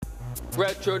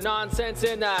Retro nonsense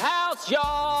in the house,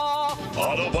 y'all.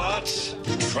 Autobots,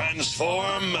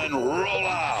 transform and roll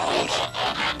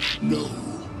out. No,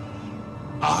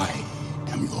 I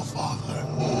am your father.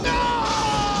 No,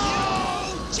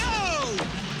 Joe!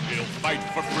 We'll fight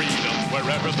for freedom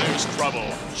wherever there's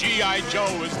trouble. G.I. Joe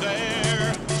is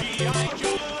there. G.I.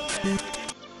 Joe.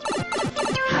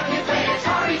 Have you played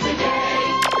Atari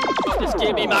today? Just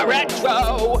give me my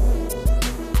retro.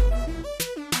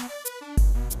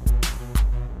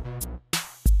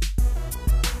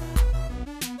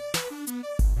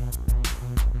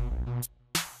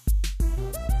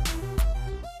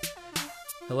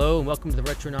 Hello and welcome to the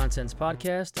Retro Nonsense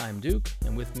Podcast. I'm Duke,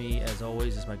 and with me, as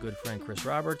always, is my good friend Chris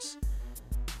Roberts.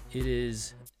 It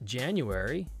is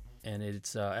January, and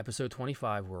it's episode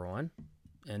 25 we're on,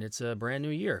 and it's a brand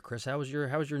new year. Chris, how was your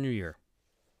new year?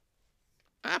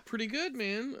 Pretty good,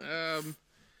 man.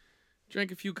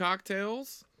 Drank a few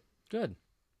cocktails. Good.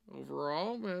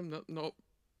 Overall, man,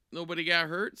 nobody got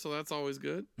hurt, so that's always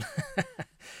good.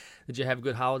 Did you have a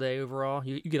good holiday overall?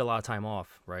 You get a lot of time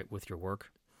off, right, with your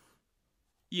work?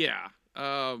 Yeah.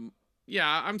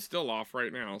 I'm still off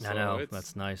right now. So I know,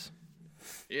 that's nice.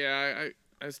 Yeah,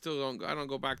 I still don't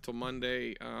go back till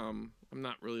Monday. I'm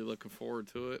not really looking forward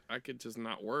to it. I could just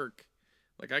not work.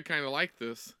 Like, I kind of like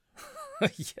this.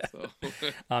 Yeah. So,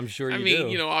 I'm sure you do. I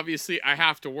mean, obviously I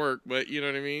have to work, but you know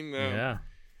what I mean? Yeah.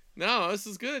 No, this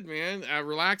is good, man.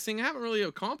 Relaxing. I haven't really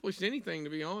accomplished anything, to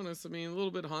be honest. I mean, a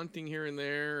little bit of hunting here and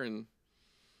there, and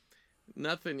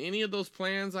nothing. Any of those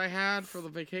plans I had for the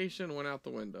vacation went out the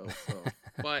window. So,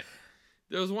 but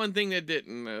there was one thing that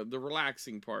didn't. The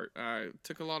relaxing part. I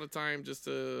took a lot of time just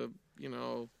to,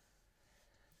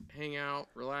 hang out,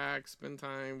 relax, spend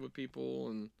time with people,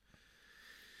 and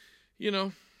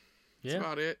that's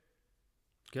about it.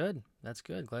 Good. That's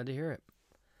good. Glad to hear it.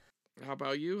 How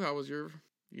about you?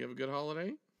 You have a good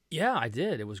holiday? Yeah, I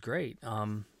did. It was great.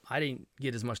 I didn't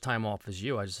get as much time off as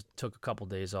you. I just took a couple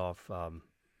days off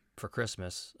for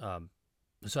Christmas.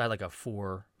 So I had like a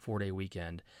four-day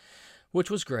weekend, which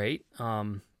was great.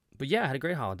 But yeah, I had a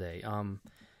great holiday. A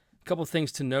couple of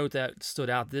things to note that stood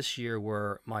out this year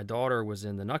were my daughter was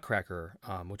in the Nutcracker,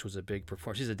 which was a big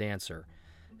performance. She's a dancer.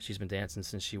 She's been dancing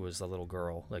since she was a little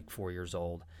girl, like 4 years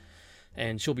old.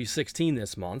 And she'll be 16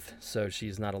 this month, so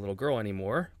she's not a little girl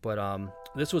anymore. But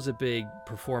this was a big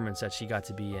performance that she got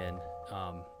to be in,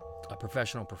 a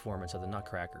professional performance of the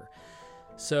Nutcracker.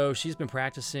 So she's been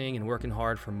practicing and working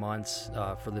hard for months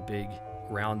for the big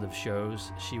round of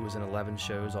shows. She was in 11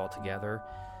 shows altogether,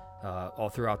 all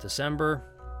throughout December.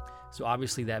 So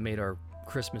obviously that made our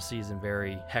Christmas season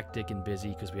very hectic and busy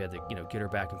because we had to, get her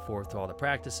back and forth to all the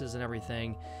practices and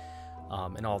everything,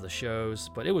 and all the shows.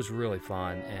 But it was really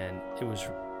fun, and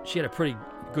she had a pretty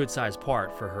good sized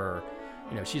part for her.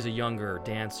 She's a younger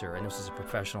dancer, and this was a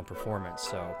professional performance.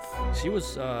 So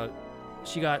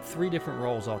she got 3 different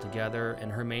roles altogether,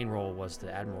 and her main role was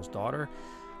the Admiral's daughter.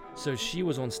 So she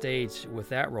was on stage with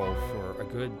that role for a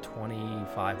good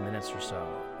 25 minutes or so.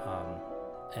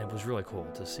 And it was really cool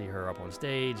to see her up on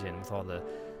stage and with all the,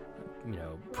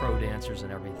 pro dancers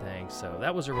and everything. So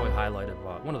that was a really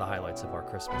one of the highlights of our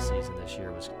Christmas season this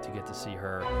year, was to get to see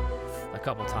her a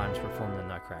couple times perform the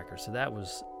Nutcracker. So that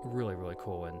was really, really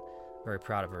cool, and very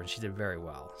proud of her. And she did very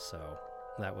well. So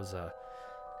that was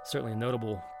certainly a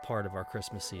notable part of our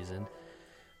Christmas season.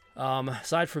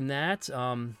 Aside from that,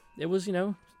 it was,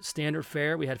 standard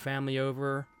fare. We had family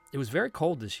over. It was very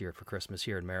cold this year for Christmas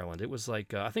here in Maryland. It was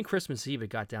like, I think Christmas Eve it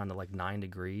got down to like 9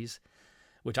 degrees,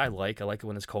 which I like. I like it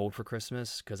when it's cold for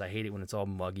Christmas because I hate it when it's all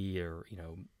muggy or,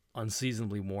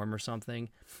 unseasonably warm or something.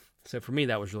 So for me,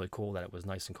 that was really cool that it was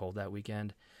nice and cold that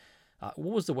weekend.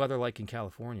 What was the weather like in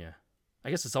California? I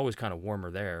guess it's always kind of warmer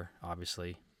there,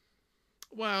 obviously.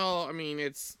 Well, I mean,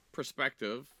 it's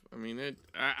perspective. I mean,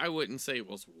 I wouldn't say it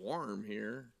was warm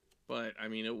here, but I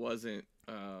mean, it wasn't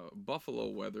Buffalo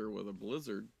weather with a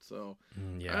blizzard. So,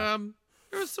 yeah.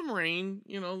 There was some rain,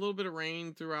 a little bit of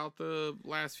rain throughout the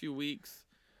last few weeks.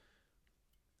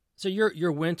 So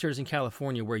your winters in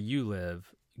California where you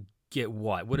live get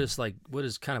what? What is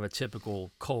kind of a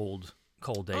typical cold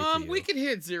day for you? We could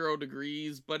hit 0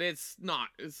 degrees, but it's not.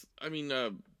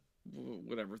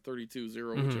 Whatever, 32,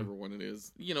 0, Mm-hmm. whichever one it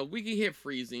is. We can hit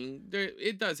freezing.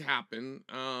 It does happen.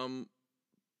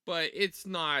 But it's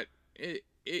not.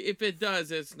 If it does,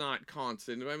 it's not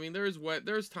constant. I mean, there's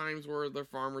times where the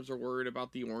farmers are worried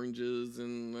about the oranges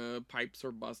and the pipes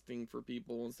are busting for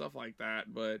people and stuff like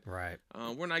that. But right,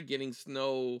 we're not getting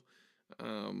snow.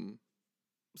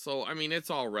 So I mean,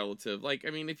 it's all relative. Like, I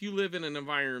mean, if you live in an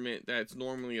environment that's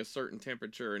normally a certain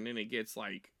temperature and then it gets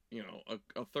like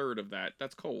a third of that,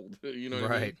 that's cold. You know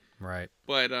what I mean? Right.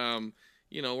 But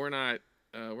we're not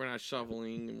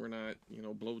shoveling and we're not,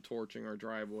 blow torching our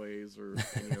driveways or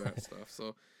any of that stuff.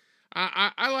 So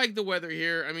I like the weather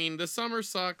here. I mean, the summer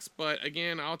sucks, but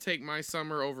again, I'll take my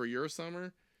summer over your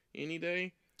summer any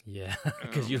day. Yeah,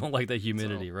 because you don't like the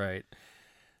humidity, right?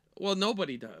 Well,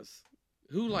 nobody does.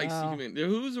 Who likes the humidity?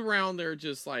 Who's around there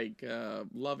just like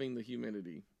loving the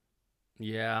humidity?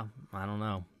 Yeah, I don't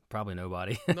know. Probably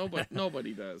nobody.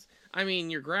 Nobody does. I mean,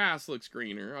 your grass looks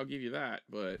greener. I'll give you that,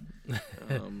 but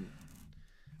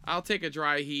I'll take a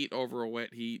dry heat over a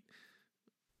wet heat.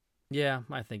 Yeah,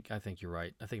 I think you're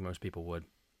right. I think most people would.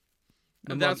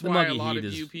 And that's why a lot heat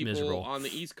of you is people miserable. on the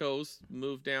East Coast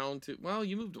moved down to, well,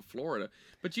 you moved to Florida,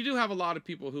 but you do have a lot of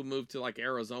people who moved to like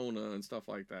Arizona and stuff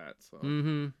like that. So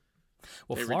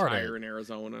Well, they Florida retire in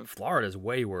Arizona. Florida's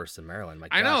way worse than Maryland. My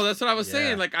I know, gosh. that's what I was Yeah.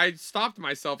 saying. Like I stopped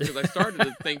myself because I started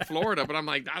to think Florida, but I'm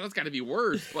like, that's got to be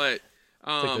worse. But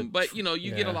but you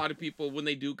get a lot of people when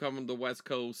they do come to the West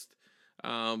Coast,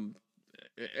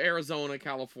 Arizona,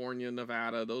 California,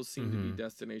 Nevada. Those seem to be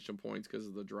destination points because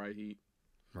of the dry heat.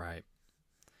 Right.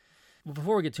 Well,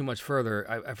 before we get too much further,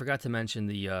 I forgot to mention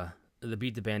the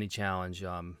Beat the Bandy Challenge.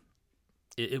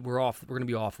 We're off. We're going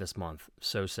to be off this month.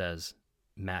 So says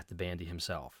Matt the Bandy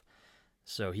himself.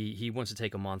 So he wants to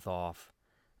take a month off.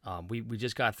 We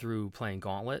just got through playing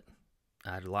Gauntlet.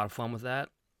 I had a lot of fun with that.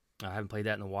 I haven't played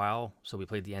that in a while, so we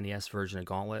played the NES version of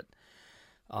Gauntlet.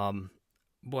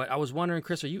 But I was wondering,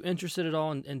 Chris, are you interested at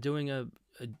all in doing a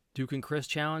Duke and Chris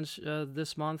challenge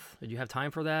this month? Do you have time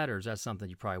for that, or is that something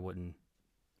you probably wouldn't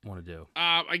want to do?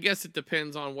 I guess it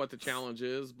depends on what the challenge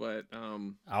is, but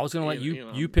I was going to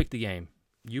let you pick the game.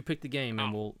 You pick the game,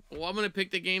 and well, I'm going to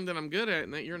pick the game that I'm good at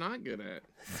and that you're not good at.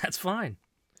 That's fine.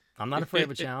 I'm not afraid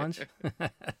of a challenge.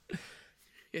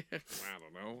 Yeah, I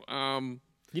don't know.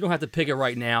 You don't have to pick it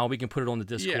right now. We can put it on the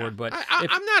Discord. But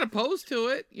I'm not opposed to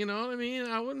it. You know what I mean?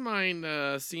 I wouldn't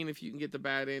mind seeing if you can get the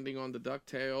bad ending on the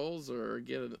DuckTales or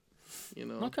get it.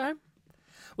 Okay.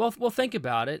 Well, think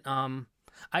about it. I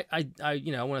want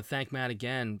to thank Matt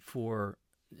again for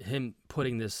him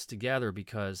putting this together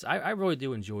because I really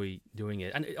do enjoy doing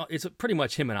it, and it's pretty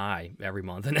much him and I every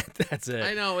month, and that's it.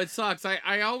 I know it sucks.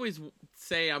 I always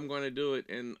say I'm going to do it,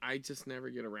 and I just never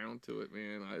get around to it,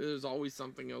 man. There's always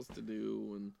something else to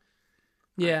do, and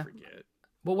I forget.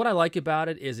 But what I like about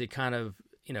it is it kind of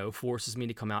forces me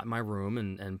to come out in my room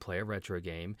and play a retro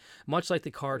game, much like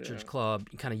the Cartridge Club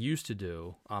kind of used to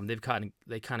do.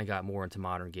 They kind of got more into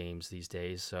modern games these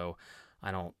days, so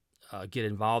I don't get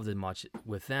involved in much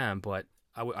with them, but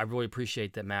I really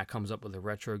appreciate that Matt comes up with a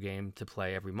retro game to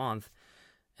play every month,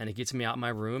 and it gets me out in my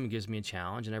room and gives me a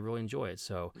challenge, and I really enjoy it.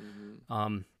 So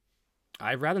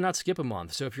I'd rather not skip a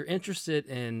month. So if you're interested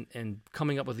in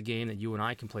coming up with a game that you and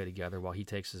I can play together while he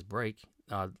takes his break,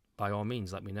 by all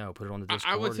means, let me know. Put it on the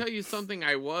Discord. I will tell you something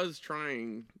I was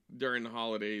trying during the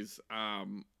holidays.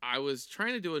 I was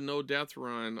trying to do a no-death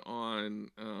run on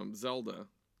Zelda,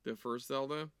 the first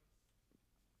Zelda.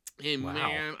 And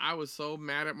man, I was so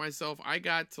mad at myself. I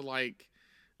got to I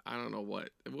don't know what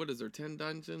is there, 10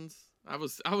 dungeons? I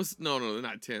was no,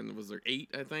 not 10. Was there 8?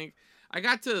 I think I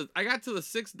got to the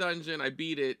 6th dungeon. I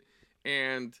beat it,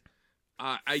 and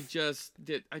I just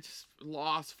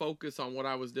lost focus on what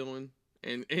I was doing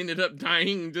and ended up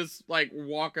dying, just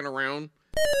walking around,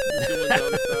 just doing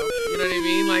dumb stuff. You know what I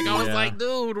mean? I was like,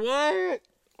 dude, what?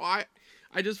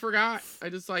 I just forgot. I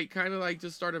just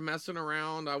just started messing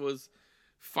around. I was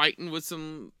fighting with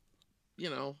some,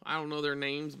 I don't know their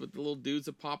names, but the little dudes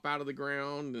that pop out of the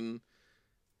ground and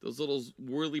those little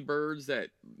whirly birds that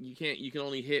you can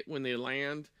only hit when they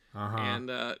land.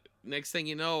 And next thing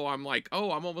you know, I'm like,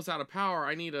 oh, I'm almost out of power.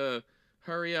 I need to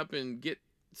hurry up and get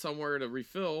somewhere to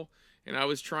refill. And I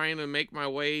was trying to make my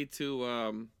way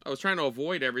to, I was trying to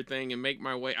avoid everything and make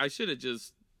my way. I should have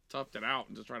just toughed it out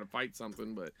and just tried to fight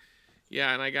something, but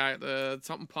yeah, and I got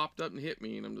something popped up and hit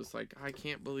me, and I'm just like, I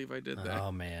can't believe I did that. Oh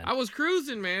man, I was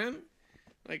cruising, man.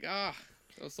 That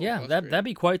was so that'd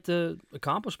be quite the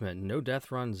accomplishment. No death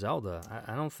run Zelda.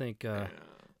 I don't think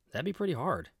that'd be pretty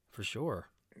hard for sure.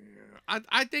 Yeah.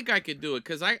 I think I could do it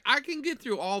because I can get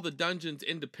through all the dungeons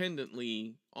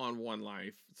independently on one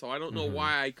life, so I don't know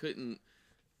why I couldn't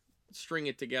string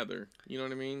it together. You know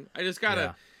what I mean? I just gotta.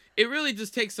 Yeah. It really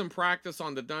just takes some practice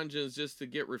on the dungeons just to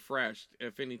get refreshed,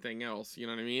 if anything else. You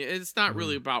know what I mean? It's not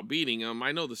really about beating them.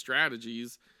 I know the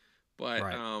strategies, but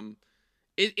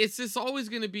it's just always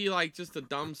going to be just the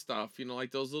dumb stuff,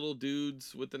 like those little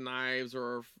dudes with the knives,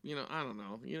 or I don't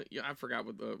know. I forgot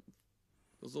what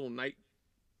those little night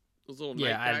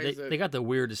guys. They got the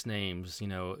weirdest names.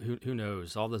 Who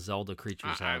knows? All the Zelda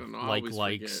creatures have I don't know.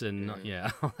 likes and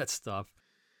all that stuff.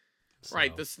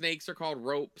 Right, So, the snakes are called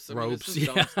ropes. I mean, ropes, this is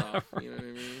dumb yeah. stuff. You know what I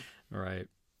mean? right.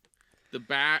 The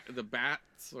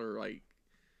bats are like,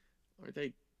 are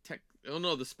they tech? Oh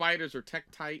no, the spiders are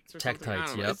tektites or something. I Tektites.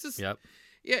 don't know. Yep. It's just, Yep.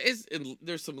 yeah.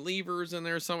 There's some levers in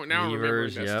there somewhere. Now I'm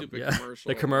Levers. remembering that Yep. stupid Yeah. commercial.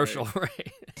 The commercial. Right?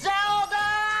 Right.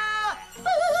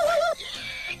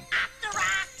 The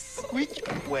rocks. Which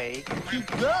way to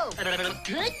go?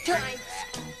 Good times.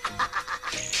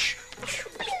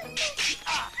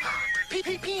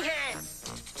 Peahens!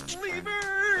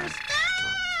 Levers!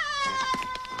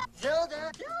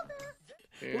 Zelda!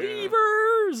 Yeah,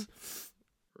 Levers.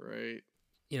 right.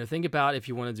 Think about if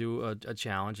you want to do a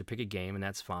challenge, you pick a game, and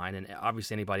that's fine. And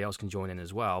obviously anybody else can join in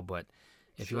as well. But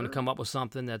if you want to come up with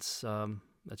something that's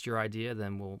your idea,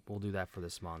 then we'll do that for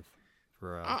this month.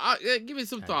 For Give me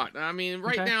some thought. I mean,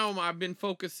 right Okay. now I've been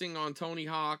focusing on Tony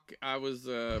Hawk. I've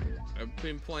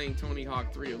been playing Tony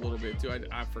Hawk 3 a little bit too.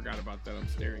 I forgot about that. I'm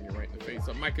staring you right in the face.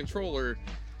 My controller,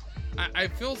 I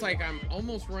feels like I'm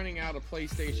almost running out of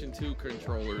PlayStation 2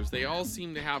 controllers. They all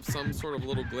seem to have some sort of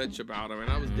little glitch about them. And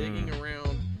I was digging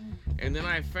around, and then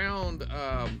I found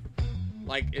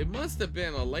like it must have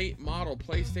been a late model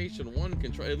PlayStation 1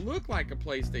 controller. It looked like a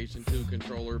PlayStation 2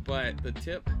 controller, but the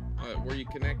tip where you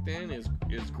connect in is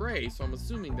gray, so I'm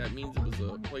assuming that means it was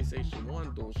a PlayStation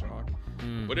 1 DualShock.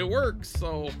 But it works,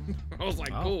 so I was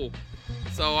like, cool.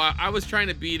 So I was trying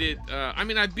to beat it. I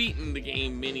mean, I've beaten the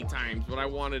game many times, but I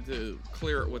wanted to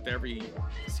clear it with every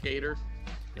skater.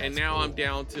 And now I'm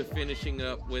down to finishing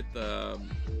up with I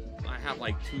have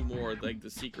like 2 more, like the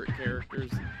secret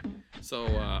characters. So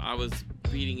I was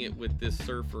beating it with this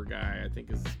surfer guy. I think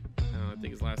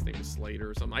his last name is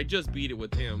Slater or something. I just beat it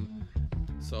with him.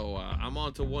 So I'm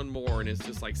on to 1 more, and it's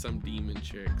just like some demon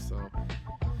chick. So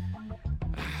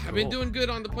I've been doing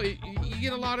good on the play. You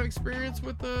get a lot of experience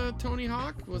with Tony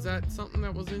Hawk. Was that something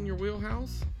that was in your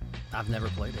wheelhouse? I've never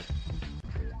played it.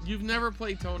 You've never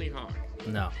played Tony Hawk?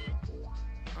 No.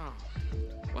 Oh,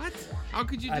 what? How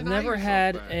could you deny I've never yourself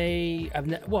had that?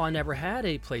 I never had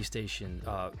a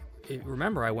PlayStation.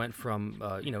 Remember, I went from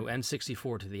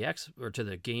N64 to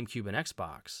the GameCube and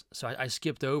Xbox, so I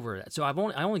skipped over that. So I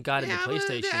only got into But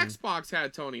PlayStation. the Xbox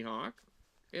had Tony Hawk.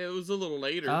 It was a little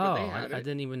later, but they had I it.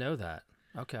 didn't even know that.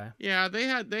 Okay. Yeah, they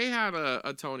had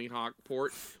a Tony Hawk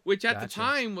port, which at the Gotcha.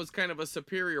 time was kind of a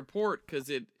superior port because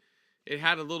it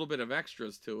had a little bit of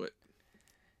extras to it.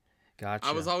 Gotcha.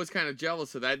 I was always kind of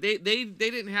jealous of that. They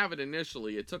didn't have it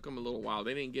initially. It took them a little while.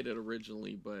 They didn't get it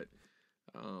originally, but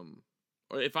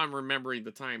or if I'm remembering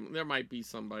the time, there might be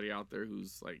somebody out there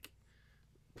who's like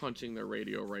punching their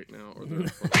radio right now, or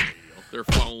their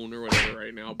phone or whatever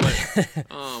right now.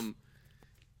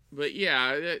 But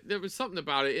yeah, there was something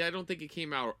about it. I don't think it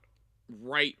came out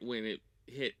right when it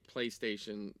hit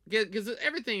PlayStation, because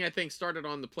everything I think started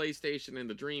on the PlayStation and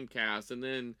the Dreamcast, and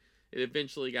then it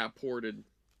eventually got ported.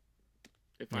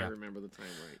 If I remember the time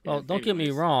right. Well, don't get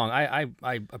me wrong.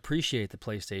 I appreciate the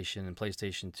PlayStation and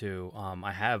PlayStation 2.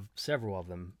 I have several of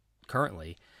them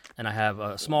currently, and I have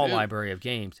a small library of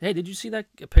games. Hey, did you see that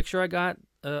picture I got?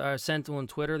 I sent on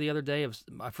Twitter the other day. Of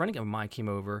a friend of mine came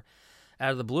over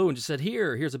out of the blue and just said,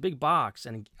 here's a big box.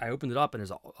 And I opened it up, and there's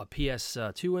a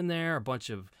PS2 in there, a bunch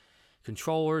of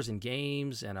controllers and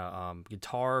games, and a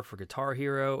guitar for Guitar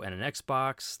Hero, and an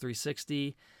Xbox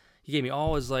 360. He gave me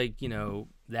all his,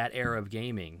 that era of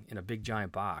gaming in a big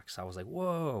giant box. I was like,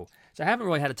 whoa. So I haven't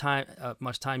really had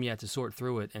much time yet to sort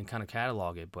through it and kind of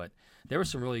catalog it, but there were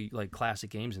some really classic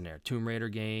games in there. Tomb Raider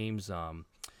games.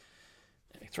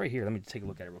 It's right here. Let me take a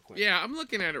look at it real quick. Yeah, I'm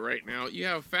looking at it right now. You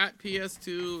have fat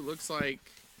PS2. Looks like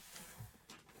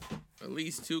at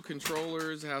least 2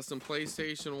 controllers. Has some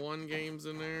PlayStation 1 games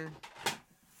in there.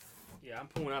 Yeah, I'm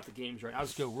pulling out the games right now. I'll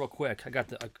just go real quick. I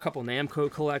got a couple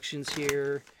Namco collections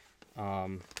here.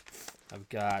 I've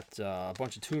got a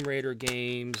bunch of Tomb Raider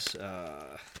games.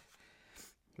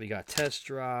 We got Test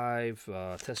Drive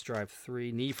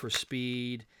 3, Need for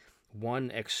Speed,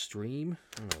 1 Extreme.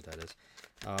 I don't know what that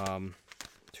is.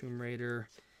 Tomb Raider,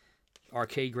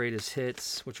 Arcade Greatest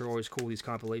Hits, which are always cool, these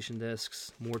compilation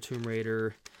discs. More Tomb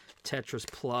Raider, Tetris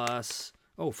Plus.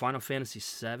 Oh, Final Fantasy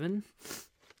 7.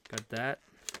 Got that.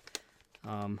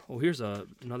 Here's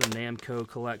another Namco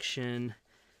collection.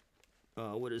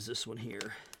 What is this one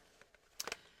here?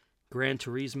 Gran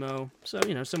Turismo. So,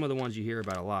 some of the ones you hear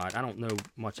about a lot. I don't know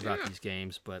much about these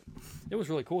games, but it was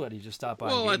really cool that he just stopped by.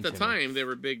 Well, and at the time, they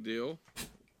were a big deal.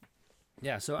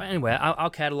 Yeah, so anyway,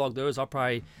 I'll catalog those. I'll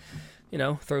probably,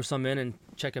 throw some in and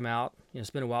check them out.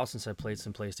 It's been a while since I played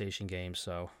some PlayStation games,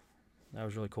 so that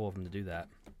was really cool of him to do that.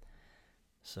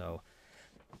 So,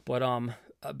 but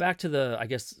back to I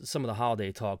guess some of the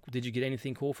holiday talk. Did you get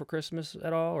anything cool for Christmas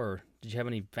at all, or Did you have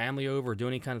any family over or do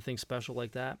any kind of thing special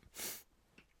like that?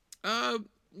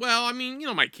 Well, I mean,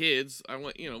 my kids, I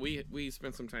went, we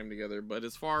spent some time together, but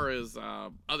as far as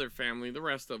other family, the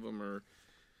rest of them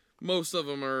most of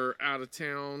them are out of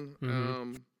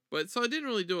town. But so I didn't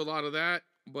really do a lot of that,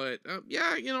 but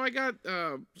yeah, I got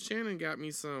Shannon got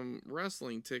me some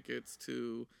wrestling tickets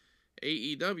to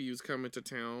AEW's coming to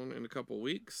town in a couple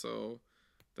weeks, so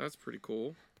that's pretty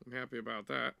cool. I'm happy about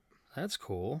that. That's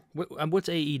cool. What's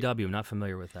AEW? I'm not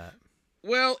familiar with that.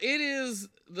 Well, it is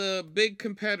the big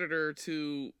competitor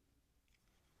to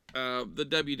the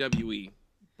WWE,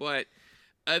 but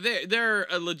they're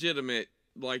a legitimate,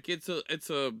 like, it's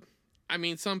a. I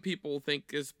mean, some people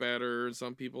think it's better.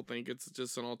 Some people think it's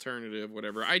just an alternative,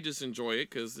 whatever. I just enjoy it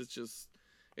because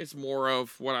it's more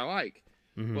of what I like.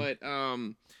 But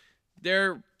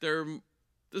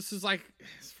this is like,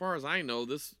 as far as I know,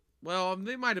 well,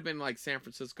 they might have been like San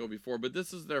Francisco before, but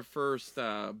this is their first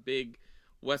big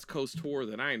West Coast tour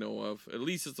that I know of. At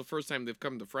least it's the first time they've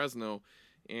come to Fresno,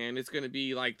 and it's going to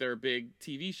be like their big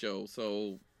TV show.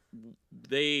 So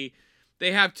they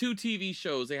have 2 TV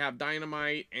shows. They have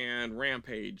Dynamite and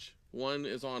Rampage. One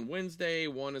is on Wednesday,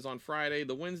 one is on Friday.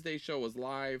 The Wednesday show is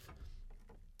live,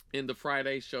 and the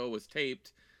Friday show was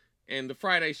taped. And the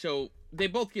Friday show, they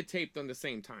both get taped on the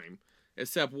same time,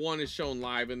 except one is shown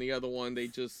live, and the other one they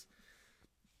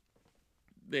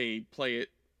play it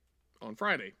on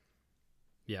Friday.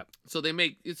 Yep. So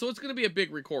it's going to be a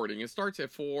big recording. It starts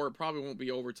at 4. It probably won't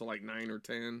be over till like 9 or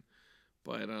 10.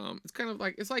 But it's kind of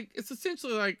like it's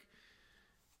essentially like.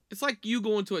 It's like you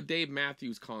going to a Dave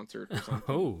Matthews concert or something.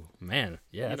 Oh, man.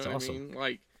 Yeah, that's awesome. I mean?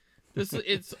 Like,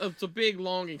 it's a big,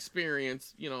 long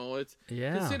experience.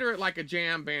 Consider it like a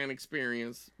jam band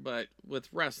experience, but with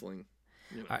wrestling.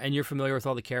 And you're familiar with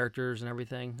all the characters and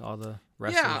everything? All the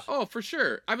wrestlers? Yeah, oh, for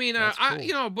sure. I mean,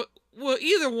 cool.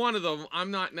 either one of them,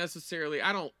 I'm not necessarily,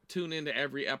 I don't tune into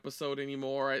every episode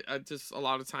anymore. I just, a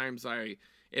lot of times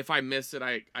if I miss it,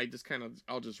 I just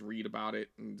I'll just read about it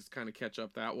and just kind of catch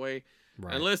up that way.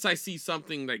 Right. Unless I see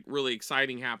something like really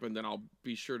exciting happen, then I'll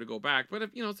be sure to go back. But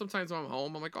if sometimes I'm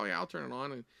home, I'm like, oh yeah, I'll turn it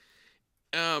on.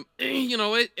 And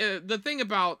the thing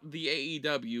about the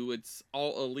AEW, it's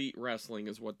All Elite Wrestling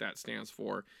is what that stands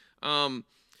for.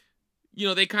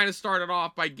 They kind of started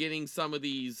off by getting some of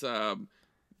these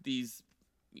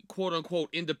quote unquote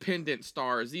independent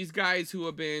stars, these guys who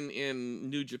have been in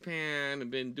New Japan and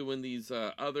been doing these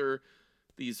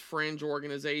fringe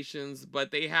organizations, but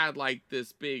they had like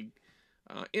this big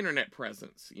internet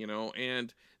presence,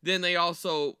 and then they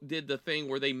also did the thing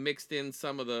where they mixed in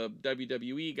some of the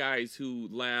WWE guys who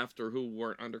left or who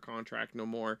weren't under contract no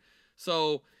more.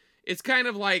 So it's kind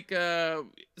of like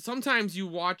sometimes you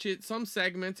watch it, some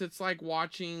segments, it's like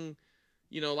watching,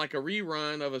 like a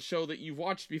rerun of a show that you've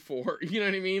watched before. You know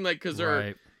what I mean? Like, because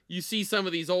you see some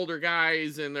of these older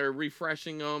guys and they're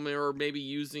refreshing them or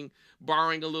maybe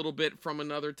borrowing a little bit from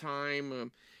another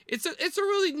time. It's a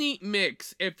really neat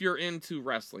mix if you're into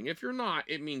wrestling. If you're not,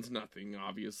 it means nothing,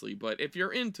 obviously. But if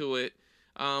you're into it,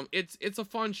 it's a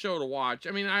fun show to watch.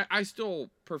 I mean, I still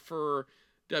prefer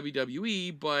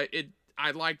WWE, but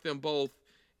I like them both,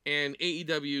 and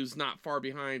AEW's not far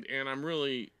behind. And I'm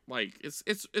really like,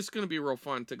 it's gonna be real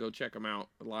fun to go check them out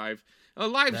live.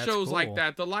 Live That's shows cool. like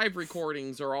that, the live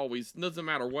recordings are always, doesn't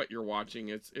matter what you're watching,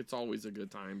 it's always a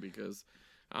good time because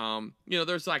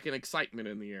there's like an excitement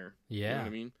in the air. Yeah. You know what I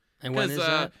mean? And when is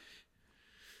that?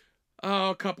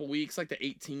 A couple weeks, like the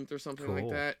 18th or something like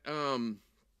that.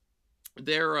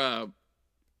 They're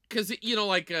because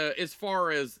as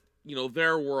far as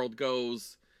their world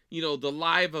goes, the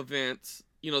live events,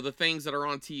 the things that are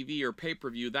on TV or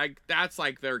pay-per-view, that's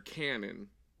like their canon.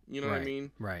 You know what I mean?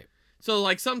 Right. So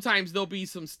like sometimes there'll be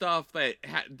some stuff that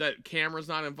that camera's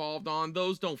not involved on.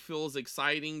 Those don't feel as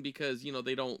exciting because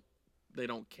they don't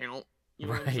count. You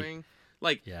know what I'm saying?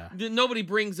 Like, nobody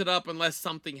brings it up unless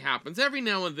something happens. Every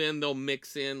now and then they'll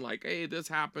mix in like, hey, this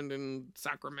happened in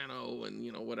Sacramento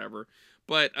and whatever.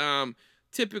 But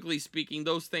typically speaking,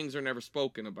 those things are never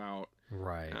spoken about.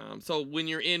 Right. So when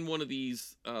you're in one of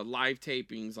these live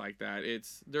tapings like that,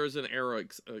 there's an era,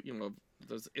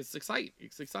 it's exciting.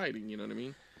 It's exciting. You know what I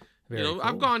mean? Very cool.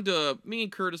 I've gone to, me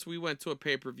and Curtis, we went to a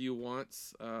pay-per-view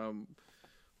once.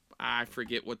 I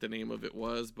forget what the name of it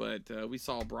was, but we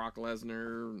saw Brock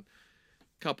Lesnar and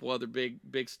a couple other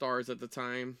big stars at the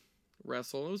time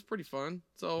wrestle. It was pretty fun.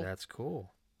 So that's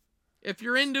cool. If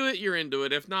you're into it, you're into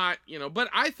it. If not, but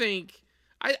I think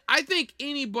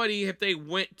anybody, if they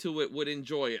went to it, would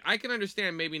enjoy it. I can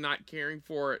understand maybe not caring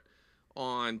for it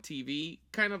on TV,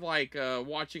 kind of like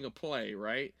watching a play,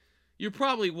 right? You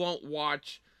probably won't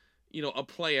watch, a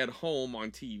play at home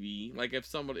on TV. Like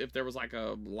if there was like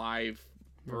a live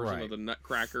version of the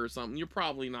Nutcracker or something, you're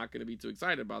probably not going to be too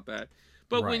excited about that.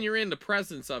 But when you're in the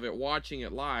presence of it, watching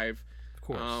it live, of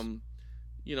course,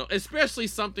 especially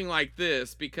something like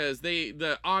this, because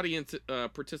the audience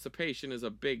participation is a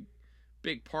big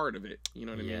part of it. You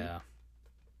know what I mean? Yeah.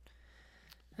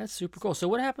 That's super cool. So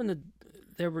what happened to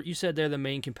you said they're the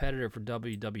main competitor for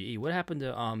WWE. What happened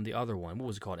to the other one? What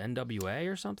was it called?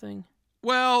 NWA or something?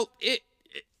 Well,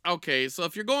 okay. So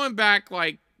if you're going back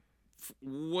like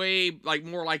way like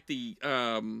more like the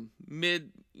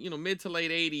mid to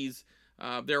late 80s,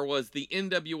 there was the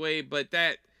NWA, but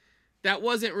that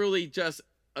wasn't really just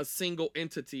a single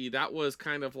entity. That was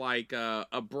kind of like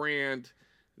a brand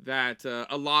that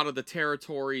a lot of the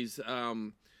territories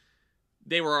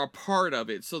they were a part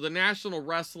of it. So the National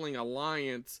Wrestling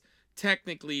Alliance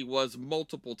technically was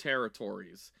multiple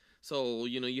territories. So,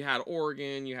 you had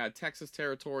Oregon, you had Texas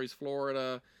territories,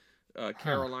 Florida,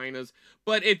 Carolinas.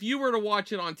 But if you were to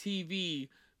watch it on TV,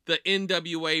 the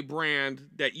NWA brand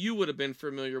that you would have been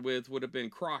familiar with would have been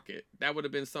Crockett. That would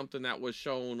have been something that was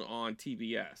shown on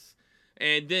TBS.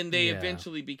 And then they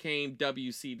eventually became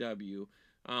WCW.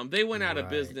 They went out of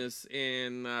business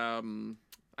in...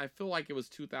 I feel like it was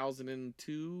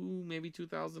 2002, maybe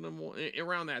 2001,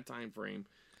 around that time frame.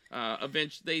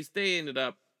 Eventually, they ended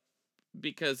up,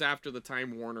 because after the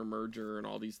Time Warner merger and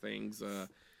all these things,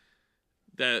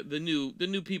 the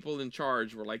new people in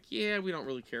charge were like, yeah, we don't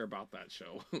really care about that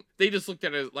show. They just looked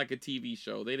at it like a TV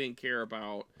show. They didn't care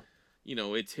about,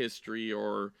 its history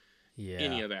or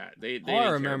any of that. They all I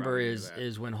remember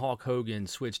is when Hulk Hogan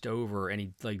switched over and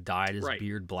he like dyed his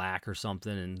beard black or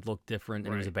something and looked different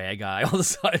and he was a bad guy all of a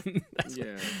sudden.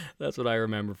 That's what I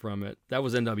remember from it. That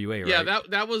was NWA, right? Yeah,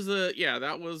 that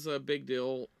was a big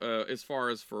deal as far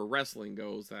as for wrestling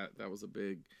goes. That was a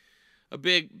big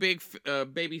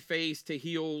baby face to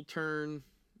heel turn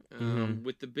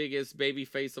with the biggest baby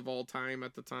face of all time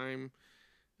at the time.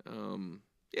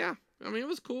 Yeah, I mean it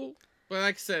was cool. But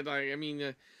like I said,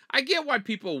 I get why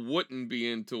people wouldn't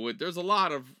be into it. There's a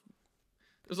lot of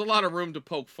room to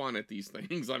poke fun at these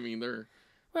things. I mean, they're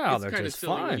just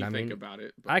fun. When you think about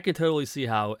it. But, I could totally see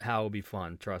how it would be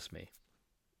fun. Trust me.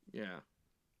 Yeah.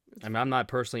 I'm not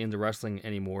personally into wrestling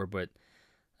anymore, but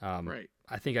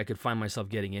I think I could find myself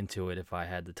getting into it if I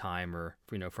had the time or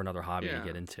for another hobby to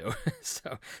get into.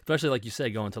 So, especially like you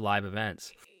said, going to live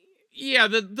events. Yeah,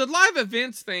 the live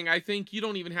events thing, I think you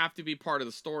don't even have to be part of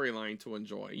the storyline to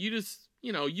enjoy. You just,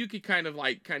 you could kind of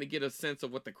get a sense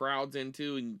of what the crowd's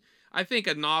into. And I think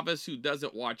a novice who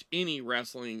doesn't watch any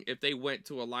wrestling, if they went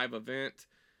to a live event,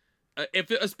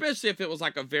 especially if it was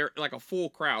like a full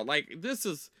crowd, I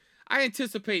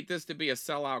anticipate this to be a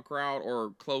sellout crowd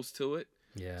or close to it.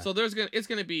 Yeah. So it's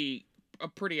gonna be a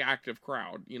pretty active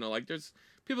crowd. There's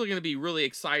people are gonna be really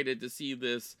excited to see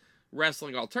this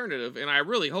wrestling alternative, and I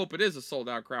really hope it is a sold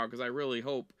out crowd, because I really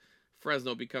hope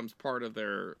Fresno becomes part of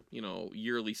their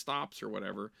yearly stops or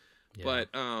whatever. Yeah. But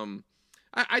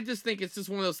I just think it's just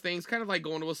one of those things, kind of like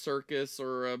going to a circus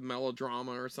or a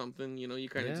melodrama or something. You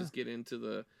kind of just get into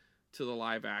the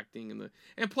live acting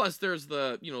and plus there's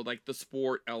the the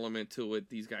sport element to it.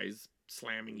 These guys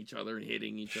slamming each other and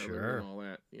hitting each other and all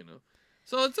that.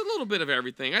 So it's a little bit of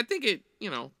everything. I think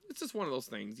it's just one of those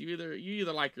things. You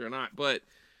either like it or not, but.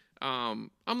 I'm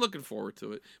looking forward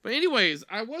to it. But anyways,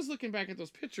 I was looking back at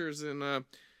those pictures, and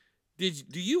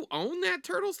do you own that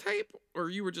Turtles tape,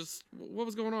 or you were just what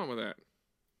was going on with that?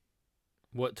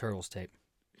 What Turtles tape?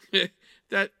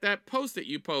 that post that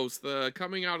you post, the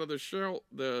coming out of the show.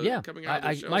 Coming out of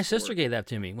the show. My sister gave that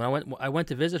to me when I went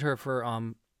to visit her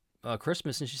for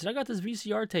Christmas, and she said I got this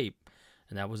VCR tape,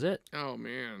 and that was it. Oh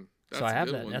man, so I have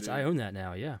that. I own that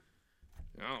now. Yeah.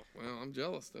 Oh, well, I'm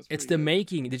jealous. It's the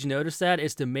making. Did you notice that?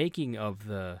 It's the making of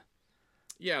the...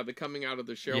 Yeah, the coming out of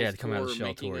the shell the coming out of the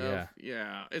shell tour, yeah.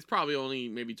 Yeah, it's probably only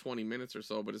maybe 20 minutes or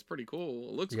so, but it's pretty cool.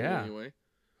 It looks cool anyway.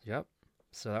 Yep.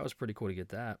 So that was pretty cool to get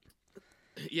that.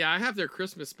 Yeah, I have their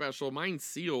Christmas special. Mine's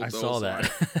sealed, I saw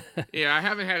that. Yeah, I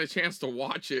haven't had a chance to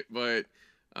watch it, but...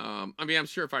 I'm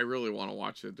sure if I really want to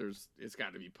watch it, it's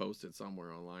got to be posted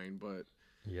somewhere online, but...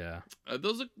 Yeah,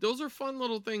 those are fun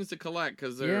little things to collect,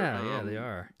 because they're they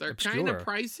are. They're kind of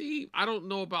pricey. I don't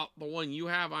know about the one you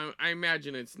have. I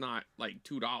imagine it's not like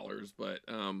 $2, but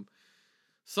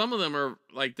some of them are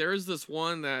like, there's this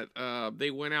one that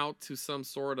they went out to some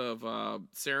sort of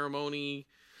ceremony,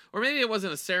 or maybe it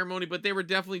wasn't a ceremony, but they were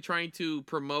definitely trying to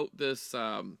promote this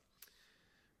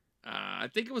I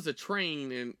think it was a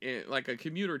train in like a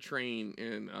commuter train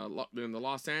in the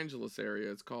Los Angeles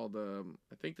area. It's called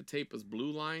I think the tape is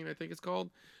Blue Line. I think it's called.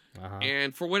 Uh-huh.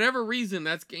 And for whatever reason,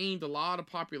 that's gained a lot of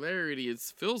popularity. It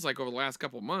feels like over the last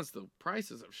couple of months, the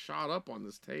prices have shot up on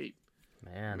this tape.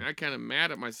 Man, I mean, I'm kind of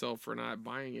mad at myself for not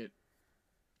buying it.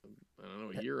 I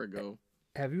don't know, a year ago.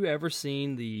 Have you ever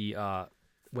seen the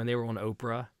when they were on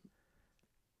Oprah?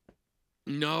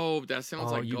 No, that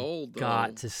sounds like you gold. Though.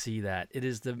 Got to see that.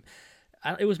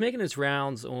 It was making its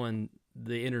rounds on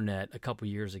the internet a couple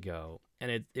years ago,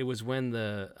 and it was when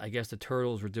I guess the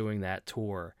Turtles were doing that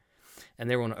tour, and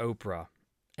they were on Oprah,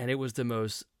 and it was the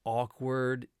most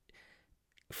awkward,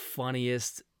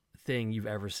 funniest thing you've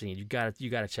ever seen. You got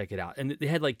to check it out. And they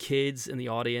had like kids in the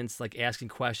audience like asking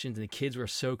questions, and the kids were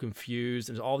so confused.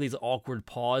 There's all these awkward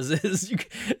pauses. It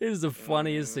is the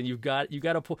funniest thing. You got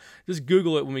to pull. Just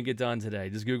Google it when we get done today.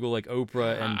 Just Google like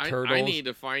Oprah and Turtles. I need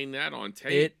to find that on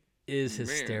tape. It is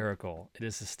hysterical. Man. It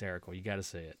is hysterical. You got to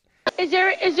see it. Is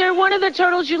there one of the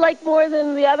turtles you like more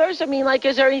than the others? I mean, like,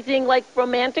 is there anything like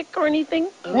romantic or anything?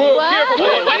 Whoa, careful!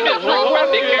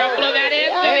 Be careful of that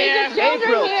answer there.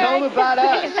 April, tell them about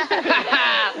us.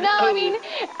 No, I mean,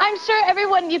 I'm sure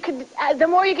everyone the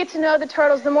more you get to know the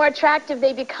turtles, the more attractive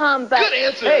they become. But Good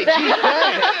answer. Hey, geez,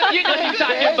 You know you're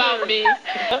talking about me.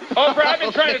 Oprah, I've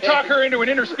been trying to talk her into an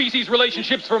interspecies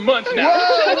relationships for months now.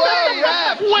 Whoa,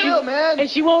 Raph, chill, man. And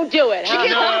she won't do it. She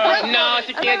can't hold her breath. No,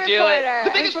 she can't do it.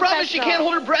 The biggest problem is she can't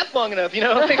hold her breath long enough, you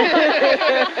know?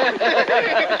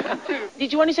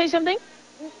 Did you want to say something?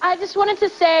 I just wanted to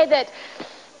say that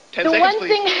 10 the seconds, one please.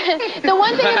 thing, the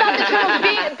one thing about the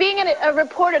turtles, being a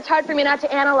reporter, it's hard for me not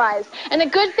to analyze. And the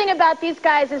good thing about these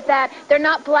guys is that they're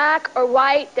not black or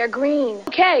white; they're green.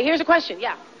 Okay, here's a question.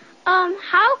 Yeah.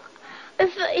 How,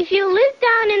 if you live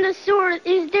down in the sewer,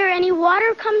 is there any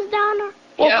water comes down? Or?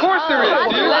 Well, of course there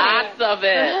is, dude. Lots of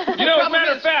it. You know, as a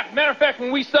matter of fact,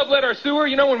 when we sublet our sewer,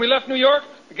 you know, when we left New York,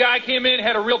 the guy came in,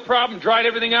 had a real problem, dried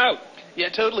everything out. Yeah,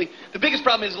 totally. The biggest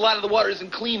problem is a lot of the water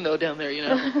isn't clean, though, down there, you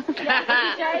know?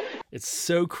 It's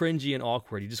so cringy and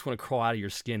awkward. You just want to crawl out of your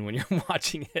skin when you're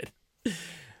watching it.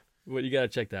 Well, you got to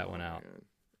check that one out.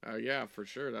 Yeah, for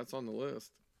sure. That's on the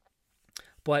list.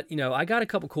 But, you know, I got a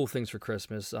couple cool things for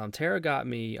Christmas. Tara got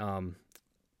me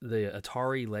the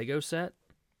Atari Lego set.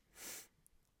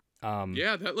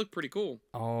 Yeah, that looked pretty cool.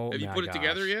 Oh, have you put it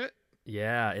together yet?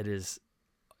 Yeah, it is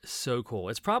so cool.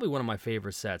 It's probably one of my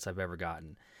favorite sets I've ever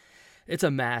gotten. It's a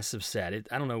massive set.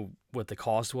 I don't know what the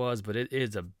cost was, but it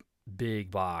is a big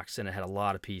box, and it had a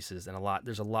lot of pieces and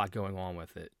there's a lot going on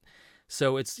with it.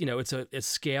 So it's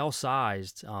scale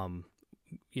sized,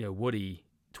 Woody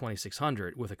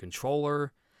 2600 with a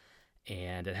controller,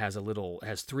 and it has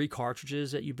 3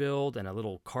 cartridges that you build and a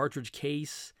little cartridge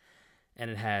case. And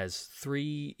it has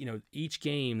 3, each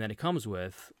game that it comes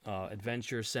with,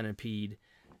 Adventure, Centipede,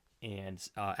 and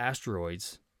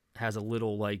Asteroids, has a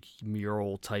little, like,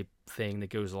 mural type thing that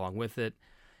goes along with it.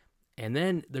 And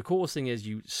then the coolest thing is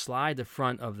you slide the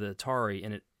front of the Atari,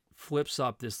 and it flips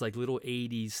up this, like, little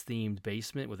 80s themed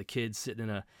basement with a kid sitting in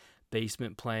a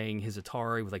basement playing his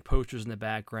Atari with, like, posters in the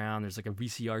background. There's, like, a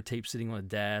VCR tape sitting on a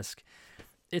desk.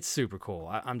 It's super cool.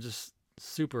 I'm just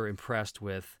super impressed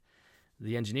with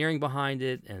the engineering behind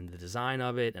it and the design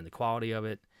of it and the quality of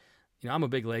it. I'm a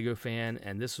big Lego fan,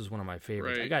 and this was one of my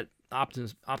favorites. Right. I got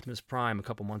Optimus Prime a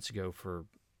couple months ago for,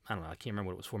 I don't know, I can't remember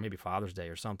what it was for, maybe Father's Day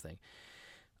or something,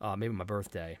 maybe my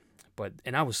birthday.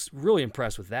 And I was really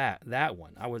impressed with that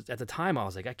one. At the time, I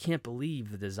was like, I can't believe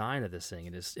the design of this thing.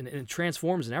 And it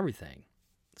transforms and everything.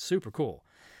 It's super cool.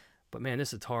 But man,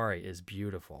 this Atari is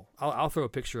beautiful. I'll throw a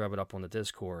picture of it up on the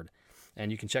Discord,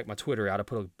 and you can check my Twitter out. I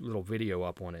put a little video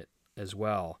up on it as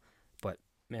well. But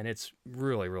man, it's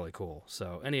really, really cool.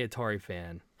 So any Atari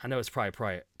fan, I know it's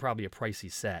probably a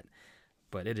pricey set,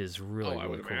 but it is really, really cool. I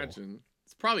would imagine.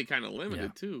 It's probably kind of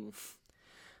limited too.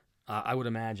 I would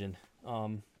imagine.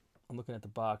 I'm looking at the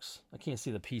box. I can't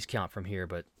see the piece count from here,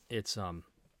 but it's an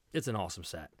awesome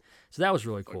set. So that was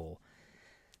really cool.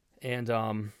 And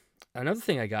another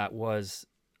thing I got was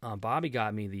Bobby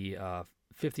got me the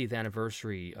 50th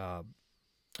anniversary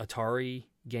Atari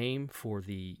game for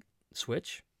the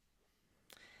Switch,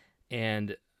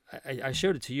 and I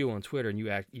showed it to you on Twitter, and you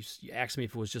asked me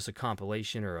if it was just a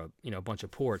compilation or a bunch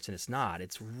of ports, and it's not.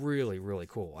 It's really, really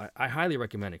cool. I highly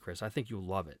recommend it, Chris. I think you'll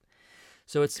love it.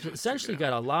 So it's essentially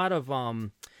got a lot of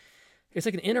it's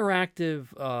like an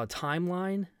interactive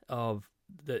timeline of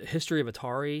the history of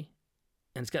Atari,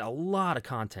 and it's got a lot of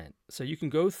content. So you can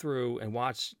go through and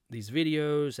watch these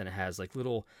videos, and it has like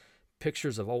little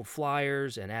pictures of old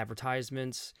flyers and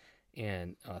advertisements,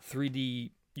 and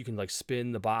 3D. You can like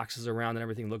spin the boxes around and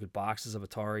everything, look at boxes of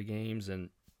Atari games and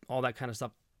all that kind of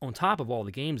stuff on top of all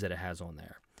the games that it has on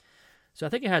there. So I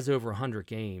think it has over 100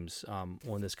 games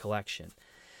on this collection.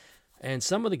 And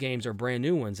some of the games are brand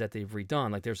new ones that they've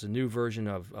redone. Like there's a new version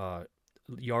of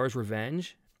Yar's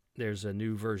Revenge. There's a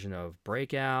new version of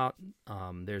Breakout.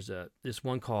 There's this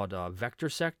one called Vector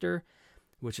Sector,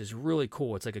 which is really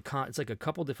cool. It's like a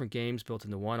couple different games built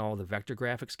into one, all the vector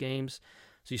graphics games.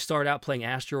 So you start out playing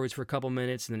asteroids for a couple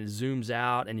minutes, and then it zooms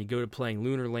out, and you go to playing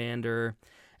Lunar Lander,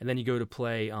 and then you go to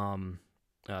play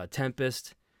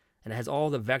Tempest, and it has all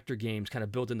the vector games kind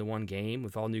of built into one game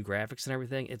with all new graphics and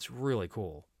everything. It's really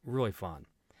cool, really fun.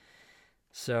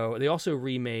 So they also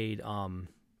remade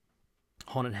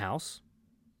Haunted House,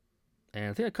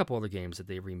 and I think a couple other games that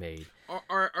they remade.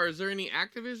 Is there any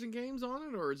Activision games on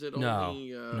it, or is it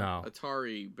only no.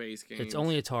 Atari-based games? It's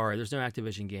only Atari. There's no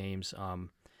Activision games.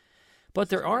 But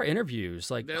there are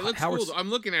interviews. Like that looks cool. I'm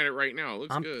looking at it right now. It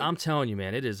looks good. I'm telling you,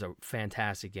 man, it is a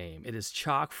fantastic game. It is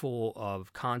chock full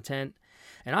of content.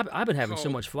 And I've been having so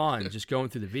much fun just going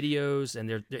through the videos. And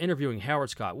they're interviewing Howard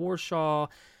Scott Warshaw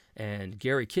and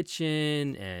Gary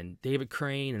Kitchen and David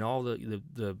Crane and all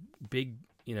the big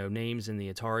names in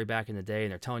the Atari back in the day.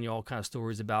 And they're telling you all kind of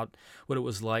stories about what it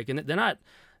was like. And they're not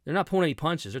pulling any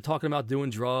punches. They're talking about doing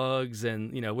drugs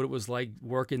and what it was like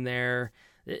working there.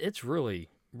 It's really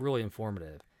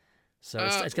informative. So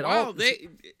it's got all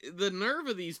the nerve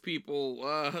of these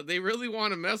people. They really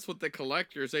want to mess with the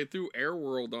collectors. They threw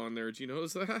Airworld on there. Did you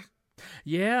notice that?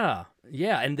 Yeah,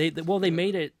 and they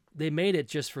made it. They made it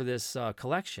just for this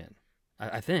collection,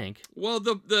 I think. Well,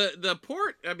 the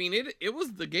port. I mean,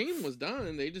 the game was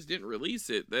done. They just didn't release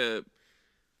it.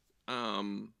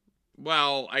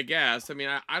 Well, I guess. I mean,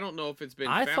 I don't know if it's been.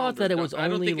 I thought that it was only. I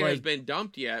don't think it has been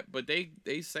dumped yet, but they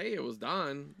say it was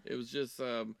done. It was just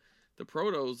the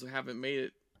protos haven't made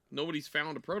it. Nobody's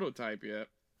found a prototype yet.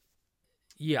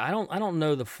 Yeah, I don't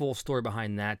know the full story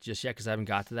behind that just yet because I haven't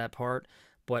got to that part.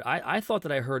 But I thought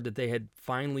that I heard that they had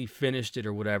finally finished it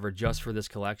or whatever just for this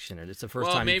collection, and it's the first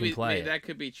time you can play it. Maybe that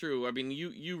could be true. I mean,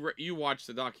 you watched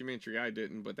the documentary, I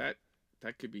didn't, but that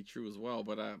could be true as well.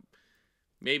 But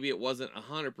maybe it wasn't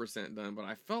 100% done, but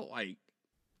I felt like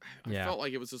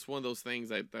it was just one of those things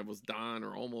that was done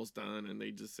or almost done, and they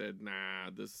just said,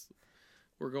 "Nah,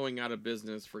 we're going out of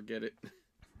business. Forget it."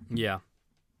 Yeah,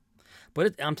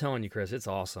 but I'm telling you, Chris, it's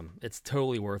awesome. It's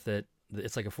totally worth it.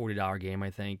 It's like a $40 game, I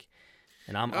think,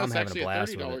 and I'm having a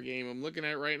blast with it. It's $30 game. I'm looking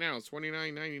at it right now. It's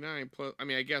 $29.99 plus. I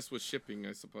mean, I guess with shipping,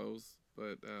 I suppose,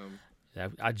 but yeah,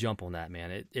 I jump on that,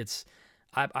 man.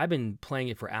 I've been playing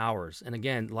it for hours, and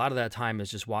again, a lot of that time is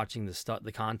just watching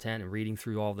the content and reading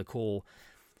through all the cool.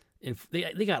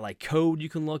 They got like code you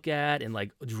can look at and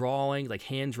like drawing, like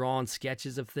hand drawn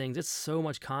sketches of things. It's so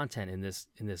much content in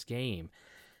this game,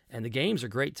 and the games are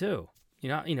great too.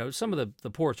 Some of the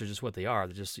ports are just what they are.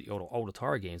 They're just the old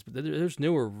Atari games, but there's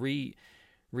newer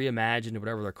reimagined or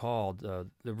whatever they're called, the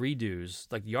redos.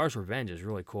 Like Yar's Revenge is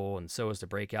really cool, and so is the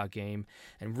Breakout game.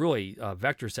 And really,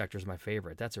 Vector Sector is my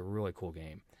favorite. That's a really cool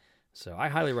game. So I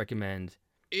highly recommend.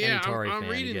 Yeah, I'm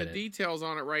reading the details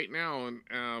on it right now, and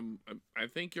I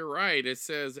think you're right. It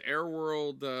says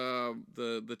Airworld,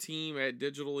 the team at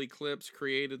Digital Eclipse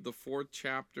created the 4th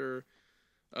chapter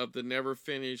of the never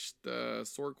finished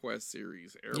Sword Quest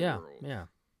series. Airworld. Yeah.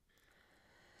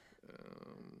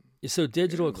 So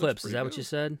Digital Eclipse, is that what you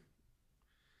said?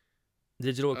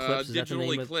 Digital Eclipse, is that the name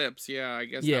Digital Eclipse, yeah, I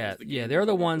guess. Yeah, they're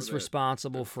the ones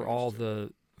responsible for all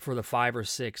the 5 or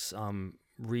 6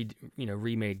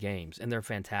 remade games, and they're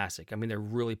fantastic. I mean, they're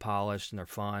really polished and they're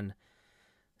fun.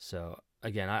 So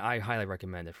again, I highly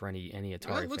recommend it for any Atari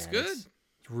fan. It looks good. It's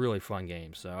a really fun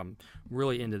game, so I'm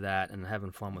really into that and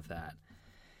having fun with that.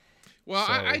 Well,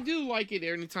 so, I do like it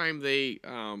anytime they,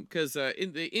 because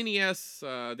in the NES,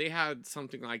 they had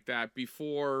something like that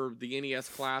before the NES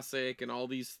Classic and all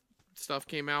these stuff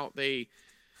came out. They,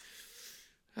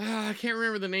 I can't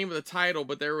remember the name of the title,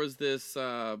 but there was this,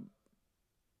 was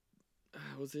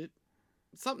it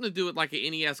something to do with like a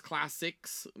NES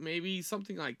Classics, maybe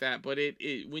something like that. But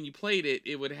it when you played it,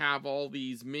 it would have all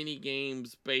these mini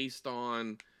games based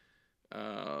on,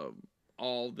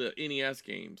 all the NES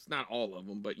games, not all of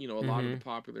them, but a lot of the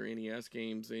popular NES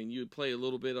games, and you'd play a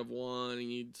little bit of one and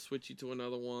you'd switch you to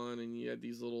another one, and you had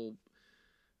these little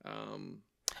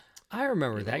I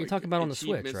remember that. You're talking about on the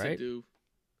Switch, right?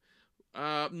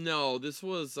 No, this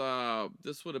would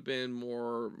have been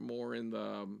more in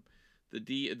the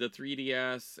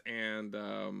 3DS, and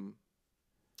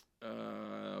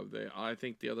I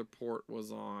think the other port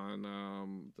was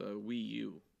on the Wii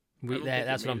U.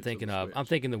 That's what I'm thinking of. I'm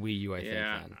thinking the Wii U, I think.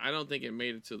 Yeah, I don't think it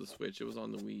made it to the Switch. It was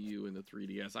on the Wii U and the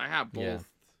 3DS. I have both.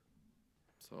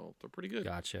 So they're pretty good.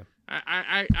 Gotcha.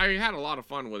 I had a lot of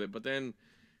fun with it, but then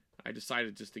I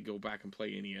decided just to go back and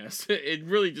play NES. It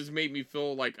really just made me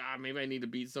feel like, maybe I need to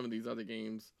beat some of these other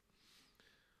games.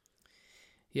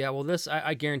 Yeah, well,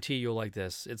 I guarantee you'll like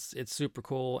this. It's super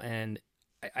cool, and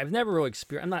I've never really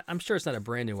experienced. I'm sure it's not a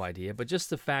brand new idea, but just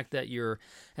the fact that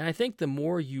and I think the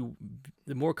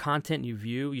more content you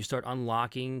view, you start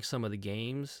unlocking some of the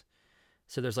games.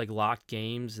 So there's like locked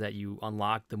games that you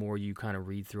unlock the more you kind of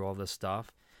read through all this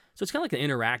stuff. So it's kind of like an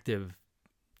interactive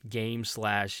game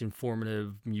 /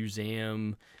 informative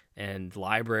museum and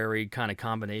library kind of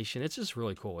combination. It's just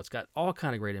really cool. It's got all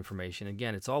kind of great information.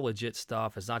 Again, it's all legit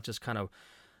stuff. It's not just kind of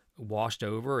washed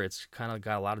over. It's kind of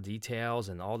got a lot of details,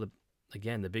 and all the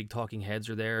big talking heads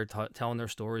are there telling their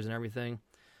stories and everything.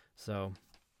 So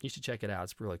you should check it out.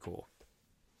 It's really cool.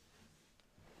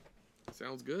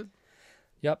 Sounds good.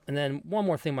 Yep. And then one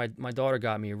more thing, my daughter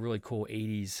got me a really cool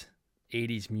 80s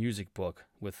music book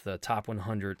with the top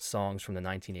 100 songs from the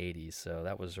 1980s. So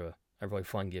that was a really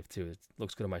fun gift too. It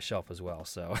looks good on my shelf as well.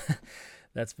 So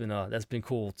that's been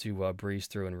cool to breeze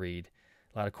through and read.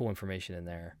 A lot of cool information in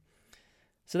there.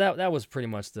 So that was pretty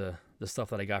much the stuff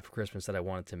that I got for Christmas that I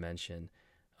wanted to mention.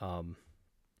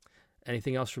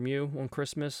 Anything else from you on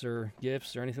Christmas or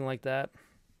gifts or anything like that?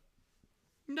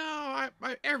 No, I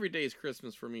every day is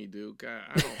Christmas for me, Duke.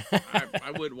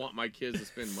 I wouldn't want my kids to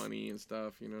spend money and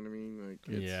stuff. You know what I mean?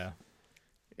 Like, yeah.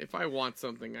 If I want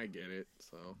something, I get it.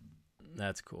 So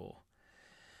that's cool.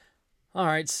 All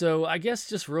right, so I guess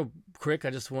just real quick,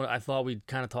 I thought we'd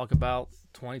kind of talk about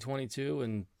 2022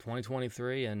 and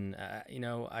 2023, and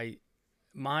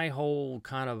my whole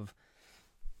kind of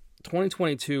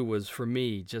 2022 was for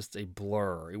me just a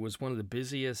blur. It was one of the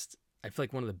busiest. I feel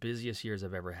like one of the busiest years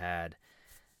I've ever had.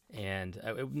 And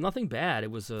nothing bad.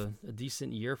 It was a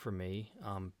decent year for me.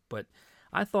 But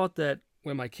I thought that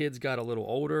when my kids got a little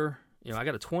older, I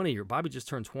got a 20-year. Bobby just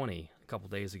turned 20 a couple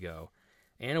days ago.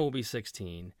 Anna will be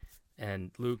 16,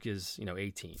 and Luke is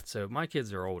 18. So my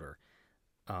kids are older.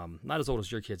 Not as old as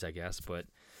your kids, I guess. But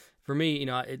for me,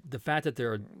 the fact that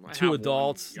there are two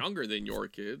adults younger than your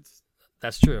kids.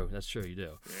 That's true. You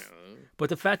do. Yeah. But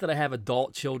the fact that I have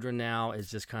adult children now is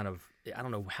just kind of, I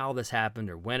don't know how this happened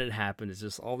or when it happened. It's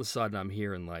just all of a sudden I'm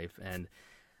here in life. And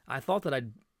I thought that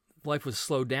life was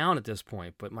slowed down at this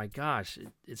point. But my gosh,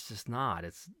 it's just not.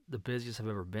 It's the busiest I've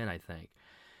ever been, I think.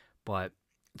 But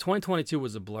 2022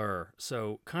 was a blur.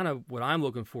 So kind of what I'm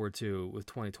looking forward to with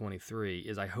 2023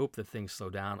 is I hope that things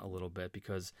slow down a little bit,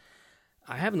 because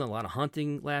I haven't done a lot of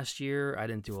hunting last year. I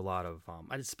didn't do a lot of,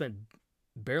 I just spent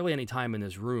barely any time in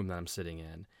this room that I'm sitting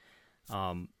in.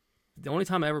 The only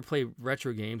time I ever played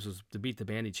retro games was to beat the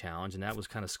Bandy Challenge, and that was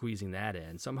kind of squeezing that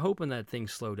in. So I'm hoping that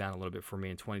things slow down a little bit for me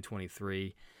in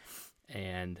 2023,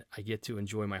 and I get to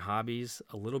enjoy my hobbies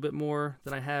a little bit more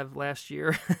than I have last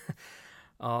year.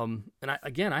 And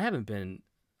I haven't been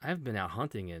out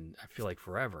hunting in, I feel like,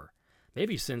 forever.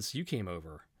 Maybe since you came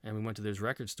over and we went to those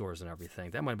record stores and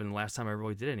everything. That might have been the last time I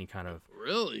really did any kind of.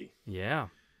 Really? Yeah.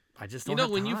 I just don't have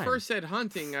when time. you first said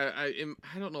hunting, I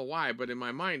don't know why, but in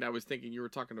my mind I was thinking you were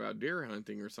talking about deer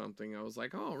hunting or something. I was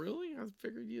like, oh, really? I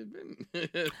figured you had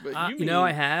been. But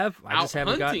I have. I just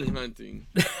haven't gotten hunting.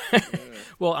 Yeah.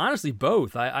 Well, honestly,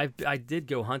 both. I did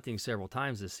go hunting several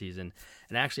times this season,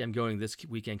 and actually I'm going this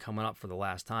weekend coming up for the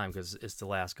last time because it's the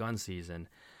last gun season.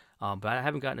 But I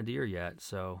haven't gotten a deer yet,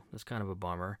 so that's kind of a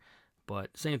bummer.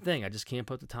 But same thing, I just can't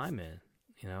put the time in.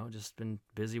 Just been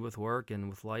busy with work and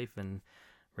with life and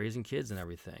raising kids and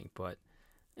everything. But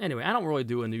anyway, I don't really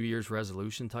do a New Year's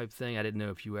resolution type thing. I didn't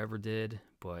know if you ever did,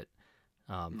 but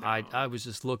no. I was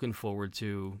just looking forward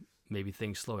to maybe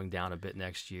things slowing down a bit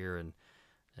next year and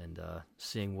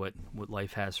seeing what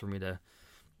life has for me to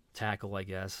tackle, I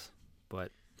guess.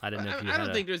 But I didn't know if you I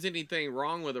don't think there's anything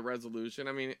wrong with a resolution.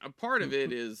 I mean, a part of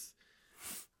it is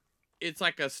it's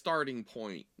like a starting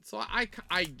point. So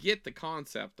I get the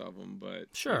concept of them, but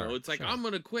sure, it's like, sure. I'm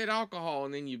going to quit alcohol,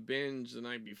 and then you binge the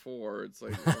night before. It's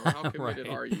like, how committed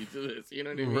Right. are you to this? You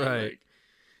know what I mean? Right.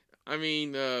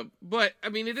 But I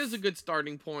mean, it is a good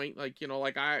starting point. Like,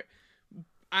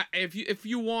 if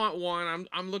you want one,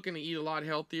 I'm looking to eat a lot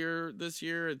healthier this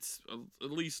year. It's at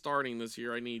least starting this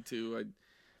year. I need to.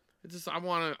 I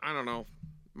want to. I don't know.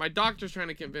 My doctor's trying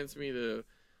to convince me to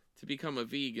become a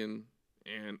vegan.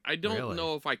 And I don't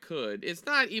know if I could. It's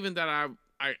not even that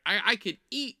I could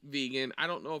eat vegan. I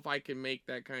don't know if I can make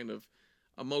that kind of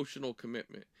emotional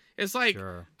commitment. It's like,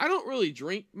 Sure. I don't really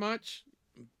drink much,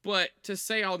 but to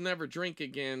say I'll never drink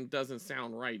again doesn't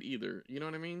sound right either. You know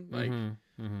what I mean? Like,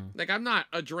 like I'm not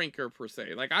a drinker per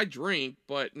se. Like, I drink,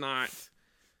 but not.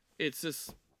 It's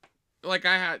just like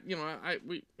I had,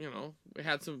 we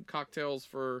had some cocktails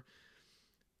for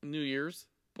New Year's,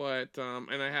 but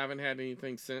and I haven't had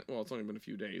anything since. Well, it's only been a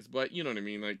few days, but you know what I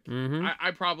mean. Like,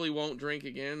 I probably won't drink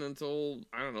again until,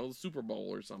 I don't know, the Super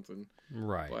Bowl or something.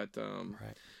 Right. But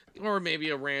or maybe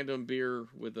a random beer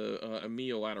with a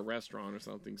meal at a restaurant or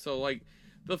something. So like,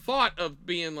 the thought of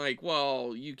being like,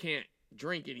 well, you can't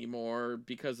drink anymore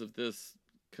because of this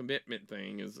commitment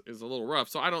thing is a little rough.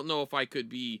 So I don't know if I could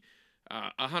be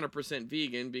 100%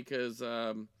 vegan, because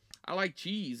I like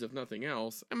cheese if nothing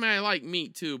else. I mean, I like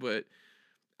meat too, but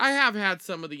I have had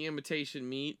some of the imitation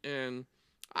meat, and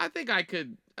I think I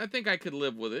could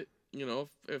live with it. You know,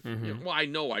 if you know, well, I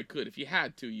know I could. If you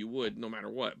had to, you would, no matter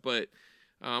what. But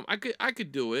I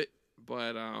could do it.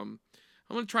 But I'm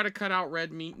gonna try to cut out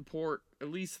red meat and pork. At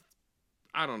least,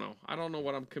 I don't know. I don't know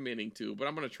what I'm committing to, but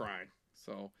I'm gonna try.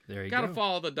 So there you gotta go.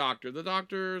 follow the doctor. The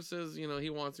doctor says, you know,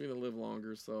 he wants me to live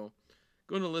longer, so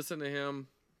going to listen to him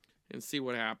and see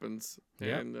what happens.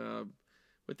 Yep. And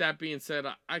with that being said,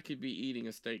 I could be eating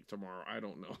a steak tomorrow. I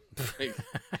don't know. Like,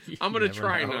 I'm gonna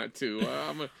try not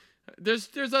to.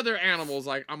 There's other animals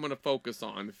like I'm gonna focus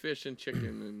on, fish and chicken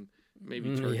and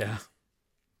maybe turkeys. Yeah.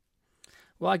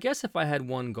 Well, I guess if I had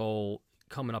one goal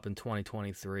coming up in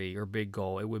 2023, or big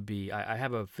goal, it would be I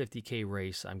have a 50K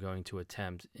race I'm going to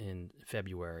attempt in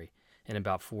February in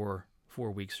about four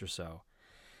weeks or so,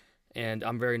 and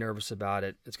I'm very nervous about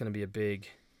it. It's going to be a big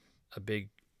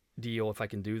deal if I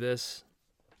can do this.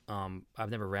 I've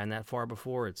never ran that far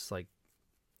before. It's like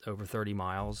over 30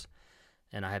 miles,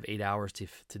 and I have 8 hours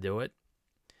to do it.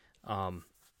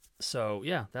 So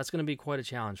yeah, that's going to be quite a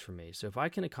challenge for me. So if I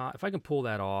can pull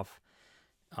that off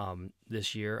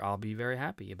this year, I'll be very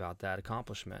happy about that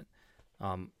accomplishment.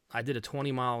 I did a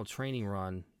 20-mile training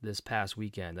run this past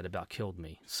weekend that about killed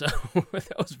me. So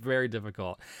that was very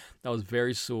difficult. I was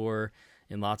very sore,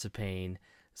 in lots of pain.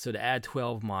 So to add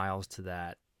 12 miles to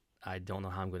that, I don't know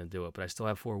how I'm going to do it, but I still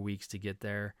have 4 weeks to get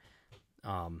there.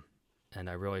 And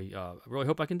I really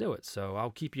hope I can do it. So I'll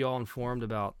keep you all informed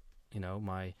about, you know,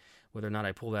 whether or not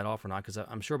I pull that off or not, because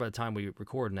I'm sure by the time we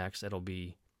record next, it'll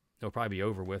probably be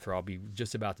over with, or I'll be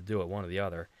just about to do it, one or the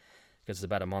other, because it's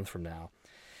about a month from now.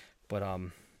 But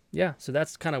yeah, so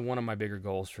that's kind of one of my bigger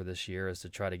goals for this year, is to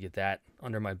try to get that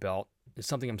under my belt. It's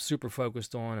something I'm super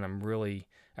focused on, and I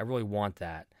really want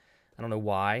that. I don't know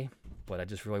why, but I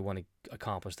just really want to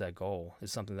accomplish that goal.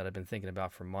 It's something that I've been thinking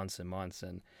about for months and months,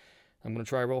 and I'm going to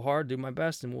try real hard, do my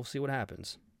best, and we'll see what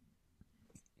happens.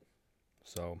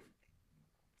 So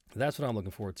that's what I'm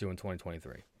looking forward to in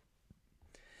 2023.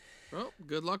 Well,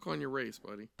 good luck on your race,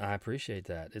 buddy. I appreciate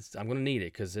that. I'm going to need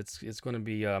it, because it's going to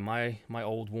be my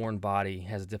old worn body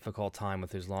has a difficult time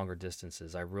with those longer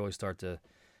distances. I really start to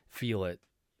feel it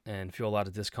and feel a lot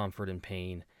of discomfort and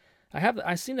pain.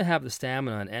 I seem to have the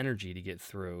stamina and energy to get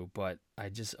through, but I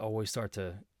just always start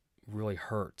to really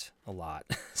hurt a lot.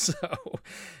 So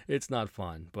it's not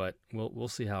fun, but we'll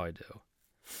see how I do.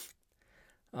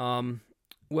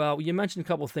 Well, you mentioned a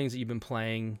couple of things that you've been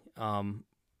playing.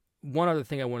 One other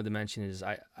thing I wanted to mention is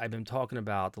I've been talking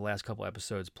about the last couple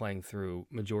episodes playing through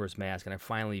Majora's Mask, and I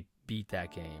finally beat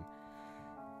that game,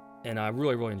 and I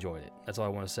really, really enjoyed it. That's all I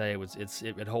want to say.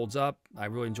 It holds up. I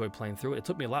really enjoyed playing through it. It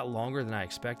took me a lot longer than I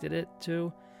expected it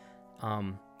to.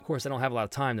 Of course, I don't have a lot of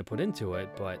time to put into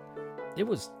it, but it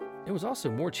was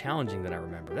also more challenging than I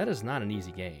remember. That is not an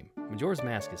easy game. Majora's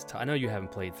Mask is I know you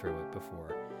haven't played through it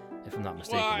before, if I'm not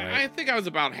mistaken. Well, right? I think I was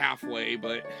about halfway,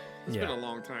 but it's been a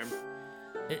long time.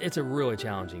 It's a really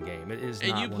challenging game. It is.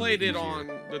 And not you one played of the it easier. on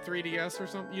the 3DS or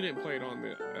something? You didn't play it on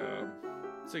the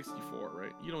 64,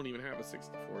 right? You don't even have a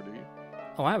 64, do you?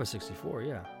 Oh, I have a 64,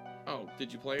 yeah. Oh,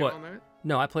 did you play But it on that?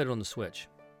 No, I played it on the Switch.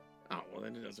 Oh, well,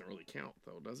 then it doesn't really count,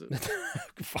 though, does it?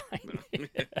 Fine. No.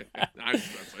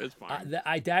 It's fine.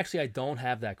 I don't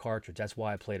have that cartridge. That's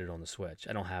why I played it on the Switch.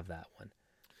 I don't have that one.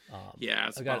 Yeah,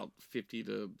 it's about $50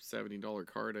 to $70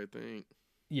 card, I think.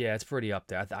 Yeah, it's pretty up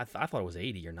there. I thought it was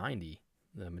 80 or 90.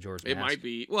 The Majora's Mask. It might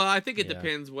be. Well, I think it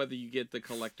depends whether you get the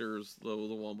collector's, the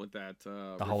one with that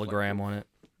the hologram on it.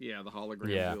 Yeah, the hologram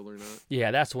deal or not.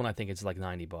 Yeah, that's the one I think it's like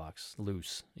 $90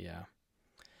 loose. Yeah.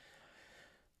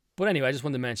 But anyway, I just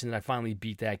wanted to mention that I finally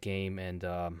beat that game, and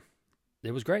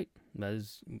it was great.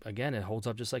 Again, it holds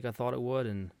up just like I thought it would,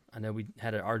 and I know we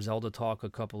had our Zelda talk a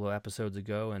couple of episodes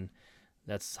ago, and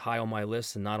that's high on my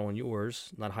list and not on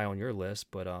yours, not high on your list,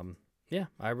 but yeah,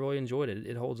 I really enjoyed it.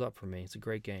 It holds up for me. It's a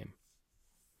great game.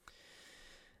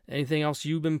 Anything else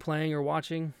you've been playing or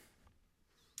watching?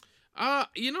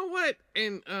 You know what?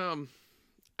 And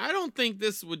I don't think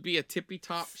this would be a tippy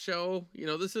top show. You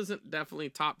know, this isn't definitely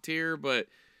top tier, but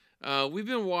we've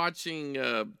been watching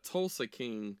Tulsa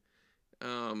King.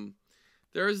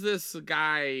 There's this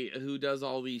guy who does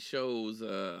all these shows,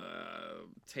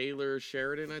 Taylor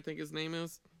Sheridan, I think his name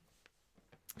is.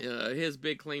 His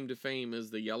big claim to fame is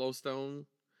the Yellowstone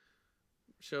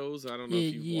shows. I don't know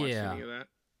if you've watched any of that.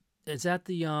 Is that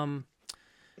the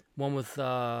one with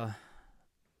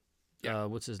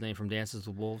what's his name from Dances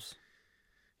with Wolves?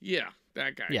 Yeah,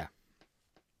 that guy. Yeah.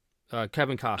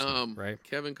 Kevin Costner, right?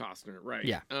 Kevin Costner, right?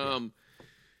 Yeah.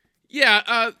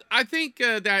 I think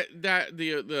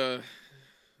that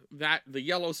the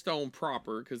Yellowstone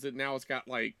proper, because now it's got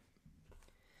like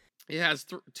it has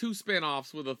 2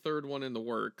 spinoffs with a third one in the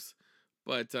works,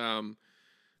 but the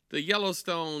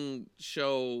Yellowstone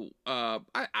show, I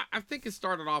think it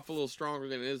started off a little stronger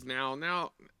than it is now.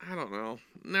 Now I don't know.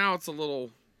 Now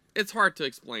it's hard to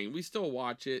explain. We still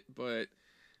watch it, but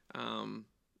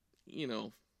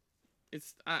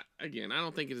it's again, I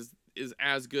don't think it is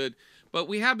as good. But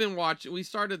we have been watching. We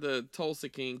started the Tulsa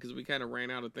King because we kind of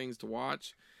ran out of things to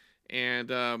watch,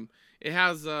 and it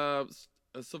has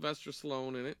Sylvester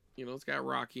Stallone in it. It's got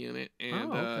Rocky in it,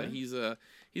 and okay.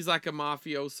 He's like a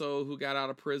mafioso who got out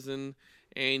of prison,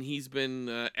 and he's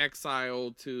been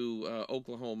exiled to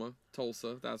Oklahoma,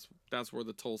 Tulsa. That's where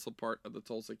the Tulsa part of the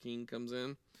Tulsa King comes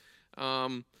in.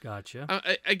 Gotcha.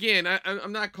 Again,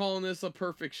 I'm not calling this a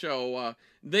perfect show.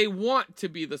 They want to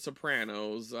be the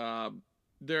Sopranos.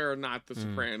 They're not the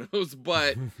Sopranos,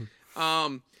 but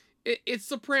it's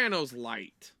Sopranos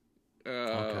light.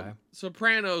 Okay.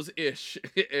 Sopranos-ish.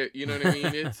 You know what I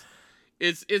mean?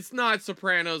 It's not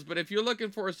Sopranos, but if you're looking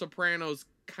for a Sopranos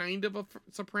kind of a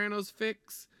Sopranos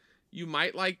fix, you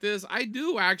might like this. I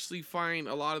do actually find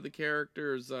a lot of the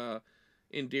characters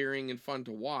endearing and fun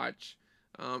to watch.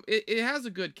 It has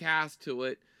a good cast to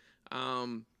it.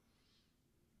 As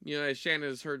Shannon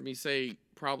has heard me say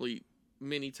probably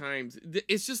many times,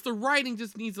 it's just the writing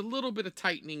just needs a little bit of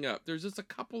tightening up. There's just a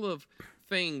couple of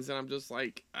things, and I'm just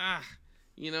like,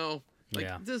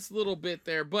 this little bit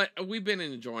there. But we've been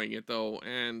enjoying it, though,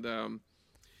 and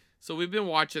so we've been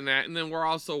watching that. And then we're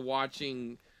also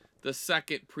watching the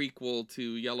second prequel to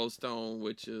Yellowstone,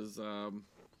 which is...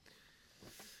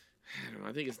 I don't know,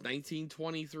 I think it's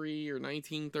 1923 or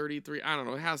 1933. I don't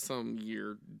know. It has some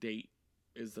year date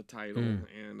is the title.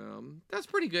 And that's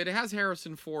pretty good. It has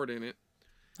Harrison Ford in it.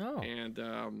 Oh. And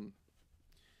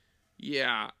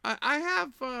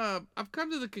I've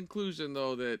come to the conclusion,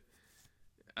 though, that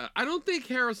I don't think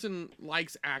Harrison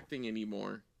likes acting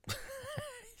anymore.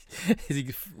 Is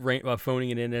he phoning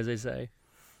it in, as they say?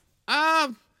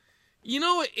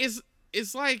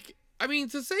 It's like... I mean,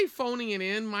 to say phoning it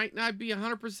in might not be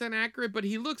 100% accurate, but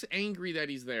he looks angry that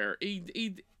he's there.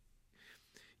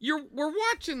 We're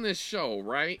watching this show,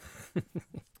 right?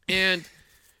 And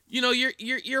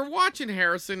you're watching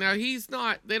Harrison. Now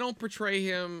they don't portray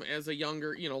him as a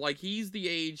younger, like he's the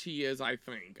age he is, I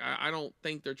think. I don't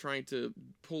think they're trying to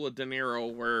pull a De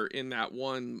Niro where in that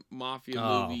one mafia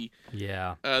movie.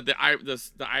 Yeah. The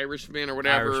Irishman or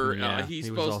whatever. Irishman, yeah. He's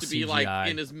He was supposed all to be CGI. like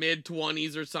in his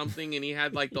mid-20s or something, and he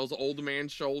had like those old man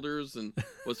shoulders and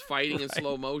was fighting in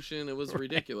slow motion. It was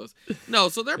ridiculous. No,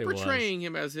 so they're portraying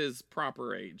him as his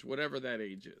proper age, whatever that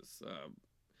age is.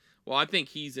 Well, I think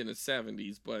he's in his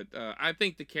 70s, but I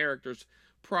think the character's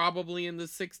probably in the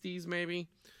 60s, maybe.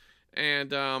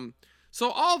 And so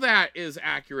all that is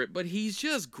accurate, but he's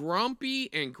just grumpy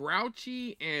and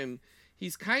grouchy, and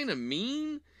he's kind of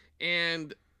mean,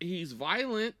 and he's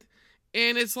violent.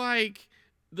 And it's like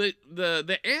the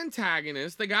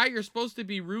antagonist, the guy you're supposed to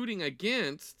be rooting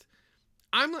against,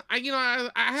 I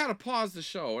had to pause the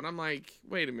show, and I'm like,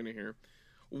 wait a minute here.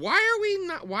 Why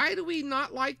do we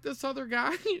not like this other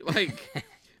guy? Like,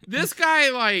 this guy,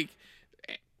 like,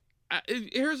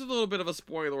 here's a little bit of a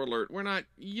spoiler alert.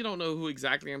 You don't know who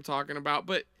exactly I'm talking about,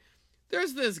 but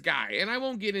there's this guy, and I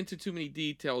won't get into too many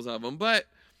details of him, but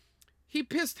he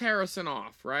pissed Harrison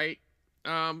off, right?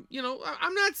 I'm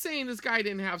not saying this guy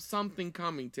didn't have something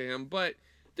coming to him, but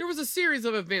there was a series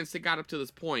of events that got up to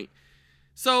this point.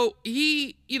 So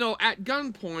he, at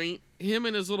gunpoint, him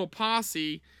and his little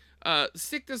posse,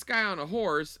 stick this guy on a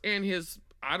horse, and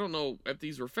I don't know if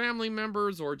these were family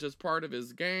members or just part of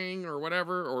his gang or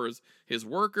whatever, or his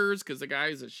workers, because the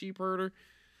guy's a sheep herder.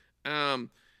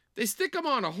 They stick him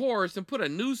on a horse and put a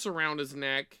noose around his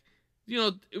neck,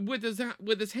 with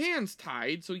his hands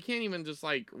tied, so he can't even just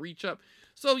like reach up.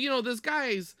 So, this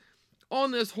guy's on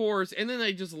this horse, and then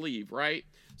they just leave, right?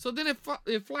 So then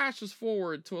it flashes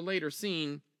forward to a later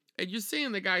scene, and you're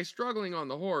seeing the guy struggling on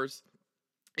the horse,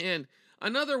 and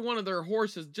another one of their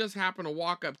horses just happened to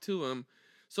walk up to him,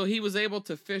 so he was able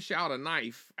to fish out a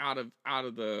knife out of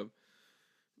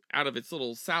its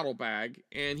little saddlebag,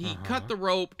 and he cut the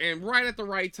rope, and right at the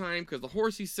right time, because the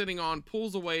horse he's sitting on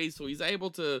pulls away, so he's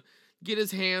able to get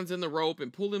his hands in the rope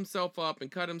and pull himself up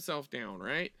and cut himself down,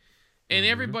 right? And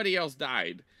everybody else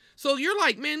died. So you're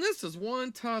like, man, this is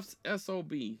one tough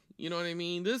SOB. You know what I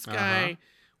mean? This guy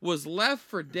was left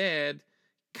for dead,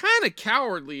 kind of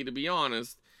cowardly, to be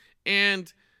honest.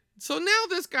 And so now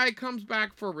this guy comes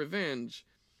back for revenge.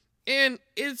 And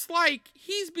it's like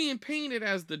he's being painted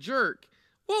as the jerk.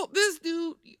 Well, this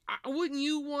dude, wouldn't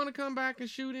you want to come back and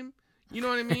shoot him? You know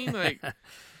what I mean? Like,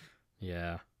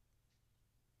 yeah.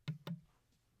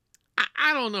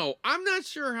 I don't know. I'm not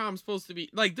sure how I'm supposed to be.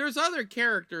 Like, there's other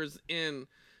characters in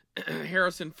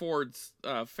Harrison Ford's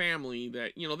family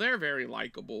that, you know, they're very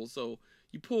likable. So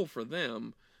you pull for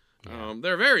them. Yeah.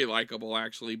 They're very likable,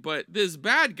 actually. But this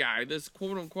bad guy, this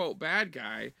quote-unquote bad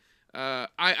guy,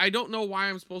 I don't know why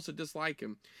I'm supposed to dislike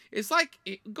him. It's like,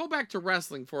 go back to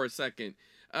wrestling for a second.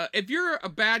 If you're a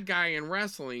bad guy in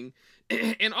wrestling,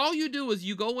 and all you do is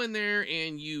you go in there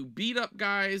and you beat up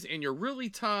guys and you're really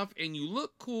tough and you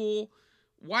look cool,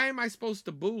 why am I supposed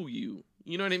to boo you?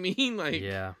 You know what I mean? Like,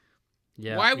 yeah.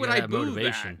 Why would I boo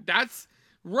that? That's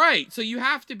right. So you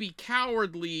have to be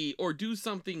cowardly or do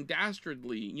something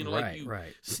dastardly. You know, like you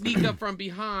sneak up from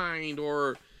behind,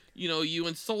 or, you know, you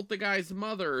insult the guy's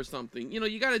mother or something. You know,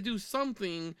 you got to do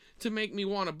something to make me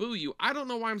want to boo you. I don't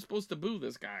know why I'm supposed to boo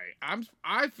this guy.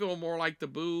 I feel more like to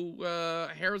boo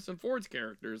Harrison Ford's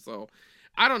character. So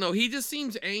I don't know. He just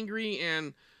seems angry,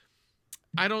 and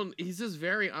he's just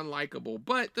very unlikable.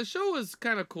 But the show is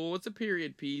kind of cool. It's a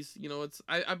period piece. You know,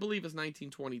 I believe it's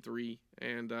 1923,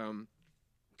 and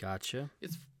gotcha.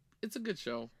 It's a good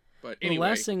show. But anyway, the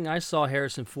last thing I saw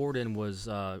Harrison Ford in was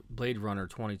Blade Runner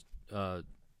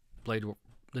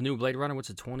the new Blade Runner. What's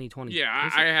it, 2020?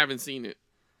 Yeah, I haven't seen it.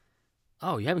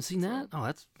 Oh, you haven't seen that? Oh,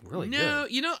 that's really good. No,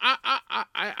 you know,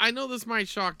 I know this might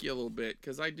shock you a little bit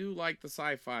because I do like the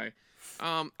sci-fi.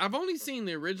 I've only seen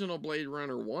the original Blade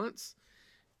Runner once,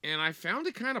 and I found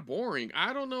it kind of boring.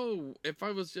 I don't know if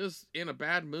I was just in a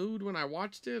bad mood when I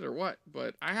watched it or what,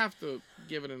 but I have to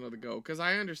give it another go because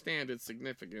I understand its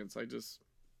significance.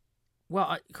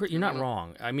 Well, you're not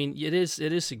wrong. I mean, it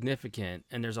is significant,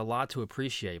 and there's a lot to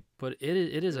appreciate. But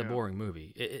it is a boring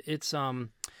movie. It's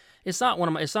not one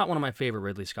of my favorite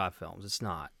Ridley Scott films. It's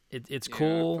not. It's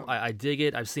cool. I dig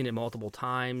it. I've seen it multiple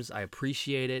times. I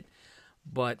appreciate it.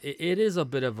 But it is a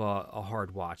bit of a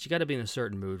hard watch. You got to be in a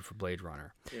certain mood for Blade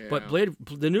Runner. Yeah. But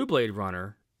the new Blade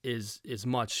Runner is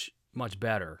much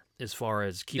better as far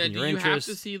as keeping your interest. Do you have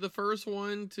to see the first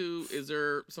one is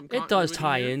there some continuity? It does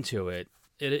tie into it.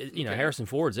 You know, Harrison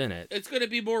Ford's in it. It's going to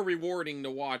be more rewarding to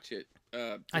watch it.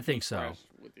 I think so.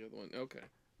 With the other one, okay.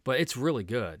 But it's really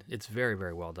good. It's very,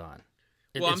 very well done.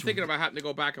 I'm thinking about having to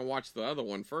go back and watch the other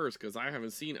one first because I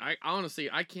haven't seen. I honestly,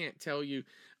 I can't tell you.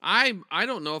 I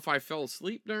don't know if I fell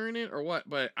asleep during it or what,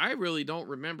 but I really don't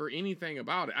remember anything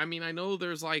about it. I mean, I know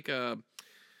there's like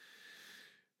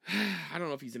I don't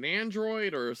know if he's an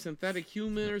android or a synthetic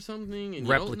human or something, and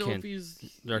you don't know if he's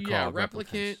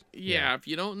replicant. Yeah, if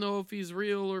you don't know if he's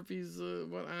real or if he's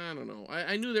what, I don't know.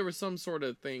 I knew there was some sort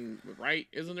of thing, right?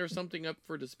 Isn't there something up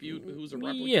for dispute? Who's a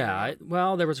replicant? Yeah,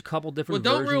 well, there was a couple different.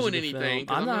 Well, don't versions ruin of the anything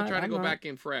because I'm not trying to go back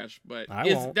in fresh, but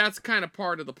that's kind of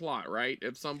part of the plot, right?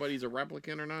 If somebody's a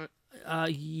replicant or not.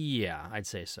 Yeah, I'd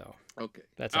say so. Okay,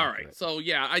 that's all accurate. right. So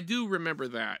yeah, I do remember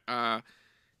that.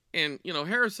 And, you know,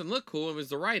 Harrison looked cool. It was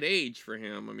the right age for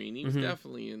him. I mean, he was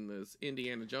definitely in this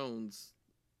Indiana Jones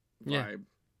vibe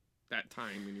that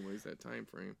time, anyways, that time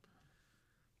frame.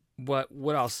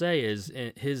 What I'll say is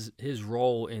his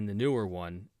role in the newer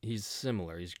one, he's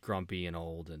similar. He's grumpy and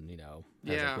old and, you know,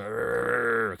 has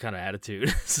a kind of attitude.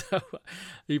 So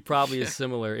he probably is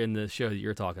similar in the show that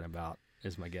you're talking about.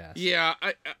 Is my guess. Yeah,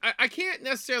 I can't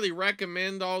necessarily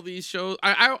recommend all these shows.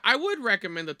 I would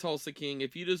recommend The Tulsa King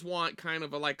if you just want kind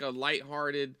of like a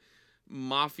lighthearted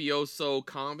mafioso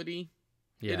comedy.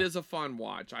 Yeah. It is a fun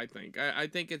watch, I think. I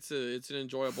think it's an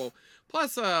enjoyable.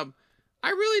 Plus, I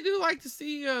really do like to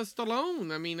see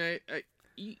Stallone. I mean,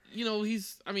 you know,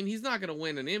 he's not gonna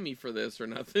win an Emmy for this or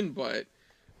nothing, but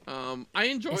I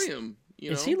enjoy him.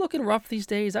 Is he looking rough these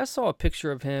days? I saw a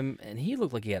picture of him, and he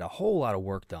looked like he had a whole lot of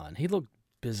work done. He looked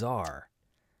bizarre.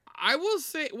 I will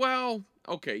say, well,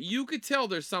 okay, you could tell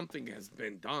there's something has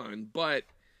been done, but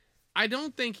I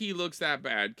don't think he looks that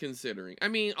bad considering. I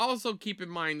mean, also keep in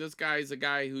mind, this guy's a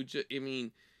guy who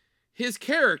his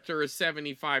character is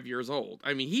 75 years old.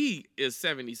 I mean, he is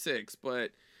 76, but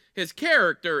his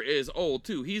character is old,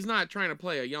 too. He's not trying to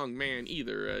play a young man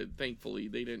either. Thankfully,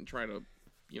 they didn't try to,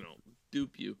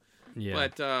 dupe you. Yeah.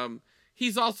 But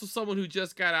he's also someone who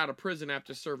just got out of prison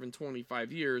after serving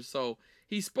 25 years, so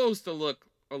he's supposed to look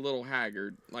a little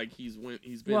haggard. Like he's been.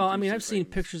 Well, I through mean, some I've seen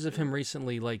things. pictures of him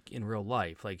recently, like in real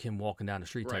life, like him walking down the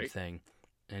street type Right. thing,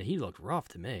 and he looked rough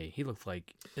to me. He looked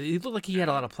like he had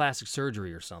a lot of plastic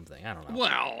surgery or something. I don't know.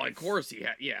 Well, of course he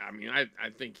had. Yeah, I mean, I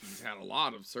think he's had a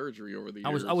lot of surgery over the I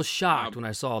years. was shocked when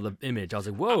I saw the image. I was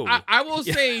like, whoa. I will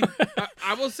say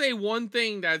I will say one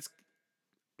thing that's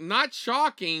not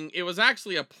shocking. It was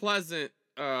actually a pleasant.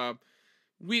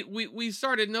 We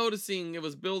started noticing it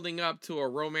was building up to a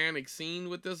romantic scene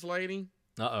with this lady.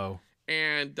 Uh-oh.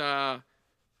 And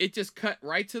it just cut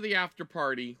right to the after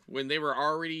party when they were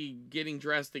already getting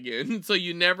dressed again. So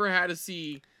you never had to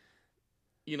see,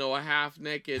 a half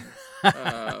naked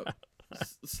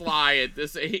Sly at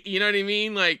this. You know what I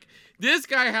mean? Like this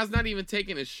guy has not even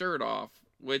taken his shirt off,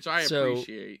 which I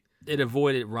appreciate. It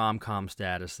avoided rom-com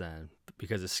status then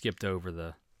because it skipped over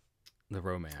the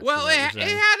romance. Well, it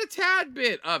had a tad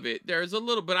bit of it. There's a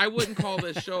little, but I wouldn't call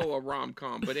this show a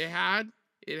rom-com. But it had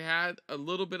a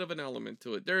little bit of an element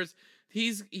to it.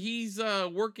 He's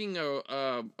working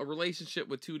a relationship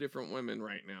with two different women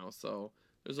right now, so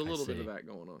there's a little bit of that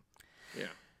going on. Yeah.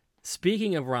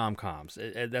 Speaking of rom-coms,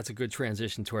 that's a good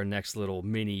transition to our next little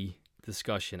mini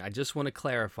discussion. I just want to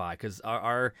clarify because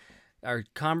our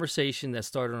conversation that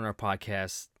started on our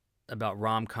podcast about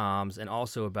rom-coms and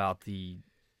also about the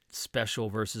special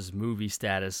versus movie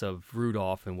status of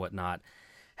Rudolph and whatnot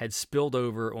had spilled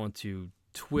over onto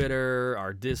Twitter,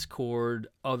 our Discord,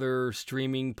 other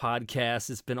streaming podcasts.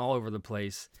 It's been all over the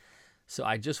place. So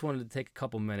I just wanted to take a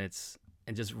couple minutes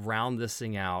and just round this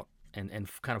thing out and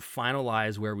kind of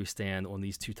finalize where we stand on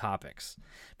these two topics,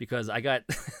 because I got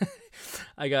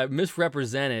I got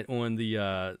misrepresented on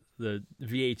the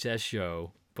VHS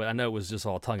show, but I know it was just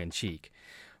all tongue in cheek.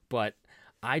 But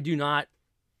I do not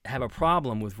have a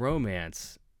problem with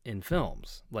romance in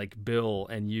films, like Bill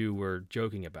and you were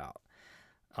joking about.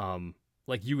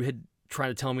 Like you had tried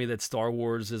to tell me that Star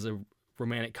Wars is a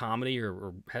romantic comedy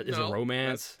or is a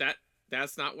romance.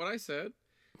 That's not what I said.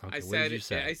 Okay,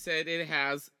 I said it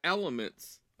has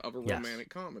elements of a romantic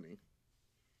comedy.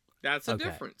 That's a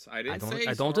difference. I didn't say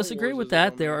I don't disagree with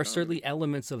that. There are certainly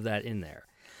elements of that in there.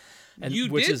 And you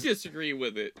did disagree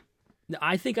with it.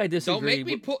 I think I disagree. Don't make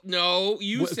me put. No,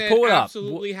 you said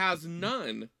absolutely has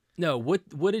none. No,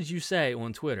 what did you say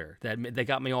on Twitter that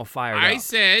got me all fired up? I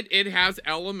said it has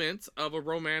elements of a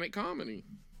romantic comedy.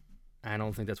 I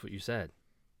don't think that's what you said.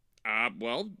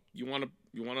 Well, you want to.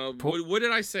 What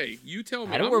did I say? You tell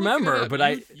me. I don't remember,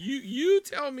 but you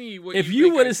tell me what. If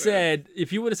you would have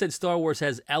said Star Wars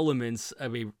has elements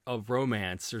of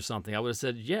romance or something, I would have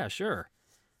said yeah, sure.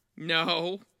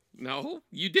 No,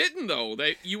 you didn't though.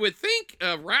 You would think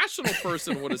a rational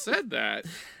person would have said that,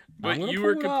 but you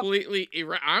were completely.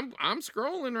 I'm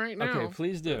scrolling right now. Okay,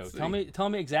 please do. Tell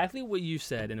me exactly what you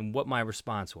said and what my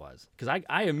response was, because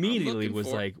I immediately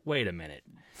was like, wait a minute.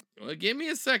 Well, give me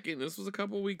a second. This was a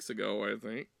couple weeks ago, I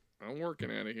think. I'm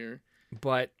working at it here.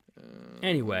 But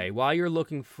anyway, while you're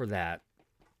looking for that,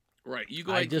 right? You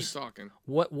go ahead and keep talking.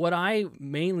 What I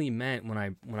mainly meant when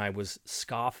I was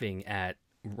scoffing at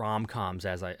rom-coms,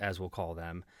 as we'll call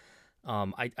them,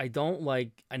 I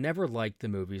never liked the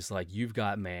movies like You've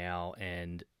Got Mail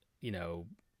and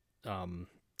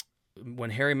When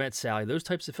Harry Met Sally. Those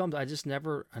types of films, I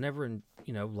never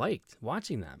liked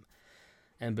watching them.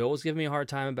 And Bill was giving me a hard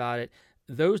time about it.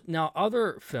 Now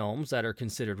other films that are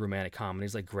considered romantic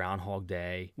comedies, like Groundhog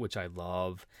Day, which I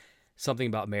love, Something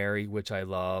About Mary, which I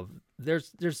love.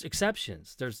 There's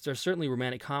exceptions. There's certainly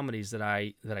romantic comedies that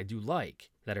I do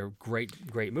like, that are great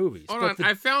movies. Hold on,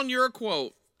 I found your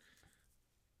quote.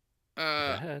 Go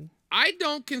ahead. I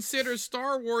don't consider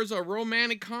Star Wars a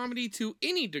romantic comedy to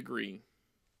any degree.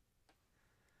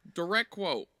 Direct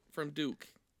quote from Duke.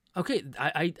 Okay,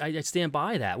 I stand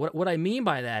by that. What I mean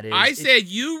by that is... I said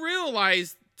you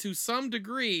realize to some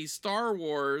degree Star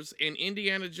Wars and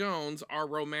Indiana Jones are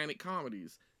romantic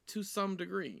comedies. To some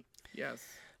degree, yes.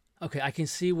 Okay, I can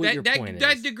see what your point is.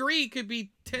 That degree could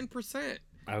be 10%.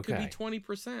 Okay. Could be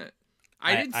 20%.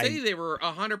 I didn't say they were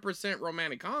 100%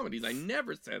 romantic comedies. I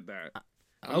never said that.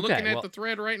 I'm looking at the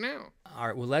thread right now. All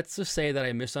right, well, let's just say that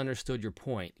I misunderstood your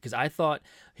point, because I thought...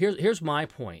 Here's my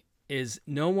point. Is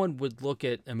no one would look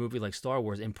at a movie like Star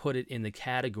Wars and put it in the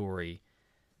category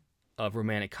of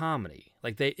romantic comedy.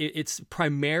 Like it's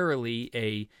primarily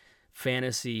a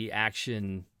fantasy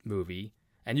action movie,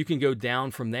 and you can go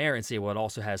down from there and say, well, it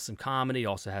also has some comedy, it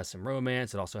also has some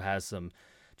romance, it also has some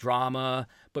drama,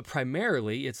 but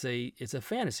primarily it's a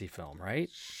fantasy film, right?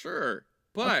 Sure,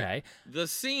 but the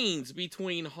scenes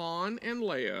between Han and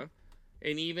Leia,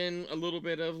 and even a little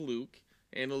bit of Luke,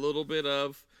 and a little bit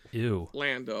of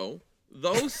Lando,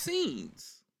 those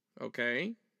scenes,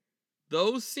 okay,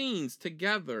 those scenes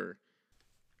together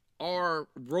are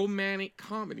romantic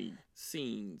comedy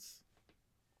scenes.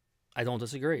 I don't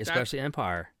disagree, especially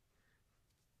Empire.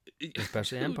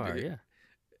 Especially Dude, Empire,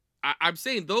 yeah. I'm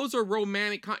saying those are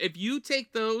romantic. If you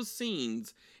take those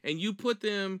scenes and you put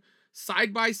them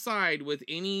side by side with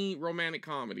any romantic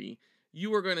comedy,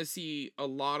 you are going to see a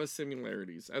lot of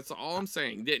similarities. That's all I'm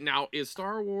saying. Now, is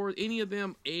Star Wars, any of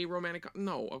them, a romantic?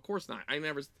 No, of course not. I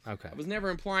was never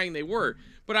implying they were.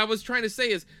 But I was trying to say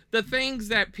is the things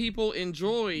that people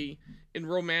enjoy in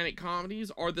romantic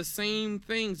comedies are the same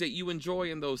things that you enjoy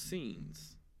in those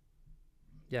scenes.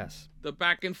 Yes. The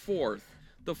back and forth,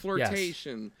 the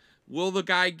flirtation. Yes. Will the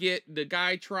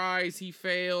guy tries, he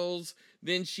fails,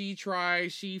 then she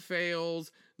tries, she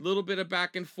fails. Little bit of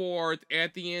back and forth.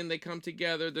 At the end, they come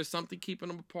together. There's something keeping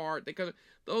them apart.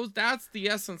 That's the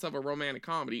essence of a romantic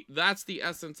comedy. That's the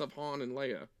essence of Han and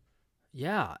Leia.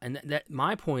 Yeah, and that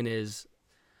my point is,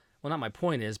 well, not my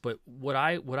point is, but what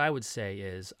I would say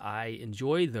is I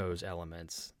enjoy those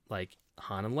elements, like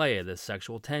Han and Leia, the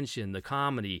sexual tension, the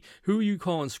comedy, who you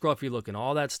calling scruffy looking,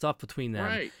 all that stuff between them.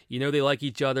 Right. You know they like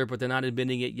each other, but they're not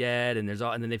admitting it yet, and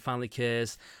then they finally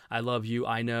kiss. I love you,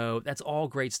 I know. That's all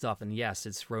great stuff, and yes,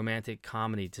 it's romantic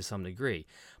comedy to some degree.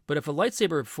 But if a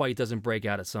lightsaber fight doesn't break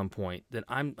out at some point, then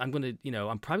I'm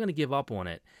probably gonna give up on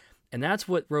it. And that's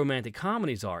what romantic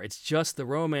comedies are. It's just the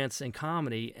romance and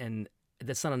comedy, and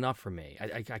that's not enough for me.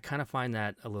 I kind of find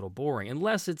that a little boring,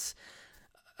 unless it's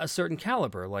a certain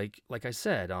caliber, like I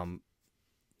said,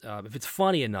 if it's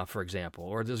funny enough, for example,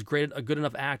 or there's a good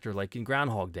enough actor, like in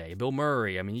Groundhog Day, Bill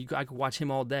Murray. I mean, I could watch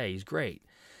him all day. He's great.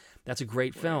 That's a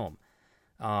great film.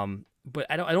 But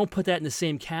I don't put that in the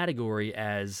same category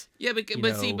as but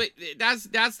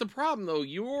that's the problem though.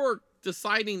 You're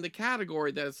deciding the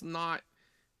category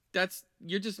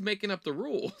you're just making up the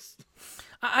rules.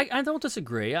 I don't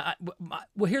disagree.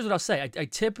 Well, here's what I'll say. I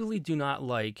typically do not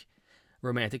like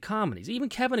romantic comedies. Even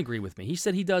Kevin agreed with me. He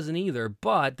said he doesn't either,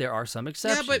 but there are some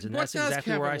exceptions. Yeah, but and what that's does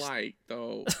exactly Kevin where like,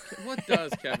 though? What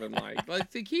does Kevin like?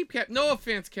 Let's keep no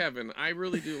offense, Kevin. I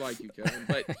really do like you, Kevin.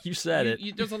 But you said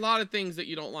it. There's a lot of things that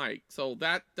you don't like, so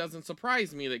that doesn't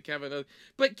surprise me that Kevin does.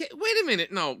 But wait a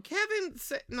minute. No, Kevin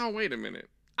said no. Wait a minute.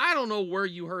 I don't know where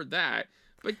you heard that,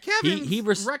 but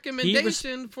Kevin's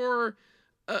recommendation for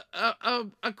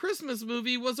a Christmas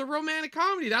movie was a romantic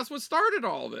comedy. That's what started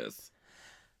all this.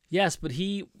 Yes, but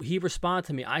he responded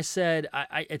to me. I said,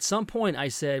 I at some point I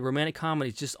said romantic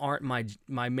comedies just aren't my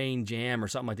main jam or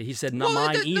something like that. He said, not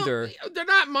mine either. No, they're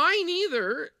not mine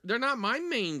either. They're not my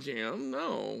main jam.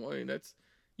 No, I mean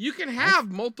you can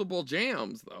have multiple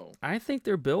jams though. I think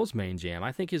they're Bill's main jam.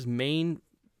 I think his main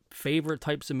favorite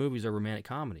types of movies are romantic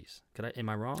comedies. Am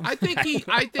I wrong? I think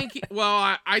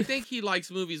he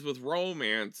likes movies with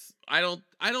romance. I don't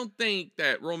think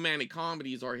that romantic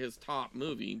comedies are his top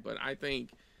movie, but I think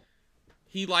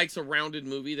he likes a rounded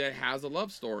movie that has a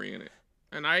love story in it.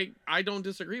 And I don't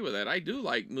disagree with that. I do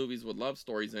like movies with love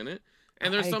stories in it.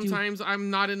 And there's sometimes I'm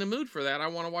not in the mood for that. I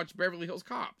want to watch Beverly Hills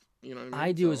Cop. You know what I mean?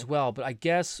 I do as well, but I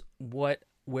guess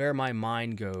where my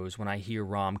mind goes when I hear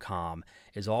rom-com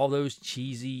is all those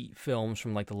cheesy films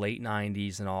from like the late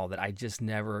 90s and all that I just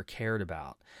never cared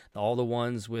about. All the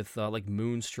ones with like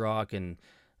Moonstruck and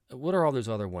what are all those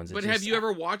other ones? But have you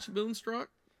ever watched Moonstruck?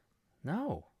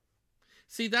 No.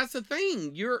 See, that's the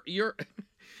thing. You're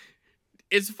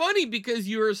It's funny because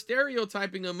you're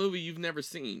stereotyping a movie you've never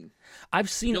seen. I've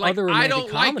seen other romantic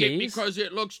comedies. I don't like it because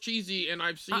it looks cheesy, and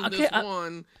I've seen this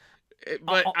one,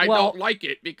 but I don't like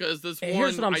it because this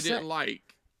one I didn't like.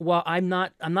 Well, I'm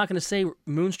not going to say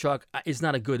Moonstruck is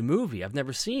not a good movie. I've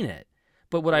never seen it.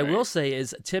 But what I will say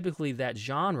is typically that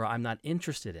genre I'm not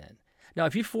interested in. Now,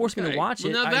 if you force me to watch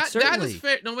it, I certainly... That is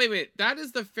fair. No, wait a minute. That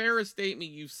is the fairest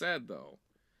statement you've said, though.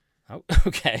 Oh,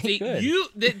 okay. See,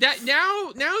 good.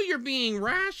 Now you're being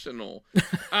rational.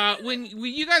 When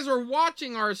you guys were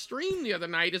watching our stream the other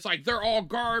night, it's like they're all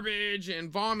garbage and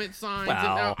vomit signs. And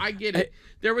now I get it.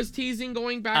 There was teasing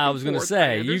going back. I was going to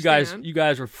say you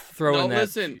guys were throwing that.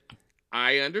 Listen,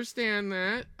 I understand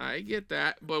that. I get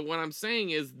that. But what I'm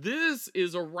saying is this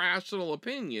is a rational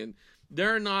opinion.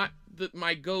 They're not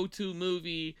my go-to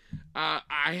movie.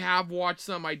 I have watched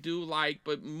some I do like,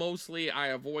 but mostly I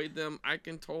avoid them. I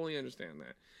can totally understand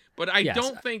that. But I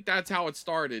don't think that's how it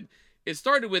started. It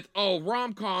started with,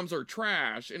 rom-coms are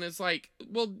trash. And it's like,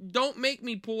 well, don't make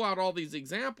me pull out all these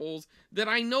examples that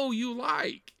I know you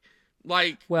like.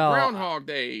 Like Groundhog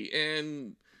Day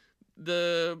and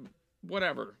the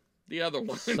other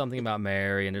one. Something About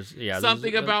Mary. And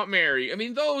Something About Mary. I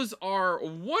mean, those are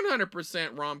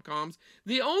 100% rom-coms.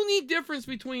 The only difference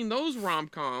between those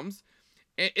rom-coms,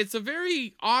 it's a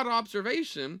very odd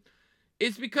observation,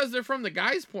 It's because they're from the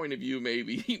guy's point of view,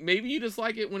 maybe. Maybe you just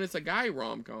like it when it's a guy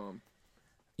rom-com.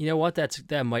 You know what?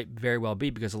 That might very well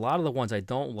be, because a lot of the ones I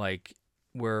don't like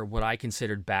were what I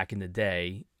considered back in the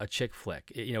day a chick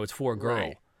flick. It's for a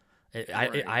girl. Right.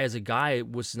 I as a guy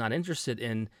was not interested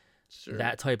in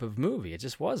that type of movie. It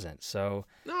just wasn't. So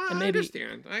no, I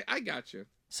understand. I got you.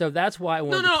 So that's why I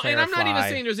wanted to clarify. And I'm not even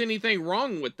saying there's anything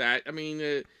wrong with that. I mean,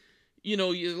 a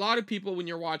lot of people, when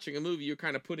you're watching a movie, you're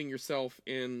kind of putting yourself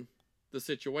in the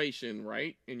situation,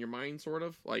 right? In your mind, sort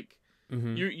of like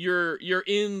you're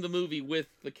in the movie with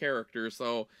the character.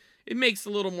 So it makes a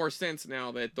little more sense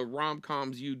now that the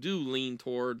rom-coms you do lean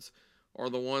towards are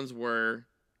the ones where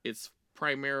it's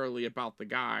primarily about the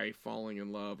guy falling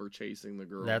in love or chasing the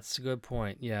girl. That's a good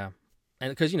point. Yeah.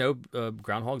 And because,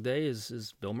 Groundhog Day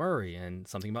is Bill Murray, and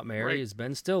Something About Mary is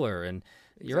Ben Stiller. And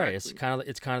you're right. It's kind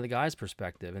of the guy's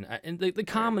perspective. And the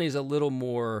comedy is a little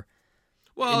more,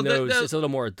 it's a little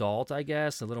more adult, I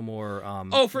guess. A little more.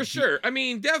 For sure. I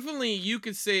mean, definitely you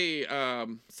could say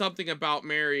Something About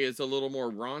Mary is a little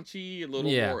more raunchy, a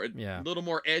little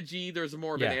more edgy. There's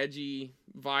more of an edgy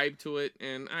vibe to it.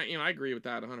 And I agree with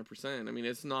that 100%. I mean,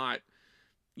 it's not,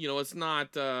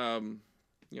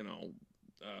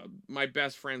 My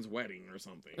Best Friend's Wedding or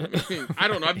something. I mean, I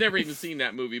don't know. I've never even seen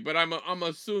that movie, but I'm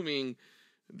assuming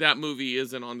that movie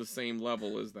isn't on the same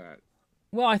level as that.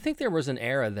 Well, I think there was an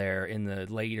era there in the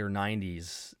later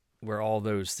 90s where all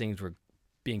those things were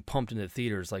being pumped into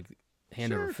theaters like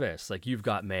hand over fist, like You've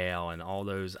Got Mail and all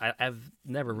those. I've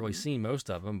never really seen most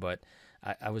of them, but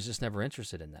I was just never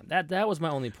interested in them. That was my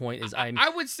only point. I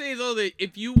would say though that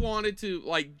if you wanted to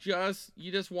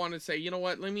you just want to say, you know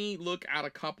what, let me look at a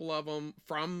couple of them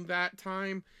from that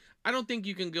time. I don't think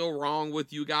you can go wrong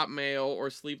with You Got Mail or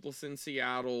Sleepless in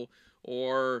Seattle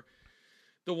or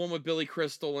the one with Billy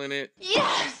Crystal in it.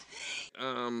 Yes.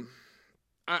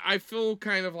 I feel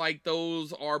kind of like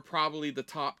those are probably the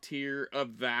top tier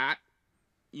of that.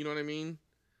 You know what I mean?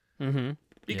 Mm-hmm.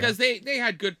 Because they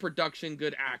had good production,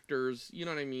 good actors, you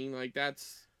know what I mean? Like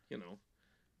that's,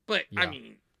 But I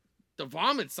mean, the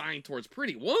vomit sign towards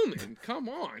Pretty Woman. Come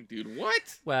on, dude.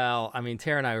 What? Well, I mean,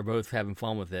 Tara and I were both having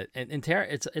fun with it, and Tara,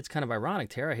 it's kind of ironic.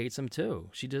 Tara hates them too.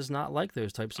 She does not like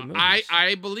those types of movies.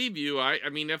 I believe you. I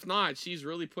mean, if not, she's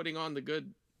really putting on the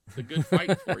good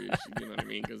fight for you. You know what I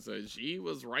mean? Because she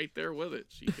was right there with it.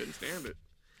 She couldn't stand it.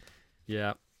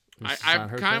 Yeah.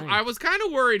 I was kind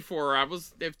of worried for her.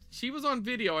 If she was on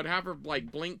video, I'd have her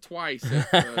like blink twice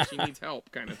if she needs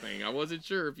help, kind of thing. I wasn't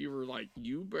sure if you were like,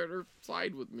 you better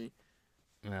side with me.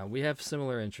 We have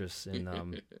similar interests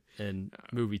in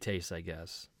movie taste, I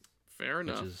guess. Fair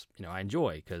enough. Which is, I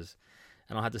enjoy because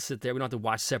I don't have to sit there. We don't have to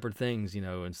watch separate things,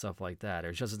 and stuff like that.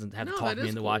 Or she doesn't have to talk me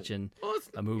into watching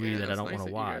a movie that I don't want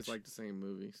to watch. You guys like the same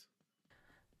movies.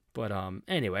 But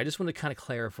anyway, I just wanted to kind of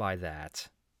clarify that.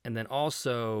 And then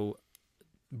also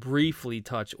briefly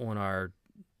touch on our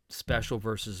special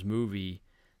versus movie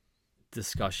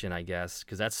discussion, I guess,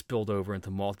 because that spilled over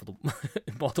into multiple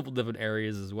different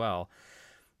areas as well.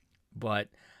 But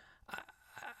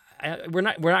we're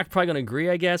not probably going to agree,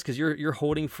 I guess, because you're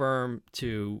holding firm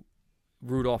to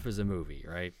Rudolph as a movie,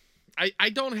 right?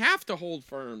 I don't have to hold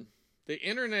firm. The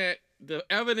internet, the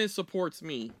evidence supports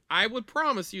me. I would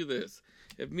promise you this: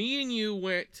 if me and you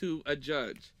went to a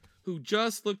judge who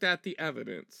just looked at the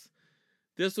evidence,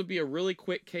 this would be a really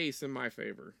quick case in my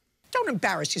favor. Don't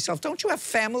embarrass yourself. Don't you have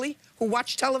family who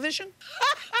watch television?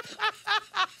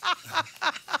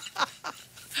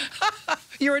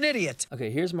 You're an idiot.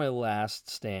 Okay, here's my last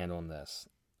stand on this,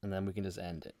 and then we can just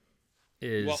end it.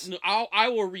 I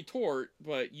will retort,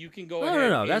 but you can go ahead.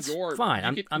 No, that's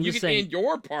fine. I'm just saying end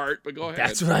your part, but go ahead.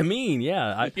 That's what I mean.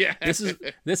 Yeah. Yeah.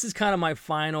 This is kind of my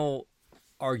final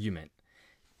argument.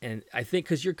 And I think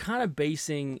because you're kind of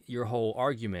basing your whole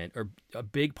argument, or a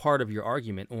big part of your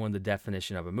argument, on the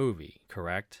definition of a movie,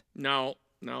 correct? No.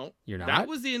 You're not? That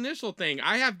was the initial thing.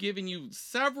 I have given you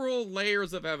several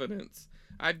layers of evidence.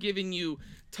 I've given you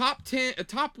top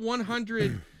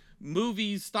 100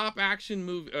 movies, stop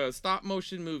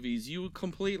motion movies. You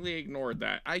completely ignored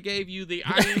that. I gave you the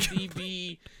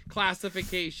IMDb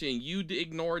classification. You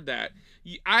ignored that.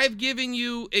 I've given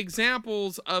you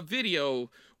examples of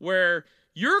video where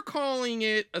you're calling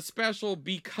it a special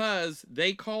because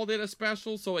they called it a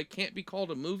special, so it can't be called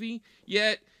a movie.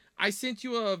 Yet, I sent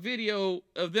you a video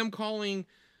of them calling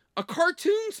a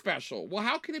cartoon special. Well,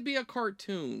 how can it be a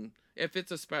cartoon if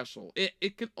it's a special?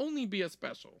 It can only be a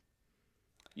special.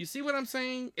 You see what I'm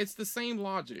saying? It's the same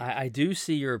logic. I do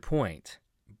see your point,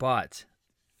 but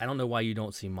I don't know why you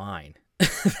don't see mine.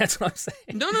 That's what I'm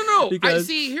saying. No. Because...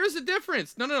 here's the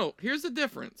difference. No. Here's the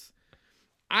difference.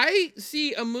 I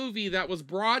see a movie that was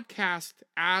broadcast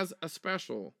as a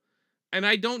special, and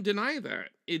I don't deny that.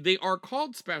 They are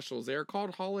called specials. They are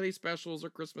called holiday specials or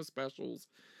Christmas specials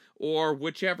or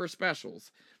whichever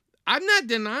specials. I'm not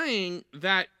denying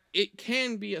that it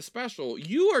can be a special.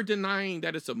 You are denying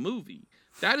that it's a movie.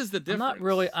 That is the difference.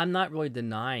 I'm not really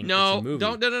denying no, it's a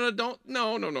movie.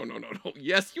 No.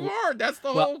 Yes, you are. That's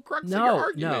the whole crux of your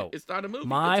argument. No. It's not a movie.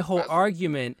 My whole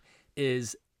argument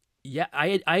is, yeah,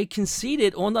 I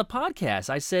conceded on the podcast.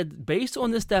 I said, based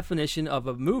on this definition of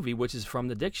a movie, which is from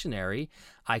the dictionary,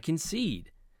 I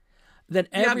concede. Then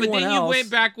everyone else... you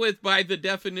went back with, by the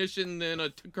definition, then a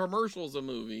commercial's a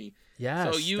movie.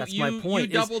 Yes, so that's my point.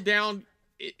 You double down.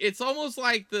 It's almost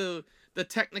like the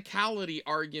technicality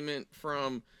argument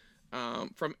from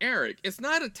Eric. It's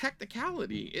not a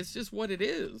technicality. It's just what it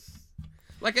is.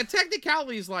 Like, a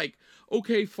technicality is like,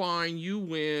 okay, fine, you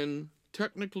win.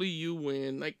 Technically, you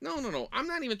win. Like, no. I'm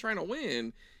not even trying to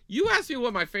win. You asked me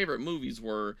what my favorite movies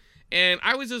were, and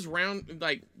I was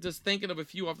just thinking of a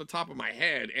few off the top of my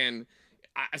head, and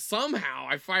somehow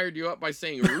I fired you up by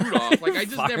saying Rudolph. Like, I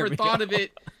just never thought of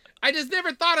it. I just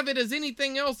never thought of it as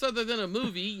anything else other than a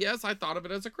movie. Yes, I thought of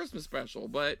it as a Christmas special,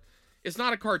 but it's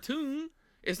not a cartoon.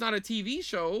 It's not a TV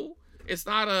show. It's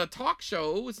not a talk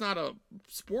show. It's not a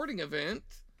sporting event.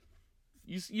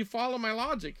 You follow my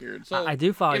logic here. So I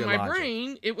do follow your logic. In my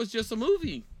brain, it was just a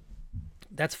movie.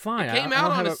 That's fine. It came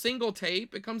out on a single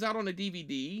tape. It comes out on a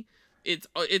DVD. It's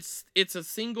a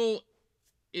single.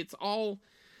 It's all.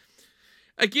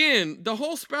 Again, the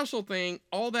whole special thing,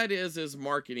 all that is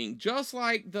marketing. Just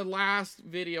like the last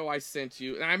video I sent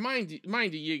you, and I mind you,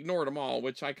 you ignored them all,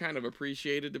 which I kind of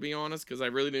appreciated, to be honest, because I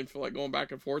really didn't feel like going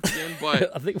back and forth again.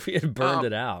 But I think we had burned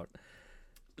it out.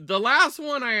 The last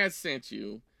one I had sent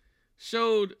you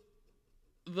showed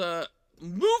the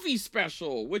movie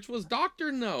special, which was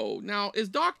Dr. No. Now, is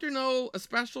Dr. No a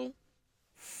special?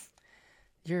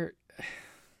 No,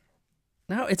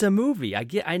 it's a movie.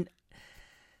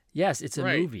 Yes, it's a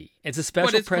movie. It's a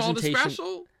special presentation. Called a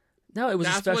special? No, it was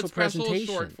a special presentation. That's what special is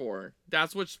short for.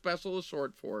 That's what special is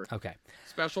short for. Okay.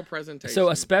 Special presentation. So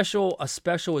a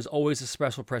special is always a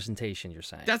special presentation, you're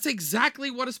saying? That's exactly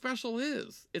what a special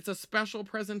is. It's a special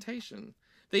presentation.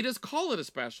 They just call it a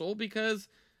special because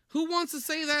who wants to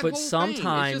say that whole thing? But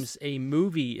sometimes a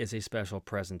movie is a special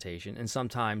presentation, and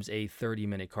sometimes a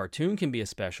 30-minute cartoon can be a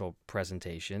special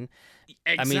presentation.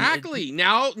 Exactly. I mean,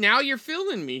 now you're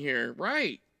feeling me here.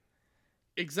 Right.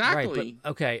 Exactly. Right, but,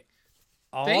 okay.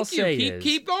 Thank you.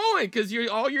 Keep going, because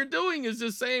all you're doing is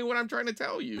just saying what I'm trying to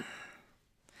tell you.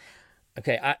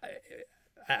 Okay,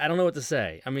 I don't know what to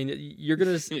say. I mean, you're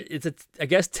gonna. I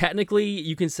guess technically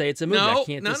you can say it's a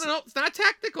movie. No. It's not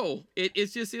technical. It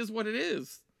just is what it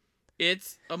is.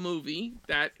 It's a movie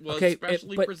that was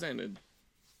specially presented.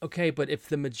 Okay, but if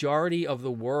the majority of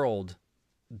the world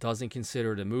doesn't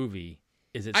consider it a movie,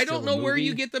 is it? I don't know where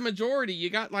you get the majority. You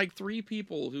got like 3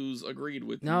 people who's agreed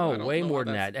with you. No, way more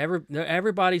than that.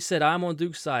 Everybody said I'm on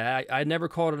Duke's side. I never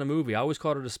called it a movie. I always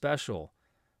called it a special.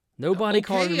 Nobody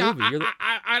called it a movie.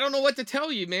 I don't know what to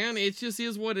tell you, man. It just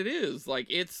is what it is. Like,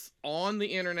 it's on the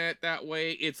internet that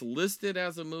way. It's listed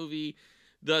as a movie.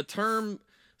 The term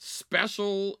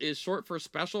special is short for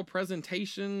special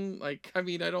presentation. Like, I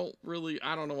mean, I don't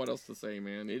know what else to say,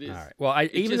 man. It is. All right. Well,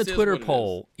 even the Twitter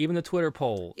poll.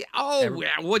 Yeah,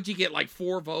 what'd you get? Like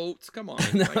 4 votes? Come on.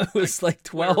 No, it was like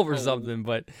 12 or something,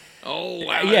 but. Oh,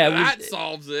 wow. Yeah, that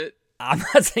solves it. I'm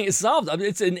not saying it solves. I mean,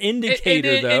 it's an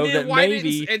indicator, that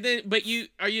maybe. But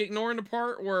are you ignoring the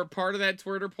part where part of that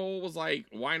Twitter poll was like,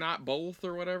 why not both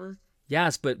or whatever?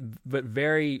 Yes, but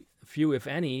very few, if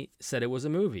any, said it was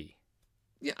a movie.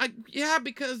 Yeah,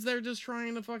 because they're just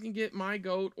trying to fucking get my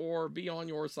goat or be on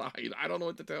your side. I don't know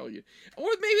what to tell you. Or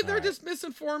maybe they're just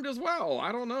misinformed as well.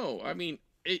 I don't know. I mean,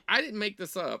 I didn't make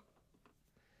this up.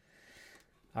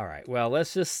 All right. Well,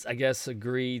 let's just, I guess,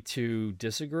 agree to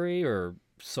disagree or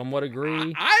somewhat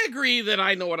agree. I agree that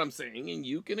I know what I'm saying, and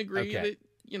you can agree that,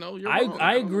 you're wrong.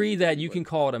 I agree that you can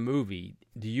call it a movie.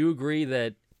 Do you agree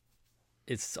that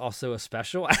it's also a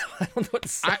special? I don't know what to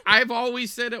say. I've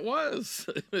always said it was.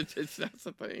 That's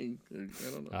the thing.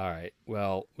 I don't know. All right.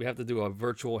 Well, we have to do a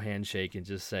virtual handshake and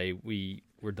just say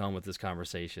we're done with this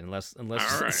conversation, unless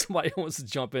somebody wants to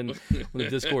jump in with the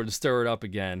Discord and stir it up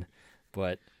again.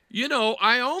 But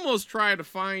I almost try to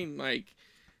find like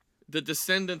the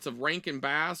descendants of Rankin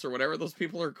Bass or whatever those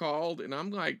people are called, and I'm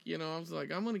like, I was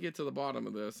like, I'm gonna get to the bottom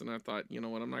of this, and I thought, you know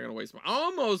what, I'm not gonna waste my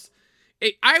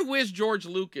I wish George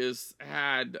Lucas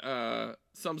had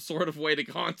some sort of way to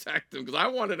contact him, because I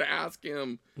wanted to ask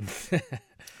him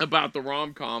about the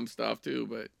rom-com stuff too,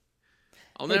 but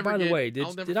I'll never. By the way,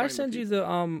 did I send you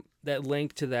the that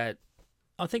link to that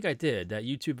I think I did. That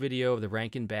YouTube video of the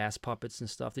Rankin Bass puppets and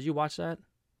stuff. Did you watch that?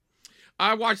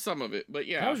 I watched some of it, but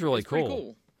yeah, that was really it's pretty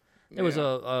cool. It Yeah. was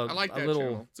I like that little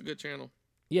channel. It's a good channel.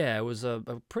 Yeah, it was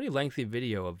a pretty lengthy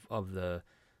video of the,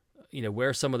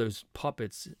 where some of those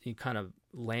puppets kind of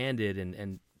landed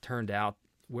and turned out,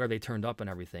 where they turned up and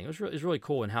everything. It was really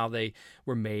cool, and how they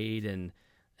were made and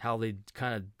how they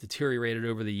kind of deteriorated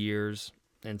over the years.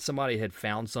 And somebody had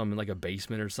found some in like a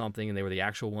basement or something, and they were the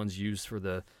actual ones used for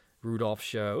the Rudolph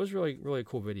show. It was really, really a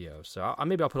cool video. So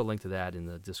maybe I'll put a link to that in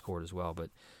the Discord as well. But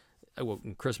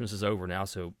Christmas is over now,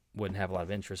 so wouldn't have a lot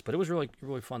of interest. But it was really,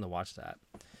 really fun to watch that.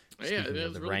 Yeah, it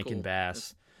was the really Rankin cool.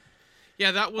 Bass.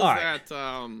 Yeah, that was right. at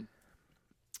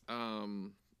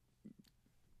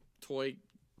Toy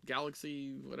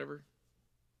Galaxy, whatever.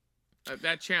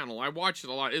 That channel, I watched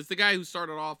it a lot. It's the guy who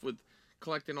started off with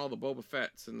collecting all the Boba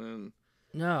Fett's, and then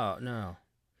No,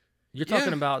 you're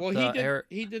talking about. Well,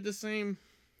 he did the same.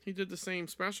 He did the same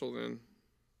special. Then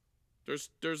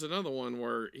there's another one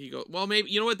where he goes. Well, maybe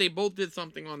you know what? They both did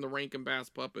something on the Rankin Bass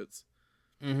puppets.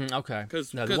 Mm-hmm, okay.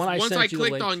 Because no, once I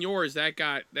clicked on yours, that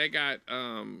got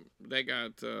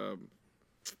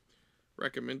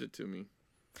recommended to me.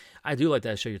 I do like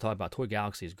that show you're talking about. Toy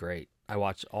Galaxy is great. I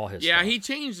watch all his Yeah, stuff. he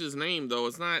changed his name, though.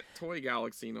 It's not Toy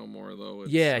Galaxy no more, though.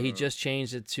 It's, yeah, he just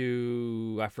changed it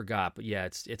to, I forgot, but yeah,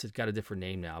 it's got a different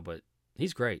name now, but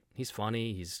he's great. He's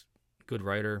funny. He's a good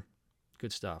writer.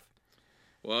 Good stuff.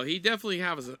 Well, he definitely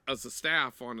has a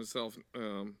staff on himself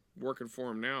working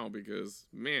for him now, because,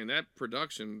 man, that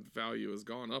production value has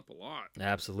gone up a lot.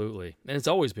 Absolutely. And it's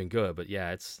always been good, but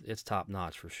yeah, it's top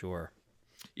notch for sure.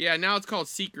 Yeah, now it's called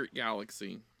Secret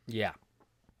Galaxy. Yeah.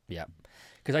 Yeah.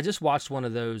 Because I just watched one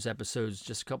of those episodes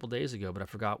just a couple days ago, but I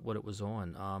forgot what it was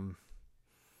on.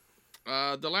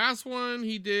 The last one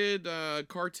he did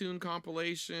cartoon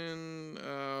compilation.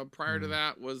 Prior to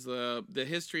that was the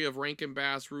history of Rankin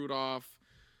Bass, Rudolph.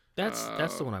 That's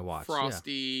the one I watched.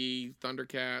 Frosty, yeah.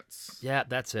 Thundercats. Yeah,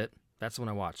 that's it. That's the one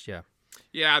I watched. Yeah.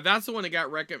 Yeah, that's the one that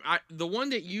got recommended. The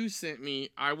one that you sent me,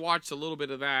 I watched a little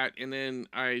bit of that, and then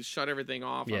I shut everything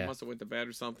off. Yeah. I must have went to bed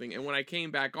or something. And when I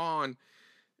came back on,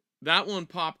 that one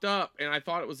popped up, and I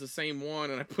thought it was the same one,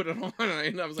 and I put it on,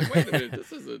 and I was like, wait a minute,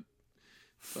 this isn't.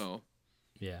 So.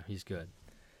 Yeah, he's good.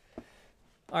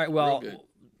 All right, well,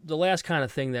 the last kind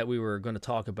of thing that we were going to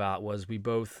talk about was we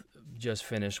both just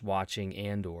finished watching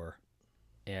Andor,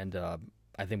 and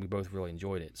I think we both really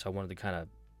enjoyed it. So I wanted to kind of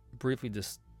briefly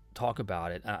just talk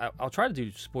about it. I'll try to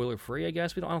do spoiler-free, I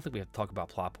guess. I don't think we have to talk about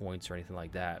plot points or anything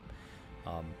like that.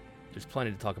 There's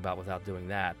plenty to talk about without doing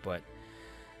that, but...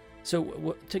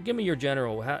 So, to give me your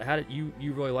general, how did you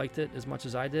really liked it as much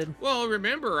as I did? Well,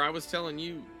 remember, I was telling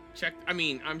you, I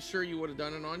mean, I'm sure you would have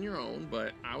done it on your own,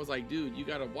 but I was like, dude, you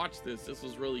got to watch this. This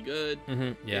was really good.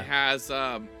 Mm-hmm, yeah.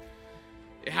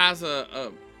 It has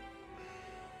a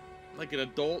like an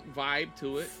adult vibe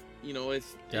to it. You know, it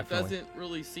doesn't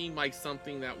really seem like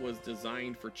something that was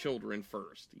designed for children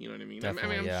first. You know what I mean?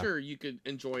 I'm sure you could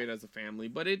enjoy it as a family,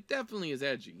 but it definitely is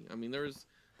edgy. I mean, there's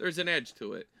an edge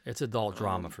to it. It's adult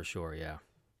drama for sure, yeah.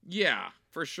 Yeah,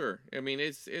 for sure. I mean,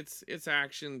 it's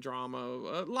action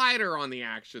drama, lighter on the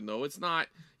action though. It's not.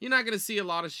 You're not going to see a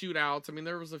lot of shootouts. I mean,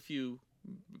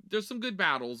 there's some good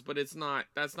battles, but that's not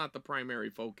the primary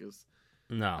focus.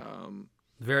 No.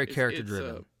 Very character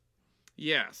driven.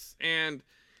 Yes, and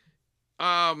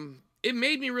it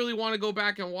made me really want to go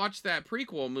back and watch that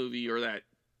prequel movie or that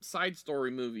side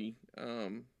story movie. I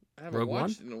haven't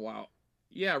watched it in a while.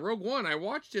 Yeah, Rogue One. I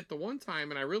watched it the one time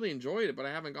and I really enjoyed it, but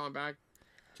I haven't gone back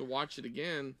to watch it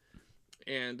again.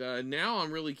 And now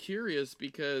I'm really curious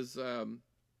because, some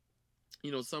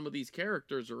of these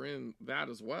characters are in that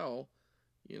as well.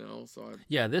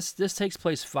 Yeah, this takes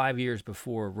place 5 years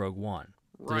before Rogue One.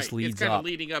 Right, this leads it's kind of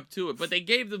leading up to it, but they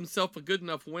gave themselves a good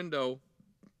enough window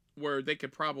where they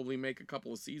could probably make a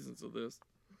couple of seasons of this.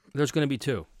 There's going to be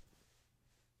 2.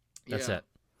 That's it.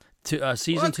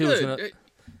 Season 2 good. is going to.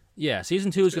 Yeah, season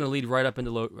 2 is going to lead right up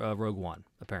into Rogue One.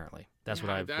 Apparently, that's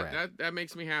what I've read. That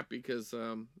makes me happy because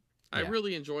I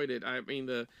really enjoyed it. I mean,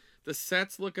 the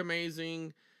sets look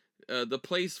amazing. The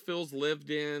place feels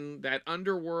lived in. That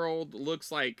underworld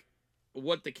looks like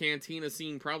what the cantina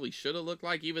scene probably should have looked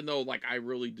like. Even though, I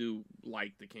really do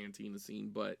like the cantina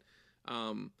scene, but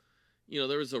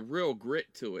there was a real grit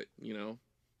to it.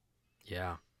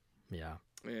 Yeah.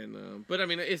 And but I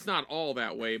mean, it's not all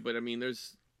that way. But I mean,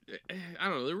 there's. I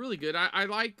don't know. They're really good. I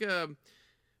like.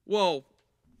 Well,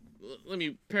 let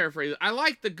me paraphrase. I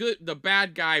like the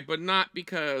bad guy, but not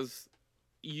because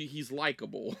he's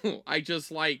likable. I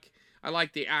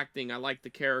like the acting. I like the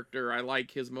character. I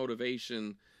like his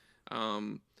motivation.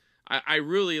 I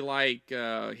really like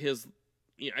his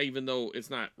even though it's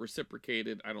not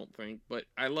reciprocated, I don't think. But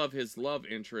I love his love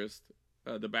interest,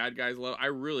 the bad guy's love. I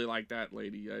really like that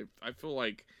lady. I feel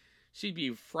like she'd be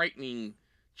a frightening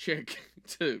chick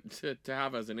to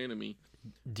have as an enemy.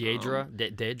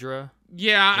 Daedra.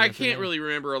 Yeah, I can't really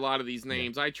remember a lot of these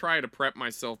names. Yeah. I try to prep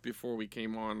myself before we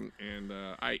came on, and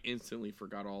I instantly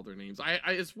forgot all their names.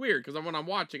 It's weird because when I'm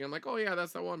watching, I'm like, oh yeah,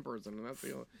 that's that one person, and that's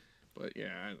the other. But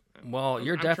yeah.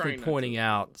 You're definitely pointing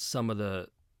out some of the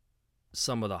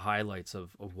highlights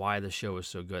of why the show is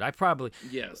so good. I probably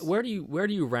yes. Where do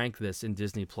you rank this in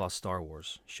Disney Plus Star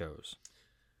Wars shows?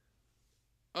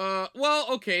 Well,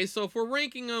 okay, so if we're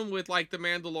ranking them with like The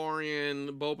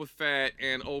Mandalorian, Boba Fett,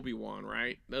 and Obi-Wan,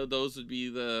 right? Those would be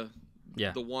the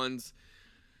ones.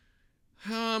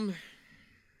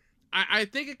 I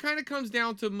think it kind of comes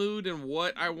down to mood and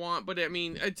what I want, but I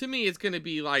mean, to me, it's going to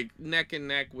be like neck and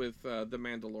neck with The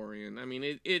Mandalorian. I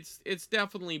mean, it's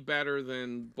definitely better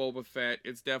than Boba Fett.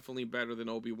 It's definitely better than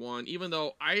Obi-Wan, even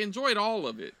though I enjoyed all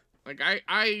of it. Like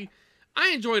I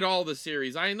enjoyed all the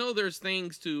series. I know there's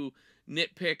things to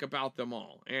nitpick about them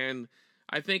all, and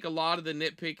I think a lot of the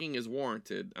nitpicking is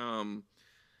warranted.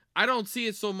 I don't see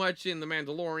it so much in The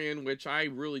Mandalorian, which I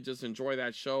really just enjoy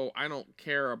that show. I don't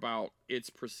care about its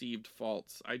perceived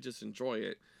faults. I just enjoy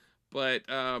it. But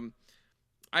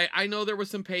I know there were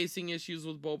some pacing issues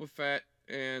with Boba Fett,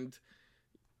 and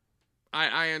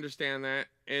I understand that.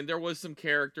 And there was some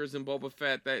characters in Boba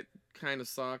Fett that kind of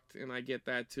sucked, and I get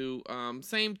that too.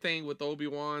 Same thing with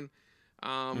Obi-Wan.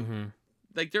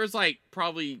 Like, there's, like,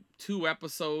 probably 2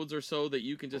 episodes or so that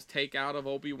you can just take out of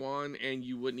Obi-Wan and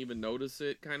you wouldn't even notice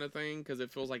it kind of thing, because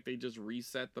it feels like they just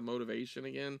reset the motivation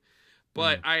again.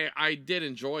 But I did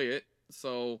enjoy it,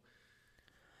 so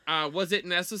was it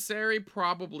necessary?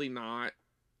 Probably not.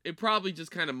 It probably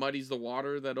just kind of muddies the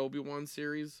water, that Obi-Wan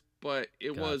series, but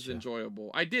it was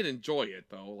enjoyable. I did enjoy it,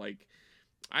 though. Like,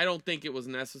 I don't think it was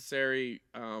necessary,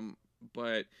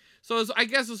 but... So I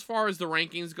guess as far as the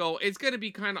rankings go, it's going to be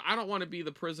kind of, I don't want to be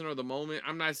the prisoner of the moment.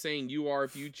 I'm not saying you are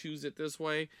if you choose it this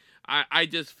way. I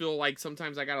just feel like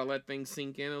sometimes I got to let things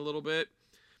sink in a little bit.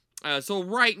 So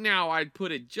right now I'd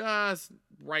put it just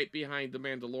right behind The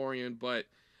Mandalorian, but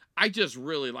I just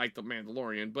really like The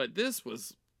Mandalorian. But this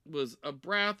was a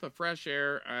breath of fresh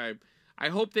air. I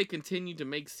hope they continue to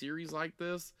make series like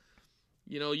this.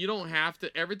 You know, you don't have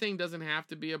to, everything doesn't have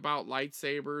to be about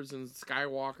lightsabers and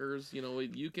Skywalkers. You know,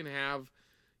 you can have,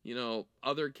 you know,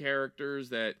 other characters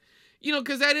that, you know,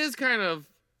 because that is kind of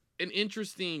an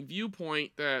interesting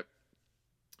viewpoint that,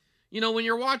 you know, when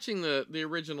you're watching the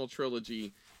original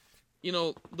trilogy, you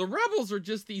know, the rebels are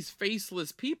just these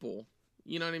faceless people.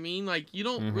 You know what I mean? Like, you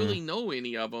don't really know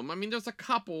any of them. I mean, there's a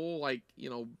couple, like, you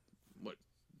know,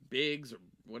 Biggs or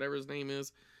whatever his name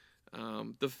is.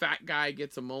 The fat guy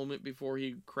gets a moment before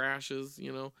he crashes,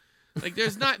 you know, like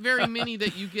there's not very many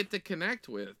that you get to connect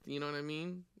with, you know what I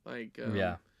mean? Like,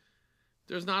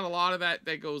 there's not a lot of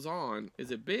that goes on. Is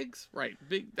it Biggs? Right.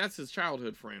 That's his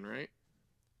childhood friend, right?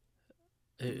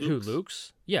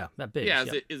 Luke's? Yeah, that Biggs. Yeah.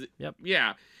 Is it? Yep.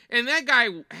 Yeah. And that guy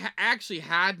actually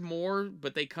had more,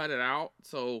 but they cut it out.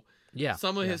 So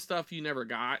some of his stuff you never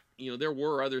got, you know, there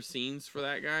were other scenes for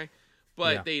that guy.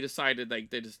 But they decided,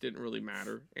 like, they just didn't really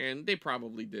matter. And they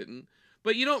probably didn't.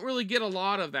 But you don't really get a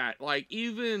lot of that. Like,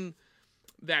 even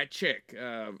that chick,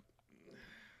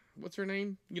 what's her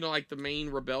name? You know, like the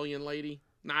main rebellion lady?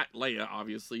 Not Leia,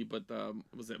 obviously, but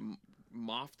was it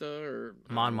Mothma or...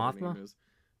 Mon Mothma?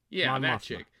 Yeah, Mon that Mothma.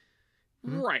 Chick.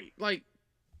 Right. Like,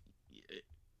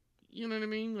 you know what I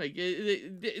mean? Like,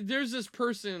 there's this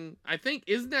person, I think,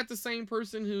 isn't that the same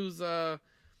person who's...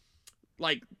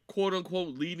 like, quote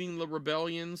unquote, leading the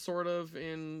rebellion, sort of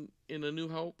in A New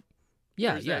Hope.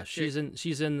 Yeah. She's in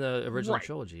the original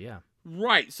trilogy. Yeah.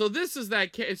 Right. So this is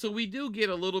that. So we do get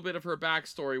a little bit of her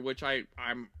backstory, which I'm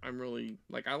really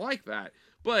like. I like that.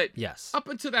 But up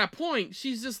until that point,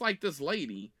 she's just like this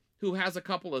lady who has a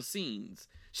couple of scenes.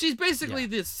 She's basically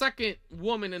the second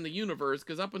woman in the universe,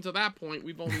 because up until that point,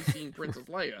 we've only seen Princess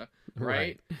Leia,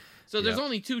 right? So there's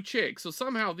only 2 chicks. So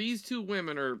somehow these 2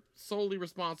 women are solely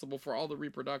responsible for all the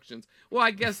reproductions. Well,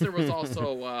 I guess there was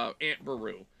also Aunt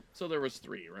Beru. So there was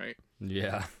 3, right?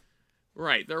 Yeah.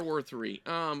 Right, there were 3.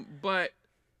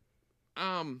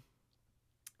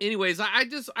 Anyways, I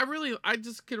just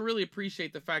can really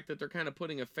appreciate the fact that they're kind of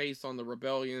putting a face on the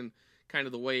rebellion, kind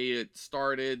of the way it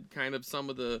started, kind of some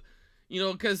of the, you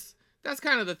know, because that's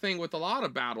kind of the thing with a lot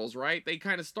of battles, right? They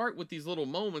kind of start with these little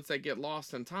moments that get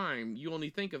lost in time. You only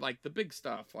think of, like, the big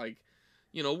stuff. Like,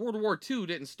 you know, World War II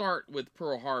didn't start with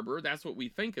Pearl Harbor. That's what we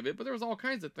think of it. But there was all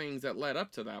kinds of things that led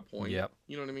up to that point. Yep.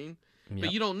 You know what I mean? Yep.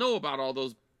 But you don't know about all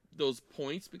those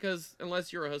points, because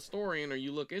unless you're a historian or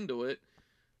you look into it,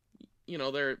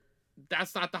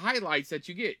 that's not the highlights that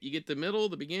you get. You get the middle,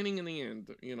 the beginning, and the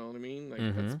end. You know what I mean?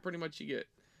 Like that's pretty much you get.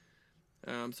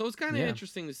 So it's kind of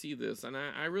interesting to see this, and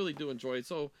I really do enjoy it.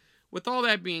 So with all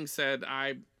that being said,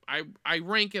 I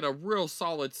rank it a real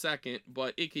solid second,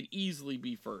 but it could easily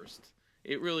be first.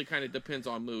 It really kind of depends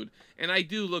on mood, and I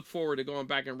do look forward to going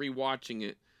back and rewatching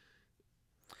it.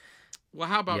 Well,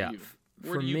 how about you?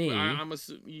 Where For do you? me, I'm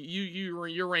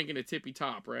you're ranking it tippy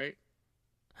top, right?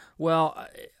 Well,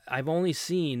 I've only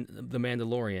seen The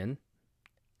Mandalorian,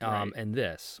 Right. and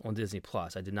this on Disney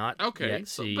Plus. I did not Okay, yet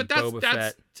see but Boba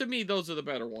Fett. To me, those are the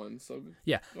better ones. So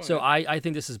Yeah, go so ahead. I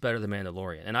think this is better than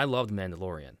Mandalorian, and I loved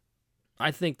Mandalorian. I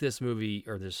think this movie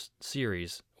or this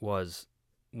series was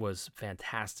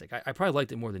fantastic. I probably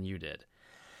liked it more than you did.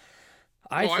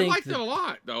 I liked it a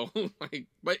lot though.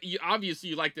 But obviously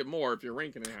you liked it more if you're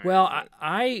ranking it higher. Well,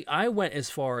 I went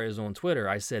as far as on Twitter.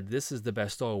 I said this is the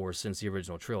best Star Wars since the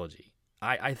original trilogy.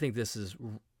 I think this is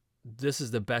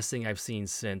the best thing I've seen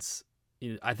since.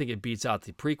 I think it beats out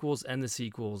the prequels and the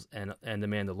sequels and the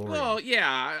Mandalorian. Well,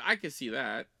 yeah, I could see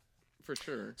that for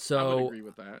sure. So I would agree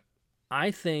with that.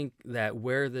 I think that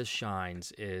where this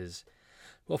shines is,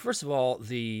 well, first of all,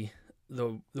 the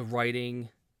writing,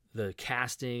 the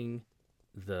casting,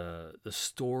 the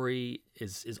story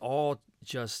is all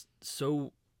just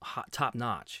so top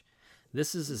notch.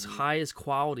 This is as highest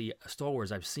quality Star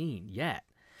Wars I've seen yet.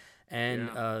 And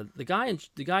the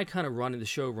guy kind of running the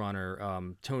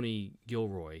showrunner, Tony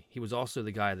Gilroy, he was also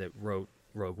the guy that wrote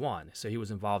Rogue One, so he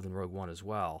was involved in Rogue One as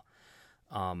well.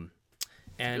 And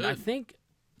I think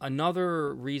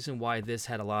another reason why this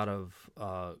had a lot of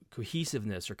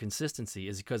cohesiveness or consistency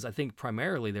is because I think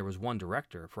primarily there was one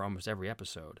director for almost every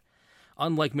episode.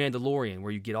 Unlike Mandalorian,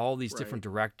 where you get all these different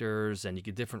directors and you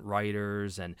get different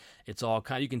writers, and it's all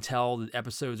kind of, you can tell the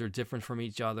episodes are different from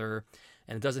each other,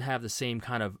 and it doesn't have the same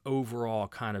kind of overall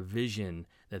kind of vision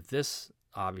that this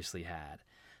obviously had.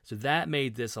 So that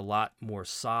made this a lot more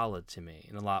solid to me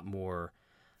and a lot more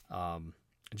I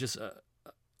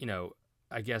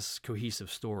guess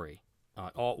cohesive story.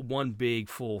 All one big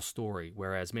full story,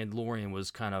 whereas Mandalorian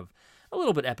was kind of a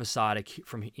little bit episodic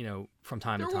from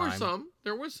time to time.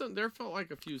 There felt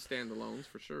like a few standalones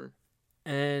for sure.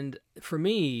 And for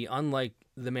me, unlike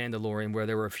The Mandalorian, where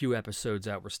there were a few episodes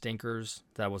that were stinkers,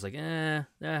 that was like, that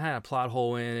had a plot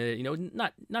hole in it,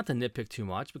 not to nitpick too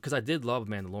much, because I did love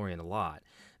Mandalorian a lot.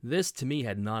 This to me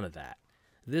had none of that.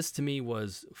 This to me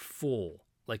was full,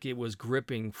 like it was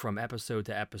gripping from episode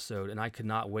to episode, and I could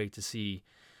not wait to see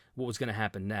what was going to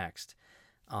happen next.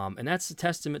 And that's a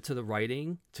testament to the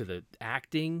writing, to the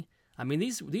acting. I mean,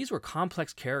 these were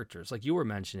complex characters, like you were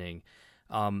mentioning.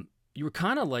 You were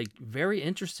kind of like very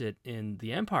interested in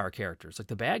the Empire characters, like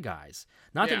the bad guys.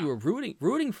 Not that you were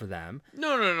rooting for them.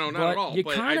 No, not at all. You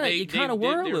kind of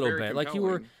were a little bit. Like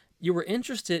you were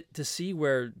interested to see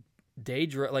where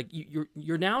Daedra, like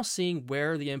you're now seeing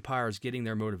where the Empire is getting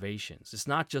their motivations. It's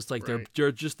not just like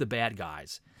they're just the bad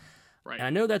guys. Right. And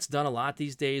I know that's done a lot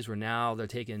these days, where now they're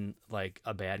taking like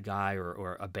a bad guy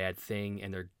or a bad thing,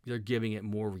 and they're giving it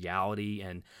more reality,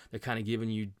 and they're kind of giving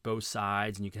you both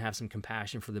sides, and you can have some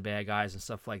compassion for the bad guys and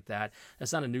stuff like that.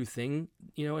 That's not a new thing,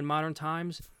 in modern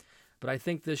times. But I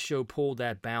think this show pulled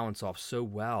that balance off so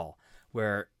well,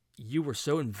 where you were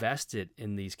so invested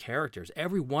in these characters.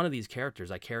 Every one of these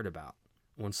characters I cared about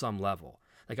on some level.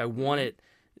 Like I wanted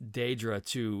Daedra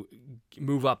to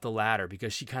move up the ladder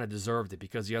because she kind of deserved it,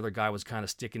 because the other guy was kind of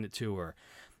sticking it to her.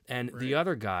 And the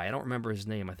other guy, I don't remember his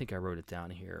name. I think I wrote it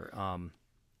down here.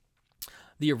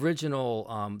 The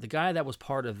original, the guy that was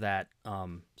part of that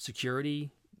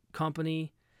security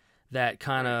company that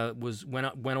kind of went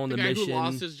on the mission. Who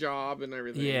lost his job and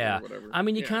everything. Yeah. Or whatever. I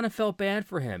mean, you kind of felt bad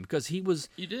for him because he was,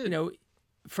 you did.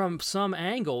 From some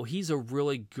angle, he's a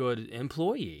really good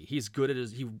employee. He's good at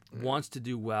he wants to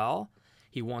do well.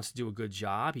 He wants to do a good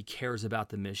job. He cares about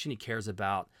the mission. He cares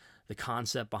about the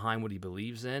concept behind what he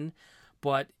believes in.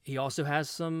 But he also has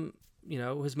some,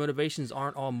 his motivations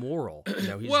aren't all moral.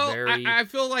 He's I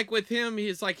feel like with him,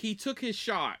 he's like, he took his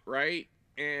shot, right?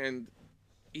 And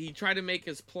he tried to make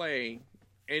his play,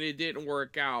 and it didn't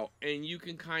work out. And you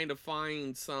can kind of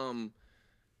find some,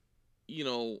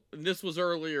 and this was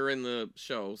earlier in the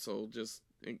show, so just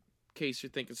in case you're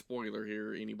thinking spoiler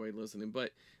here, anybody listening,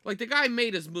 but like the guy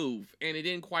made his move and it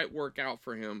didn't quite work out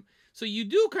for him. So you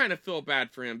do kind of feel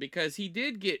bad for him because he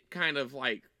did get kind of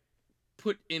like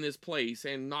put in his place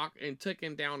and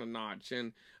taken down a notch.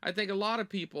 And I think a lot of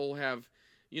people have,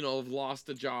 lost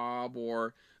a job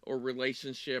or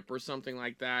relationship or something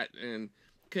like that and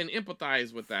can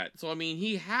empathize with that. So, I mean,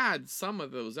 he had some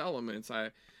of those elements.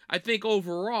 I think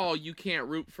overall you can't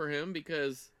root for him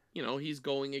because, he's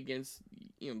going against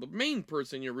the main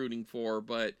person you're rooting for,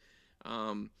 but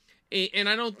and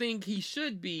I don't think he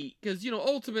should be, because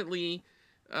ultimately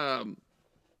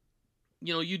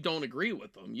you don't agree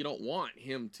with him. You don't want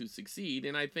him to succeed.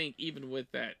 And I think even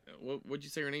with that, what'd you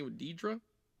say her name was?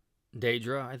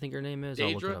 Daedra, I think her name is. Daedra?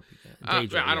 I'll look it up again.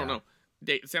 Daedra, I don't know.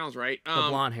 Sounds right. The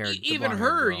blonde hair. Even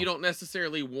her, you don't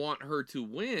necessarily want her to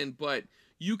win, but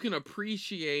you can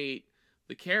appreciate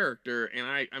the character. And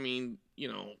I mean,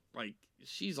 like,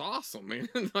 she's awesome, man.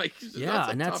 Like,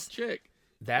 that's a tough chick.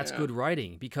 That's good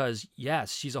writing, because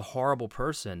yes, she's a horrible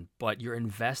person, but you're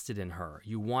invested in her.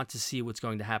 You want to see what's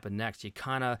going to happen next. You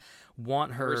kind of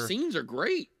want her. Her scenes are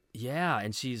great. Yeah,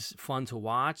 and she's fun to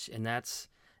watch, and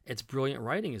it's brilliant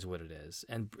writing is what it is,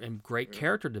 and great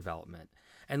character development.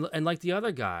 And like the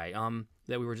other guy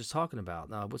that we were just talking about,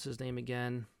 what's his name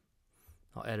again?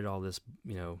 I'll edit all this,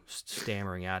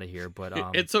 stammering out of here, but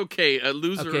it's okay. A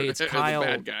loser. Okay, it's Kyle. A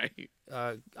bad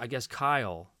guy. I guess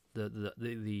Kyle,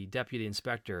 the deputy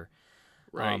inspector,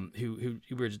 right? Who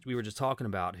we were just talking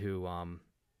about, who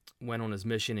went on his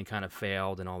mission and kind of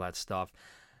failed and all that stuff.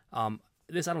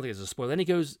 This, I don't think it's a spoiler. Then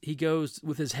he goes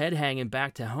with his head hanging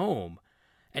back to home,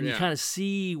 and you kind of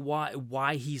see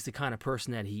why he's the kind of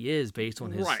person that he is based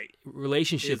on his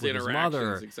relationship with his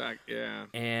mother. Exactly. Yeah.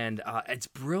 And it's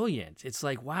brilliant. It's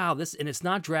like, wow, and it's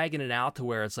not dragging it out to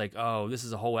where it's like, oh, this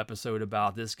is a whole episode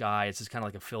about this guy. It's just kind of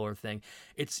like a filler thing.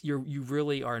 You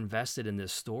really are invested in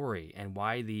this story and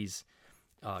why these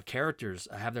characters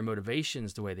have their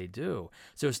motivations the way they do.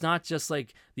 So it's not just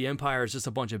like the Empire is just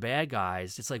a bunch of bad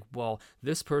guys. It's like, well,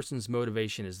 this person's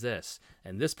motivation is this,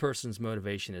 and this person's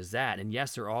motivation is that. And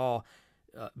yes, they're all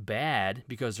bad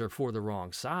because they're for the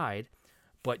wrong side,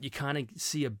 but you kind of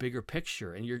see a bigger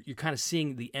picture, and you're kind of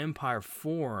seeing the Empire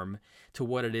form to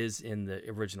what it is in the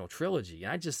original trilogy.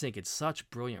 And I just think it's such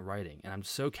brilliant writing, and I'm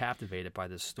so captivated by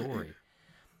this story.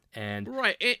 And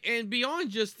and beyond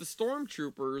just the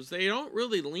stormtroopers, they don't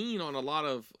really lean on a lot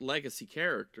of legacy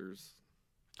characters.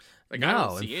 Like, I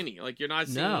don't see any. Like, you're not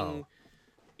seeing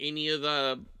any of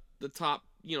the top,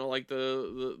 like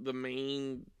the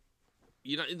main.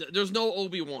 There's no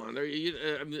Obi-Wan.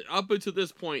 Up until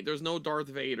this point, there's no Darth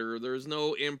Vader. There's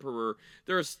no Emperor.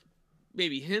 There's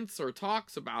maybe hints or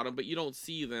talks about them, but you don't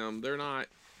see them. They're not.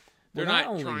 They're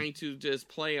not trying to just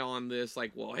play on this,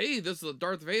 like, well, hey, this is a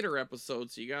Darth Vader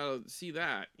episode, so you gotta see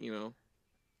that,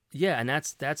 Yeah, and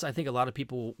that's I think a lot of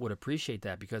people would appreciate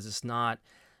that, because it's not.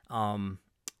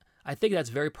 I think that's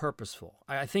very purposeful.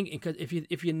 I think because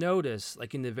if you notice,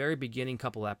 like in the very beginning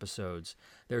couple episodes,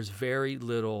 there's very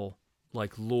little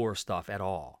like lore stuff at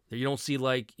all. You don't see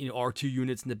like R2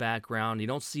 units in the background. You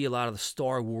don't see a lot of the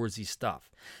Star Warsy stuff.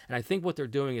 And I think what they're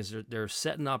doing is they're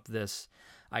setting up this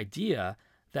idea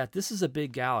that this is a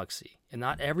big galaxy, and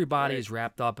not everybody is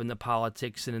wrapped up in the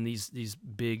politics and in these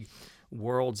big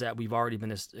worlds that we've already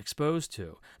been exposed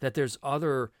to. That there's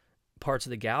other parts of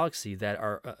the galaxy that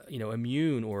are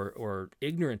immune or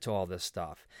ignorant to all this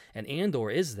stuff, and Andor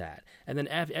is that. And then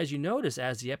as you notice,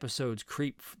 as the episodes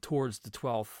creep towards the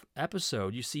 12th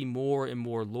episode, you see more and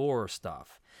more lore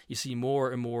stuff. You see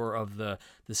more and more of the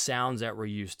sounds that we're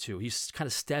used to. He's kind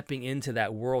of stepping into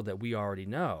that world that we already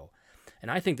know. And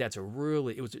I think that's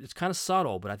it's kind of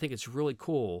subtle, but I think it's really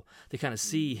cool to kind of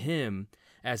see him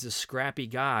as a scrappy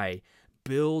guy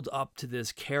build up to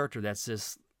this character that's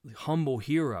this humble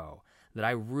hero that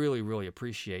I really, really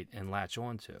appreciate and latch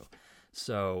onto.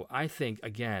 So I think,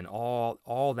 again,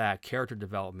 all that character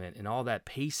development and all that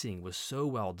pacing was so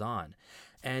well done.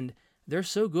 And they're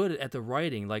so good at the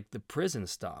writing, like the prison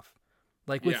stuff.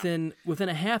 Like within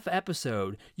a half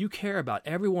episode, you care about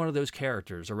every one of those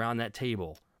characters around that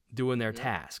table doing their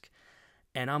task,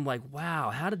 and I'm like, wow,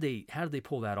 how did they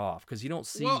pull that off? Because you don't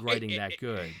see writing that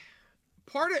good.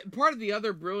 Part of the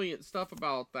other brilliant stuff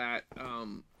about that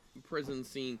prison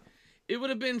scene, it would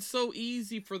have been so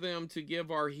easy for them to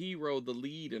give our hero the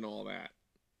lead and all that,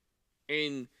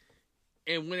 and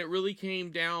when it really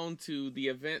came down to the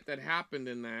event that happened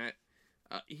in that,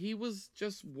 he was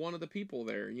just one of the people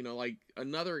there. Like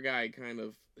another guy kind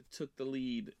of took the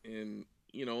lead, and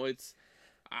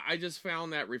I just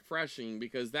found that refreshing,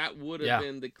 because that would have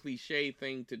been the cliche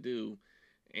thing to do.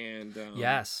 And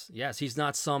yes, he's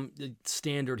not some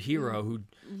standard hero who's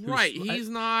he's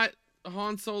not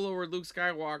Han Solo or Luke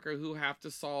Skywalker who have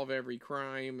to solve every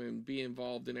crime and be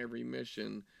involved in every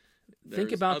mission.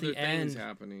 Think about other the things end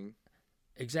happening.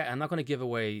 Exactly. I'm not going to give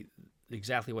away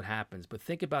exactly what happens, but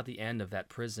think about the end of that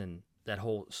prison, that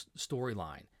whole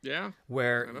storyline. Yeah,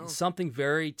 where something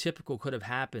very typical could have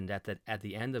happened at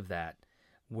the end of that,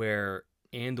 where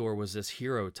Andor was this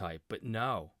hero type, but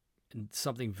no,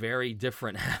 something very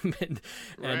different happened.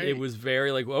 And it was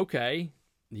very like, okay,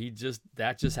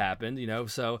 that just happened,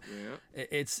 So Yeah.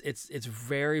 it's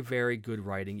very, very good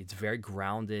writing. It's very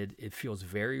grounded. It feels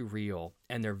very real,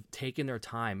 and they're taking their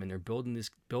time and they're building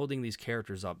these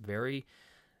characters up very,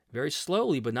 very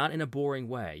slowly, but not in a boring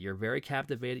way. You're very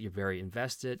captivated. You're very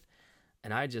invested,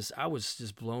 and I was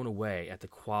just blown away at the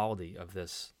quality of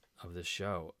this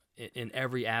show in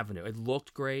every avenue. It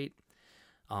looked great.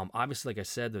 Obviously, like I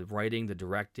said, the writing, the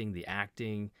directing, the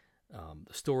acting,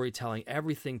 the storytelling,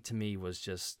 everything to me was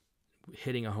just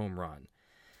hitting a home run.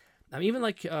 I mean, even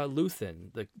like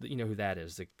Luthen, you know who that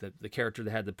is, the character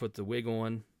that had to put the wig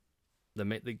on,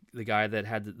 the guy that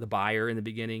had the buyer in the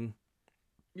beginning.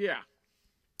 Yeah.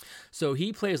 So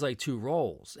he plays like two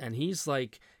roles, and he's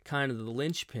like kind of the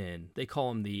linchpin. They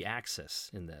call him the Axis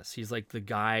in this. He's like the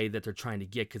guy that they're trying to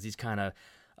get because he's kind of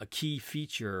a key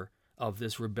feature of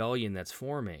this rebellion that's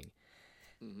forming.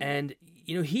 Mm-hmm. And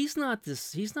he's not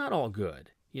all good.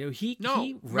 He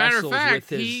wrestles with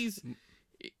his. He's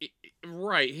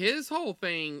right. His whole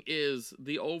thing is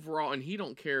the overall, and he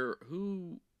don't care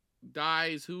who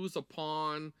dies, who's a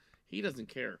pawn. He doesn't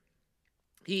care.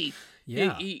 He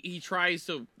tries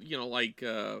to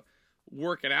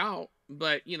work it out,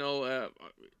 but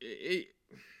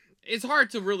it's hard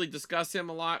to really discuss him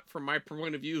a lot from my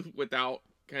point of view without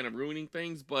kind of ruining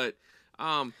things. But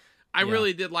I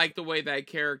really did like the way that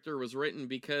character was written,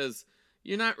 because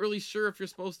you're not really sure if you're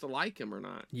supposed to like him or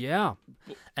not. Yeah,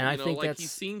 and I think he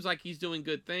seems like he's doing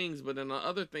good things, but in the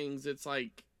other things, it's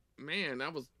like, man,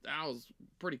 that was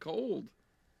pretty cold.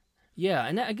 Yeah,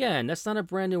 and again, that's not a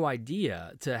brand new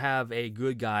idea to have a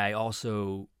good guy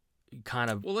also kind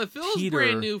of. Well, it feels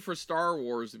brand new for Star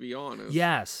Wars, to be honest.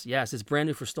 Yes, it's brand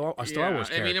new for Star Wars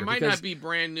character. I mean, it might not be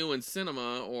brand new in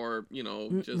cinema or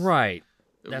just right.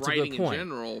 That's writing a good point. In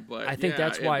general, but I think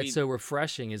that's why it's so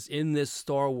refreshing. Is in this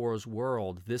Star Wars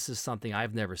world, this is something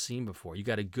I've never seen before. You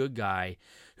got a good guy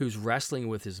who's wrestling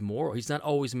with his moral. He's not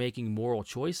always making moral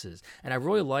choices, and I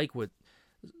really like what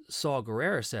Saw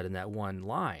Gerrera said in that one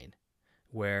line,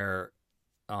 where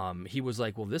he was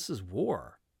like, "Well, this is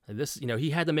war. This,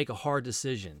 he had to make a hard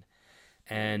decision,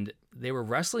 and they were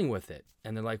wrestling with it,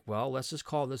 and they're like, well, let's just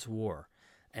call this war."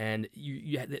 And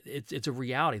it's a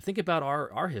reality. Think about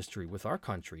our history with our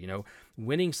country.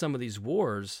 Winning some of these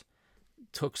wars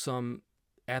took some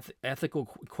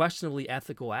questionably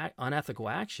unethical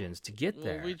actions to get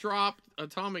there. We dropped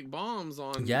atomic bombs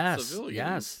on civilians.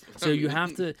 Yes. So you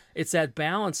have to. It's that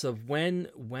balance of when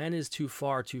is too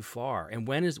far, and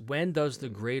when does the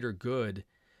greater good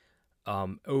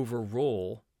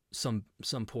overrule some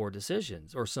poor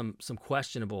decisions or some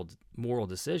questionable moral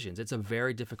decisions. It's a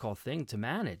very difficult thing to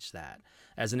manage that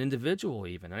as an individual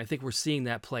even. And I think we're seeing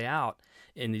that play out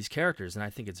in these characters, and I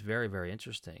think it's very, very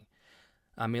interesting.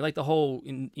 I mean, like the whole,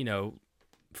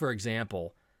 for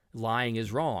example, lying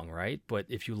is wrong, right? But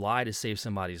if you lie to save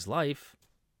somebody's life,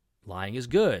 lying is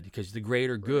good, because the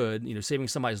greater good, saving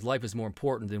somebody's life is more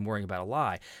important than worrying about a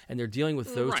lie. And they're dealing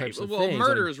with those types of things. Well,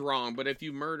 murder is wrong, but if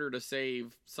you murder to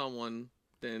save someone,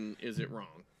 then is it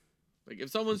wrong? Like,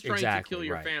 if someone's trying to kill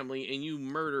your family and you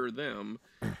murder them,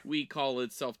 we call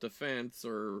it self-defense,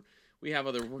 or we have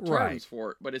other terms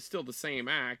for it, but it's still the same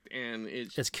act, and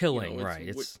it's killing,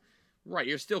 right? Right,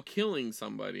 you're still killing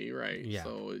somebody, right? Yeah.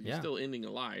 So you're still ending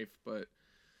a life, but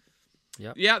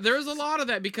yep. Yeah, there's a lot of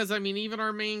that, because I mean, even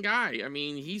our main guy, I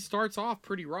mean, he starts off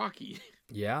pretty rocky.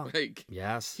 Yeah. Like,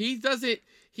 yes. He's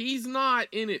not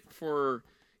in it for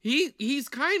he's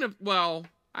kind of, well,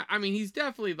 I mean, he's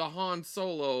definitely the Han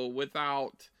Solo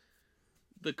without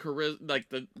the like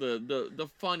the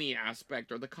funny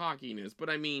aspect or the cockiness. But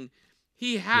I mean,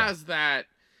 he has that.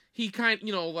 He kind,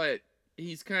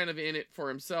 he's kind of in it for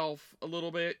himself a little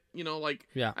bit. Like,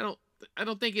 I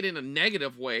don't think it in a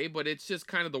negative way, but it's just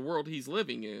kind of the world he's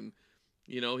living in.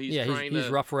 He's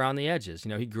rough around the edges.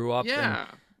 He grew up. Yeah.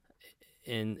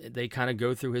 And they kind of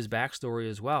go through his backstory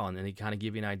as well, and then they kind of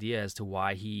give you an idea as to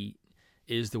why he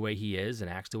is the way he is and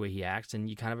acts the way he acts, and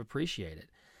you kind of appreciate it.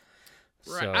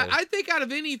 Right. So, I think out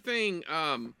of anything,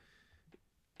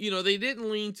 they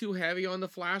didn't lean too heavy on the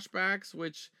flashbacks,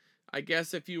 which I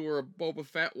guess if you were a Boba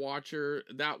Fett watcher,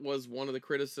 that was one of the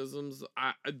criticisms.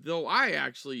 Though I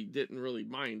actually didn't really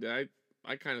mind it.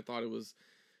 I kind of thought it was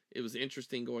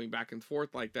interesting going back and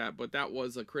forth like that, but that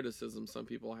was a criticism some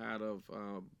people had of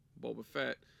Boba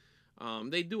Fett.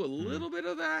 They do a little bit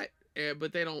of that,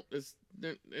 but they don't.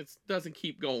 It doesn't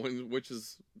keep going, which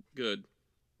is good.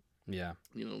 Yeah.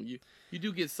 You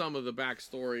do get some of the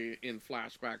backstory in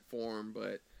flashback form,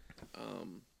 but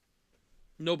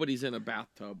nobody's in a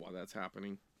bathtub while that's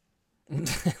happening.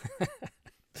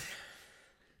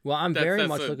 Well, I'm very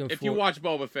much looking forward. If you watch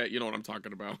Boba Fett, you know what I'm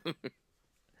talking about.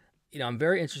 I'm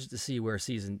very interested to see where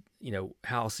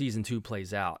how season 2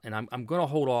 plays out, and I'm going to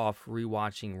hold off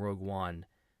rewatching Rogue One.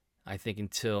 I think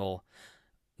until,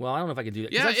 well, I don't know if I can do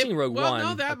that. Yeah, I've seen Rogue One.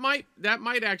 No, that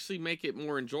might actually make it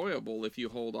more enjoyable if you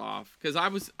hold off. Because I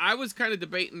was kind of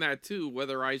debating that too,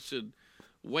 whether I should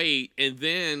wait and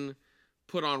then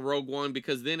put on Rogue One,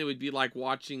 because then it would be like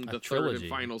watching the third and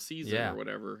final season or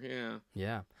whatever. Yeah.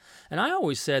 Yeah. And I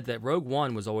always said that Rogue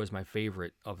One was always my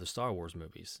favorite of the Star Wars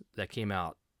movies that came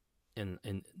out in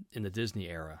the Disney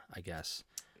era, I guess.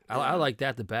 Yeah. I like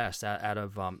that the best out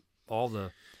of all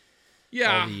the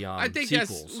I think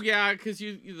sequels. that's because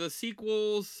the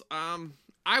sequels.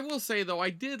 I will say though, I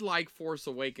did like Force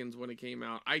Awakens when it came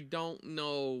out. I don't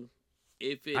know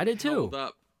if it held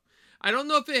up. I don't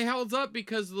know if it held up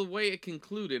because of the way it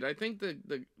concluded. I think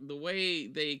the way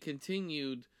they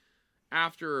continued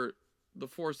after The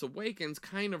Force Awakens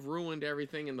kind of ruined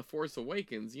everything in The Force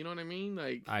Awakens. You know what I mean?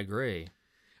 Like, I agree.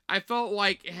 I felt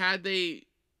like had they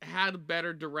had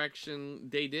better direction,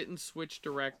 they didn't switch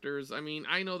directors. I mean,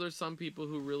 I know there's some people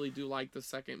who really do like the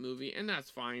second movie, and that's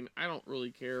fine. I don't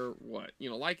really care what,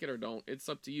 like it or don't. It's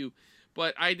up to you.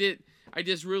 But I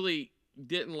just really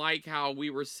didn't like how we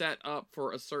were set up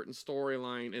for a certain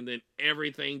storyline and then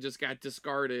everything just got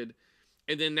discarded,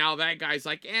 and then now that guy's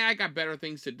like, I got better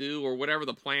things to do, or whatever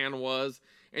the plan was,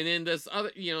 and then this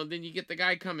other, then you get the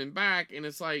guy coming back and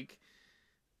it's like,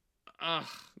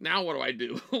 now what do I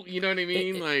do? You know what I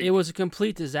mean? It was a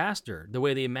complete disaster the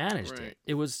way they managed it.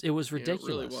 It was ridiculous. Yeah, it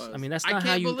really was. I mean, that's not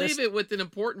how you. I can't believe it with an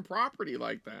important property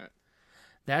like that.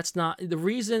 That's not the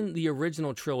reason the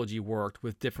original trilogy worked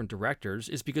with different directors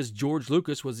is because George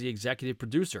Lucas was the executive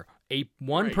producer.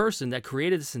 One person that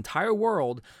created this entire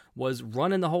world was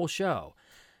running the whole show.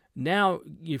 Now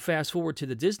you fast forward to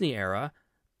the Disney era,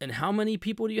 and how many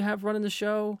people do you have running the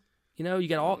show? You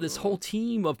got all this whole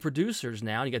team of producers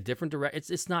now. And you got different directors.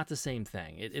 It's not the same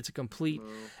thing. It's a complete.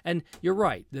 And you're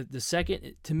right. The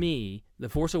second, to me, The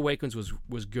Force Awakens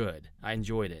was good. I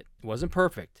enjoyed it. It wasn't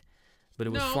perfect, but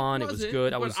it was fun. It was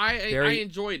good. I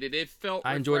enjoyed it. It felt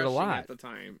I enjoyed it a lot at the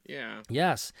time. Yeah.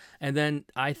 Yes, and then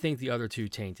I think the other two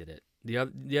tainted it.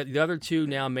 The other two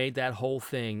now made that whole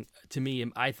thing, to me,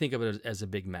 I think of it as a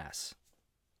big mess.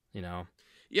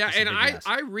 Yeah, and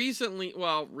I recently,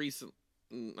 I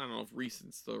don't know if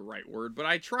recent's the right word, but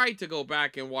I tried to go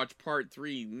back and watch part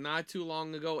 3 not too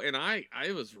long ago, and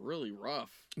it was really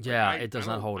rough. Yeah, it does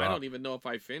not hold up. I don't even know if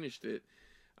I finished it.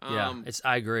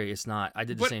 I agree. It's not. I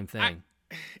did the same thing.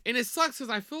 And it sucks because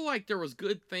I feel like there was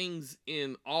good things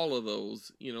in all of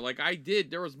those.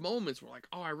 There was moments where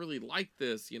I really like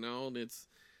this,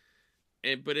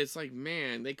 and but it's like,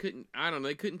 man, they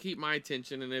couldn't keep my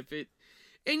attention. And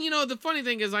the funny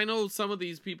thing is, I know some of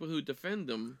these people who defend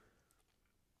them,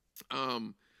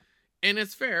 and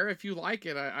it's fair. If you like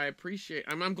it, I appreciate,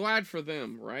 I'm glad for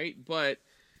them. Right. But,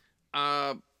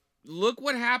 look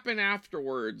what happened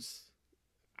afterwards.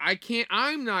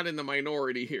 I'm not in the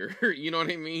minority here. You know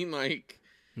what I mean?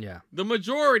 The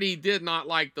majority did not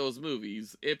like those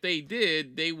movies. If they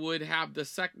did, they would have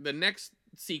the next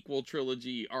sequel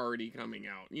trilogy already coming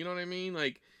out. You know what I mean?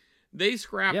 They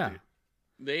scrapped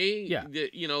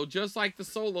it. Just like the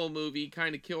Solo movie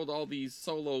kind of killed all these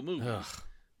Solo movies.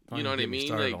 You know what I mean?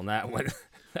 Started on that one.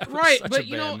 Right, but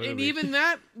and even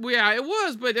that, it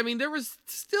was. But I mean, there was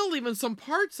still even some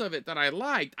parts of it that I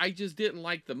liked. I just didn't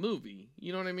like the movie.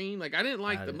 You know what I mean? I didn't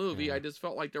like the movie. Yeah. I just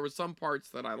felt like there were some parts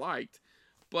that I liked,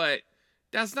 but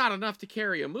that's not enough to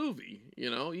carry a movie.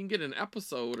 You can get an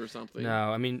episode or something.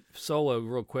 No, I mean, Solo,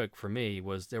 real quick for me,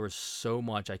 there was so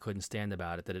much I couldn't stand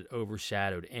about it that it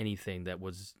overshadowed anything that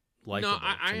was likable. No,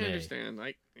 I understand.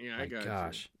 I got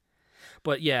gosh.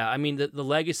 But yeah, I mean, the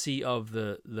legacy of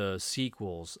the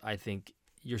sequels, I think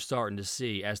you're starting to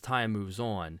see as time moves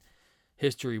on.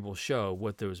 History will show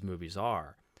what those movies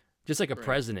are. Just like a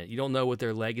president, you don't know what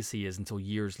their legacy is until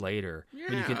years later. Yeah.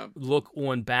 When you can look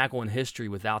back on history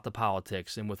without the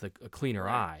politics and with a cleaner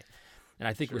eye. And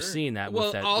I think we're seeing that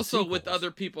with that. Also with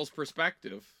other people's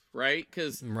perspective, right?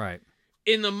 Because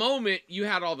in the moment, you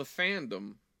had all the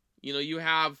fandom. You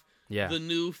have the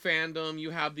new fandom,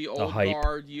 you have the old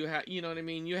guard, you know what I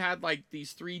mean? You had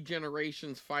these 3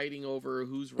 generations fighting over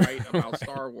who's right about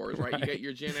Star Wars, right? You got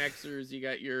your Gen Xers, you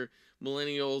got your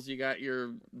millennials, you got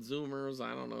your Zoomers,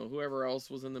 I don't know, whoever else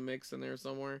was in the mix in there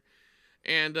somewhere.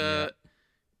 And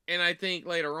and I think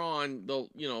later on,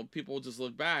 people will just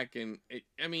look back and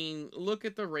look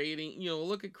at the rating,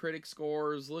 look at critic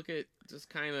scores, look at just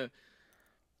kind of,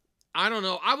 I don't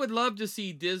know. I would love to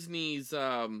see Disney's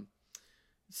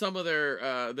some of their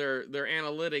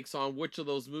analytics on which of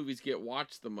those movies get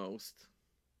watched the most.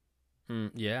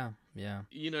 Yeah, Yeah.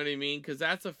 You know what I mean? Because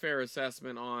that's a fair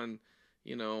assessment on,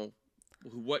 you know,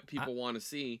 what people want to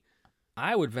see.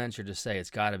 I would venture to say it's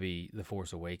got to be The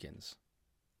Force Awakens.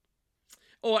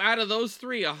 Oh, out of those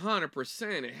three,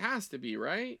 100%, it has to be,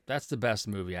 right? That's the best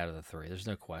movie out of the three. There's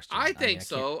no question. I think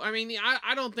so. I mean,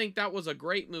 I don't think that was a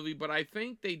great movie, but I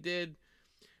think they did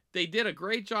a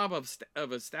great job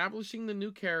of establishing the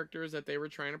new characters that they were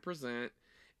trying to present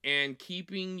and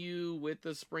keeping you with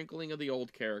the sprinkling of the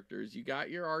old characters. You got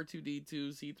your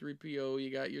R2-D2, C-3PO,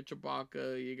 you got your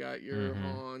Chewbacca, you got your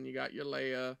Han, you got your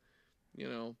Leia, you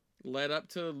know, led up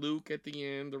to Luke at the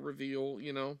end, the reveal,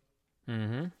 you know.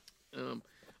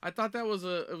 I thought that was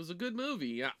a good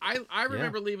movie. I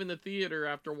remember leaving the theater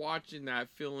after watching that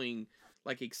feeling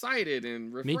like excited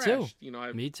and refreshed. Me too. You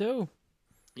know, Me too.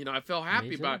 You know, I felt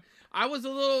happy about it.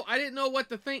 I didn't know what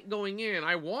to think going in.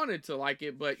 I wanted to like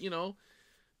it, but you know,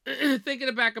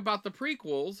 thinking back about the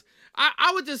prequels,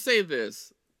 I would just say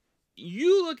this.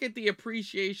 You look at the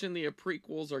appreciation the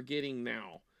prequels are getting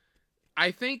now.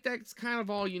 I think that's kind of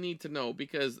all you need to know,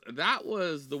 because that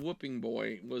was the whooping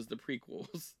boy, was the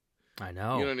prequels. I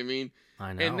know. You know what I mean?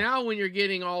 I know. And now when you're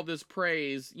getting all this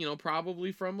praise, you know,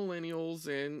 probably from millennials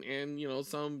and you know,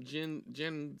 some Gen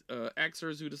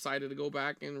Xers who decided to go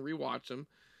back and rewatch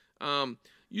them,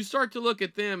 you start to look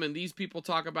at them, and these people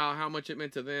talk about how much it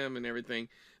meant to them and everything.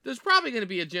 There's probably going to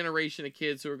be a generation of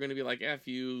kids who are going to be like, F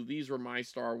you, these were my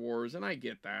Star Wars, and I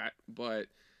get that. But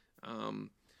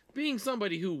being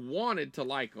somebody who wanted to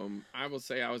like them, I will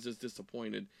say I was just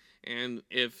disappointed. And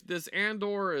if this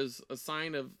Andor is a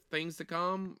sign of things to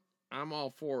come, I'm all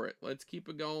for it. Let's keep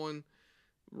it going.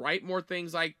 Write more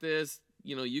things like this.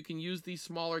 You know, you can use these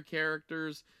smaller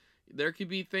characters. There could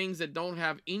be things that don't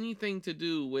have anything to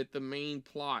do with the main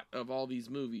plot of all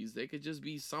these movies. They could just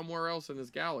be somewhere else in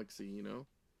this galaxy, you know?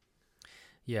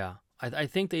 Yeah. I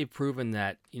think they've proven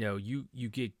that, you know, you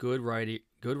get good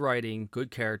writing, good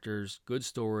characters, good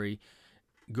story,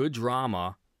 good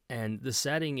drama, and the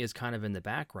setting is kind of in the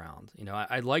background. You know,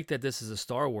 I like that this is a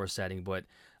Star Wars setting, but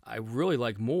I really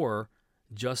like more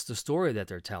just the story that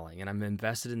they're telling, and I'm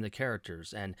invested in the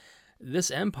characters. And this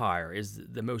empire is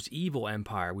the most evil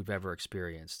empire we've ever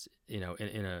experienced, you know,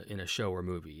 in a show or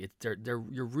movie.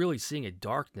 You're really seeing a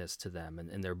darkness to them,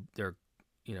 and they're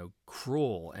you know,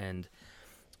 cruel, and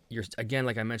you're, again,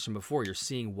 like I mentioned before, you're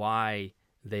seeing why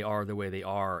they are the way they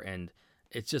are, and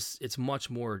it's much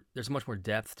more. There's much more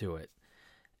depth to it.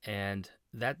 And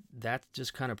that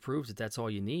just kind of proves that that's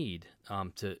all you need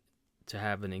to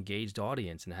have an engaged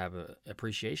audience and have an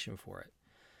appreciation for it.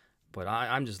 But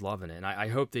I'm just loving it, and I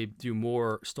hope they do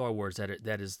more Star Wars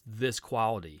that is this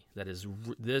quality, that is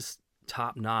this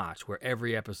top notch, where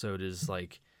every episode is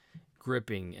like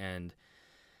gripping and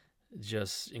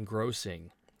just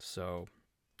engrossing. So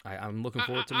I'm looking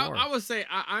forward to more. I would say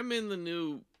I'm in the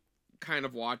new kind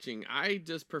of watching. I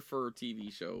just prefer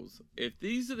TV shows. If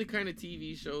these are the kind of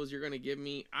TV shows you're going to give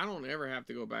me, I don't ever have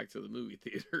to go back to the movie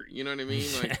theater. You know what I mean?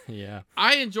 Like, yeah.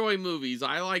 I enjoy movies.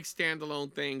 I like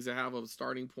standalone things that have a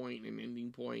starting point and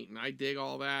ending point, and I dig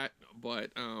all that.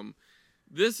 But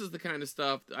this is the kind of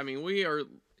stuff. I mean,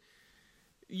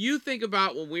 you think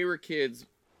about when we were kids,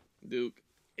 Duke.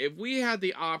 If we had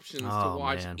the options to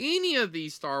watch any of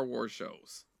these Star Wars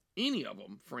shows, any of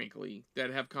them, frankly, that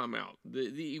have come out,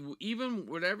 even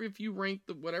whatever, if you rank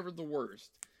whatever the worst,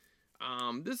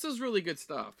 this is really good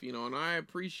stuff, you know, and I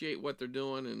appreciate what they're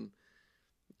doing, and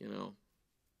you know,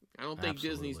 I don't think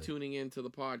Disney's tuning into the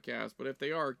podcast, but if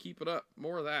they are, keep it up,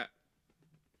 more of that.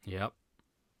 Yep.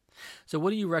 So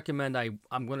what do you recommend?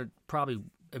 I'm going to probably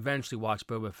eventually watch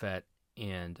Boba Fett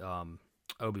and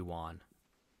Obi-Wan.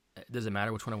 Does it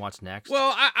matter which one I watch next?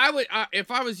 Well, I would, if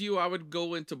I was you, I would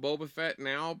go into Boba Fett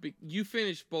now. You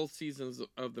finished both seasons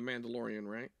of The Mandalorian,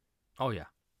 right? Oh yeah.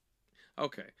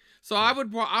 Okay, so yeah.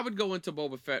 I would go into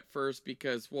Boba Fett first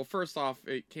because, well, first off,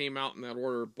 it came out in that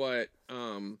order, but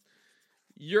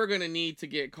you're gonna need to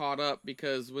get caught up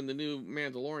because when the new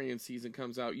Mandalorian season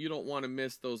comes out, you don't want to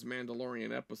miss those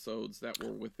Mandalorian episodes that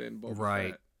were within Boba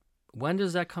Fett. When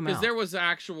does that come out? Because there was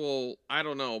actual, I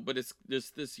don't know, but it's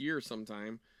this year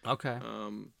sometime. Okay.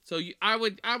 So I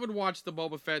would watch the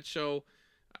Boba Fett show.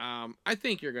 I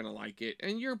think you're gonna like it,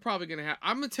 and you're probably gonna have.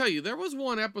 I'm gonna tell you, there was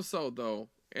one episode though,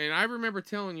 and I remember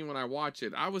telling you when I watched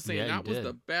it, I was saying that was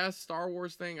the best Star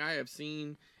Wars thing I have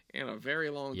seen in a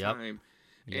very long time,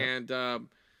 and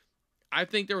I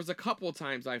think there was a couple of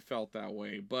times I felt that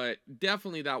way, but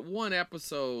definitely that one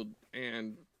episode,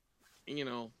 and you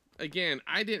know, again,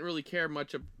 I didn't really care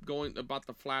much about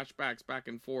the flashbacks back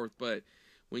and forth, but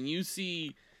when you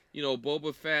see, you know,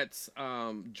 Boba Fett's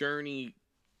journey,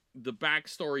 the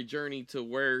backstory journey to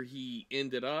where he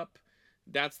ended up,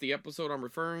 that's the episode I'm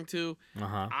referring to.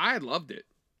 Uh-huh. I loved it.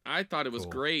 I thought it was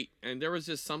Cool. great, and there was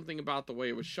just something about the way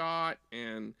it was shot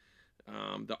and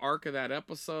the arc of that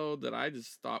episode that I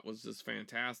just thought was just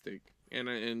fantastic.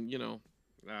 And you know,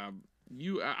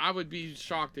 I would be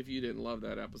shocked if you didn't love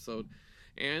that episode.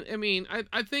 And I mean,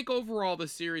 I think overall the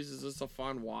series is just a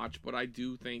fun watch, but I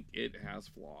do think it has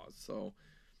flaws. So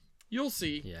you'll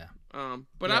see. Yeah.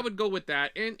 But I would go with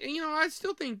that. And you know, I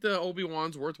still think the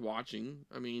Obi-Wan's worth watching.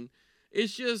 I mean,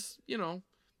 it's just, you know,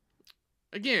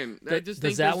 again, I just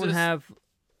think does that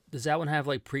one have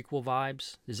like prequel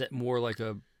vibes? Is it more like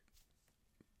a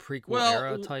prequel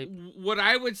era type? What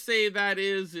I would say that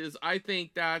is I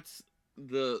think that's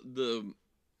the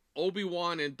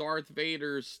Obi-Wan and Darth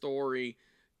Vader's story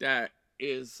that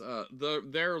is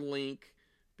their link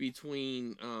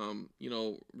between you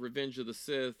know, Revenge of the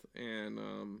Sith and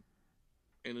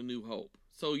A New Hope.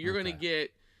 So you're gonna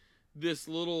get this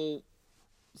little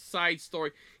side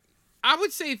story. I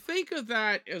would say think of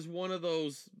that as one of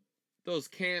those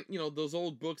those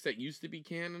old books that used to be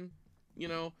canon, you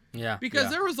know? Yeah.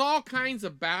 Because there was all kinds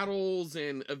of battles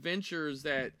and adventures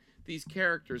that these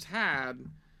characters had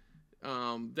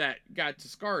that got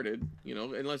discarded, you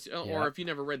know, unless or if you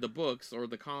never read the books or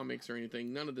the comics or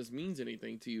anything, none of this means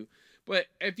anything to you. But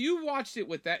if you watched it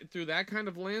with that through that kind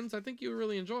of lens, I think you would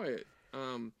really enjoy it.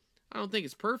 I don't think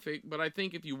it's perfect, but I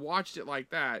think if you watched it like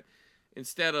that,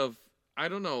 instead of, I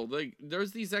don't know, like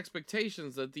there's these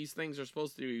expectations that these things are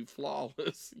supposed to be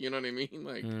flawless. You know what I mean?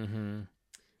 Like,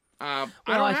 I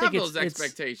don't have those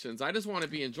expectations. I just want to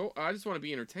be I just want to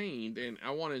be entertained, and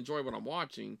I want to enjoy what I'm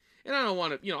watching. And I don't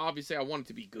want to, you know, obviously I want it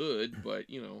to be good, but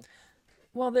you know.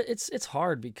 Well, it's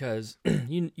hard because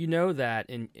you know that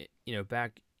in, you know,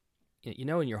 back, you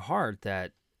know, in your heart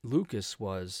that Lucas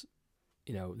was,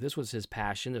 you know, this was his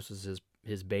passion, this was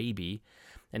his baby,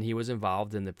 and he was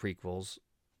involved in the prequels.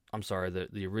 I'm sorry,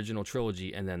 the original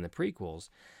trilogy and then the prequels.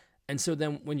 And so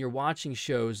then when you're watching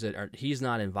shows that he's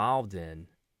not involved in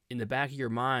the back of your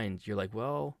mind, you're like,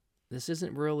 well, this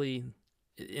isn't really,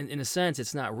 in a sense,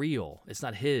 it's not real. It's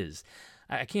not his.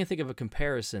 I can't think of a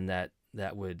comparison that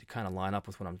would kind of line up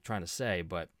with what I'm trying to say,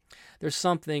 but there's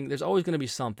always going to be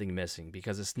something missing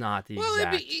because it's not the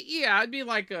exact. It'd be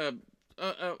like a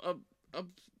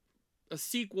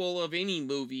sequel of any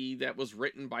movie that was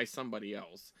written by somebody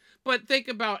else. But think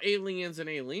about Aliens and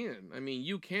Alien. I mean,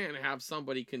 you can't have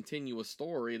somebody continue a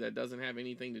story that doesn't have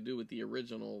anything to do with the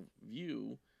original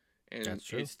view, and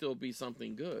it still be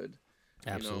something good.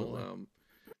 Absolutely.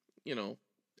 You know,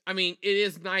 I mean, it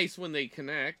is nice when they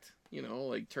connect. You know,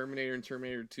 like Terminator and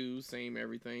Terminator 2, same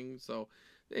everything. So,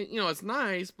 you know, it's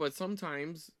nice, but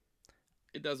sometimes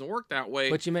it doesn't work that way.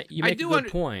 But you make a good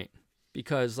point,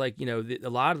 because, like, you know, a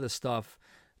lot of the stuff,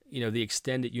 you know, the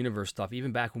extended universe stuff,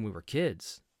 even back when we were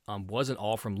kids, wasn't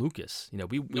all from Lucas. You know,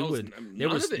 there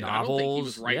was novels. I don't think he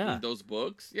was writing those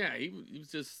books. Yeah, he was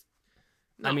just.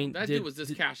 No, I mean, that dude was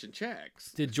just cashing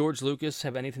checks. Did George Lucas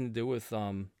have anything to do with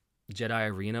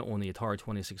Jedi Arena on the Atari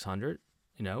 2600?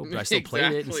 You know, but I still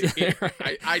played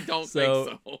it. I don't think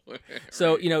so.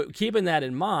 So, you know, keeping that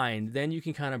in mind, then you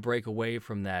can kind of break away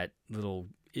from that little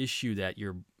issue that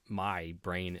my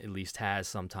brain at least has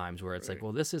sometimes, where it's like,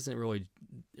 well, this isn't really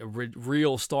a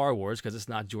real Star Wars because it's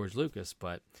not George Lucas,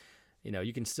 but you know,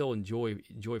 you can still enjoy,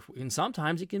 and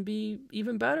sometimes it can be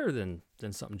even better than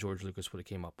something George Lucas would have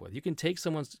came up with. You can take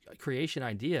someone's creation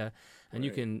idea and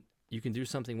you can do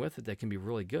something with it that can be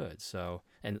really good. So,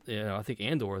 and you know, I think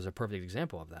Andor is a perfect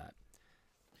example of that.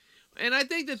 And I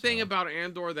think the thing about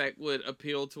Andor that would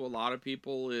appeal to a lot of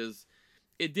people is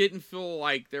it didn't feel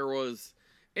like there was,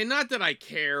 and not that I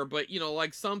care, but you know,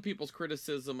 like some people's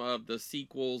criticism of the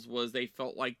sequels was they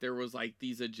felt like there was like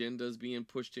these agendas being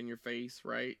pushed in your face,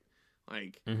 right?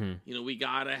 Like, you know, we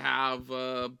gotta have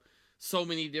so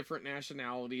many different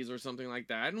nationalities or something like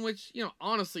that. And which, you know,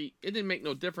 honestly, it didn't make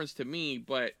no difference to me,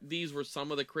 but these were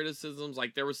some of the criticisms.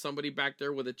 Like, there was somebody back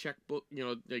there with a checkbook, you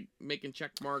know, like making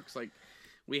check marks, like,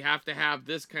 we have to have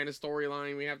this kind of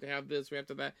storyline, we have to have this, we have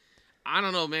to that. I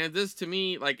don't know, man. This, to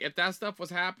me, like, if that stuff was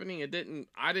happening, I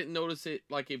didn't notice it,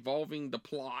 like, evolving the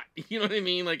plot. You know what I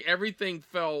mean? Like, everything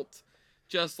felt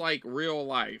just like real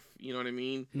life. You know what I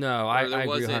mean? No, I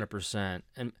agree 100%.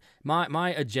 And my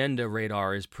agenda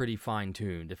radar is pretty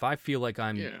fine-tuned. If I feel like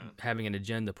I'm having an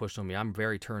agenda pushed on me, I'm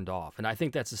very turned off. And I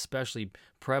think that's especially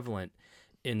prevalent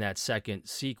in that second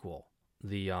sequel.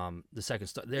 The second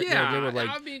stuff, they were like,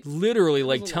 I mean, literally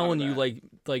like telling you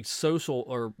like social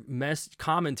or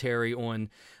commentary on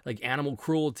like animal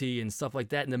cruelty and stuff like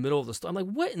that in the middle of the story. I'm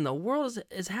like, what in the world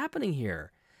is happening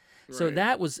here? So Right.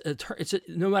 that was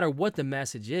no matter what the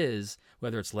message is,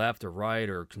 whether it's left or right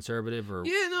or conservative or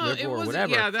Yeah, no, it liberal or wasn't.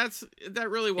 whatever. Yeah, that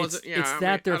really wasn't. It's I that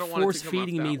mean, they're I don't want it force to come off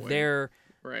feeding me that way. their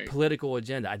Right. political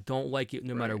agenda. I don't like it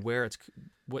no matter Right. where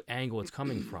what angle it's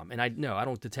coming from. And I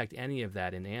don't detect any of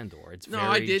that in Andor. It's No, very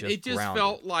I did. just It just grounded.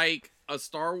 felt like a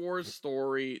Star Wars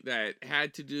story that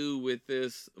had to do with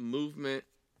this movement,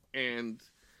 and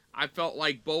I felt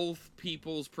like both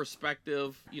people's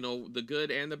perspective, the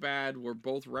good and the bad, were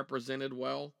both represented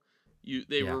well.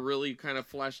 They were really kind of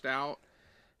fleshed out,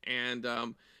 and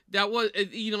that was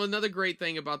another great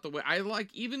thing about the way I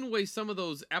like even the way some of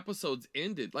those episodes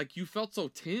ended. Like you felt so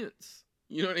tense.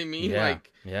 You know what I mean? Yeah,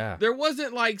 Like yeah. there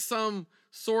wasn't like some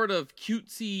sort of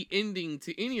cutesy ending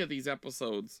to any of these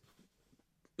episodes.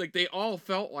 Like they all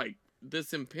felt like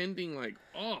this impending, like,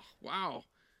 oh wow,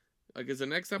 like is the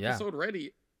next episode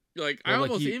ready? Like I Well,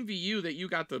 like almost envy you that you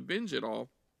got to binge it all.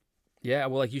 Yeah,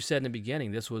 well, like you said in the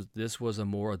beginning, this was a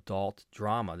more adult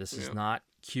drama. This is not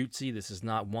cutesy. This is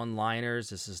not one-liners.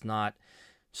 This is not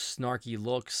snarky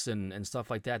looks and stuff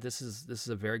like that. This is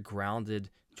a very grounded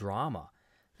drama,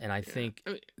 and I think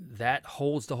that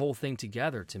holds the whole thing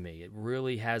together. To me, it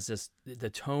really has this. The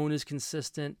tone is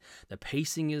consistent. The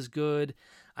pacing is good.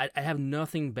 I have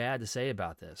nothing bad to say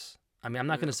about this. I mean, I'm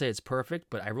not going to say it's perfect,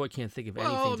 but I really can't think of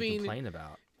anything to complain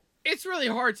about. It's really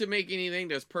hard to make anything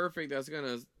that's perfect that's going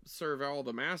to serve all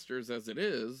the masters as it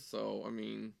is. So, I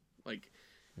mean, like,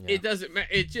 it doesn't matter.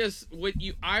 It just,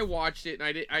 I watched it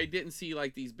and I didn't see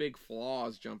like these big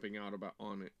flaws jumping out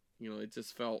on it. It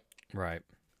just felt, right.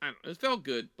 I don't know, it felt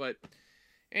good. But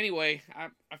anyway,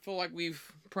 I feel like we've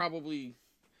probably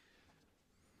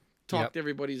talked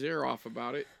everybody's ear off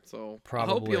about it. So I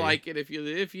hope you like it. If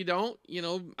you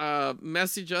don't,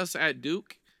 message us at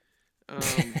Duke.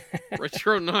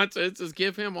 Retro Nuts, just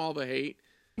give him all the hate.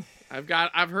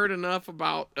 I've heard enough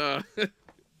about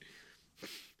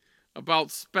about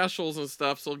specials and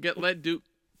stuff, so let Duke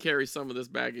carry some of this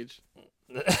baggage.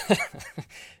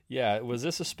 Yeah, was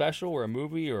this a special or a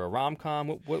movie or a rom-com?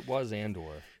 What was Andor?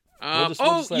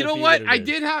 You know what? I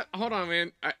did have. Hold on,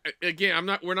 man.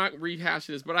 We're not rehashing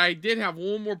this, but I did have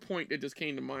one more point that just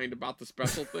came to mind about the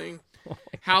special thing.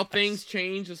 How things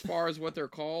change as far as what they're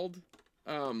called.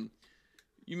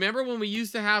 You remember when we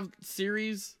used to have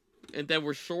series and that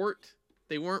were short?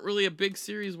 They weren't really a big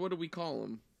series. What do we call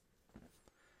them?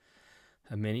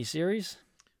 A mini-series?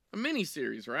 A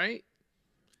mini-series, right?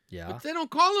 Yeah. But they don't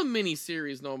call them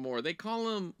mini-series no more. They call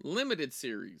them limited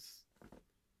series.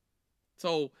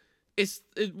 So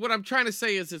what I'm trying to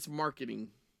say is it's marketing.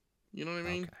 You know what I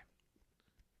mean? Okay.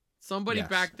 Somebody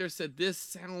back there said, this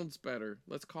sounds better.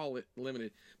 Let's call it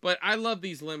limited. But I love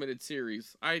these limited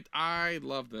series. I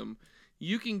love them.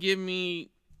 You can give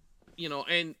me,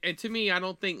 and to me, I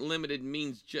don't think limited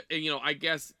means, I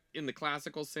guess in the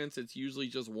classical sense, it's usually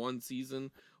just one season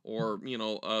or,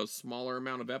 a smaller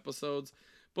amount of episodes.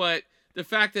 But the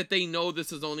fact that they know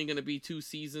this is only going to be 2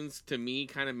 seasons, to me,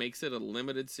 kind of makes it a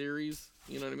limited series.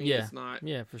 You know what I mean? Yeah. It's not,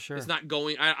 yeah, for sure. It's not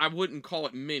going, I wouldn't call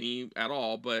it mini at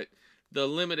all, but the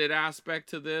limited aspect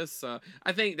to this,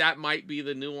 I think that might be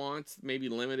the nuance. Maybe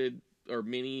limited or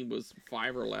mini was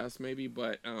 5 or less, maybe,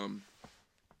 but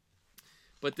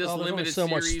this there's only limited so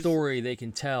series, much story they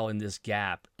can tell in this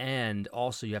gap, and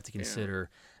also you have to consider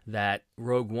that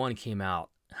Rogue One came out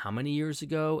how many years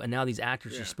ago, and now these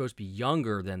actors are supposed to be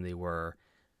younger than they were.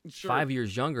 Sure. 5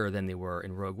 years younger than they were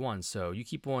in Rogue One, so you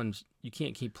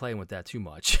can't keep playing with that too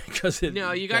much because you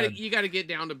gotta get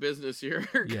down to business here.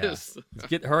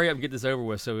 Hurry up and get this over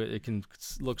with so it can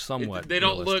look somewhat. They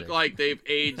don't realistic. look like they've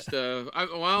aged.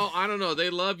 I don't know.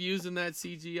 They love using that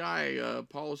CGI,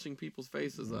 polishing people's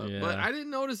faces up, but I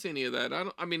didn't notice any of that.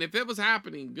 I mean, if it was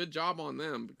happening, good job on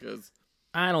them because.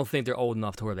 I don't think they're old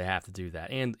enough to where they have to do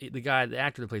that. And the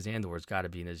actor that plays Andor has got to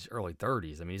be in his early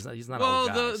 30s. I mean, he's not an old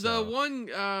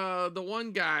guy. The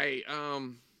one guy,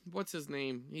 what's his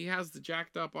name? He has the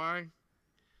jacked up eye.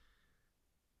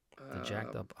 The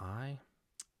jacked up eye?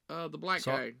 The black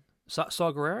guy. Saw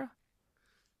Gerrera?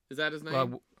 Is that his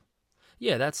name?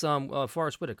 Yeah, that's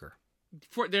Forrest Whitaker.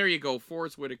 There you go,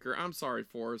 Forrest Whitaker. I'm sorry,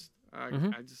 Forrest.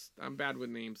 I'm bad with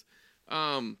names.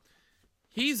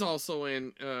 He's also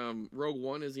in Rogue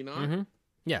One, is he not? Mm-hmm.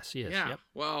 Yes, he is. Yeah. Yep.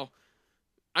 Well,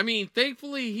 I mean,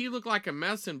 thankfully he looked like a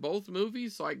mess in both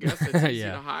movies, so I guess it's easy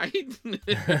to hide.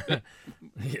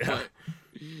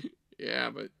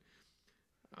 But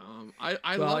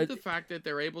I love the fact that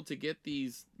they're able to get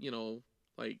these,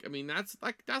 I mean, that's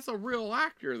a real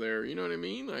actor there. You know what I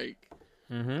mean? Like,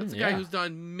 that's a guy who's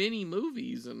done many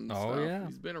movies and stuff. Yeah.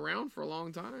 He's been around for a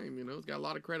long time. He's got a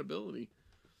lot of credibility.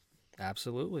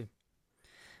 Absolutely.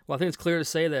 Well, I think it's clear to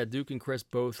say that Duke and Chris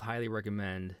both highly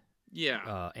recommend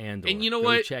Andor. And you know Go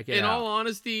what? Check it In out. all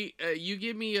honesty, you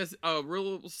give me a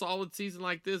real solid season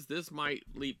like this might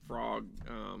leapfrog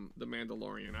the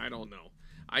Mandalorian. I don't know.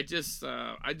 I just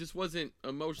wasn't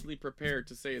emotionally prepared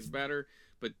to say it's better,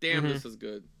 but damn, this is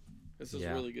good. This is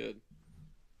really good.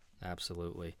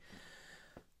 Absolutely.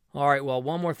 All right. Well,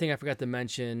 one more thing I forgot to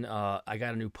mention. I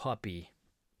got a new puppy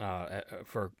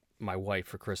for my wife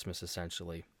for Christmas,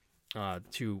 essentially,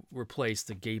 to replace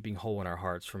the gaping hole in our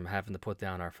hearts from having to put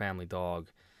down our family dog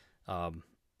a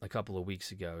couple of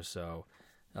weeks ago. So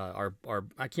our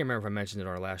I can't remember if I mentioned it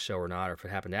on our last show or not, or if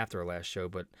it happened after our last show,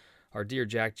 but our dear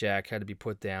Jack had to be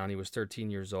put down. He was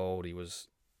 13 years old. He was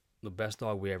the best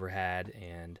dog we ever had,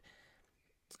 and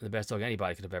the best dog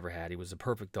anybody could have ever had. He was a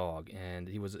perfect dog, and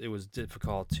it was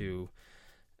difficult to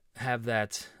have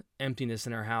that emptiness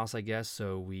in our house, I guess.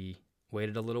 So we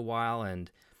waited a little while,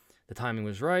 and the timing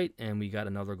was right, and we got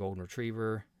another golden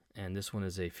retriever, and this one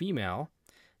is a female,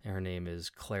 and her name is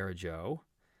Clara Jo.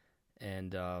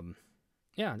 And I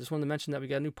just wanted to mention that we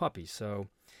got a new puppy. So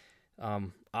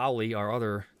Ollie, our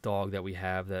other dog that we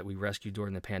have that we rescued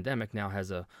during the pandemic, now has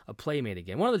a playmate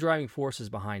again. One of the driving forces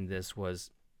behind this was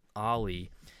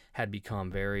Ollie had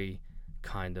become very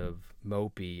kind of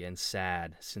mopey and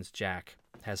sad since Jack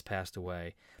has passed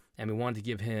away, and we wanted to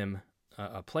give him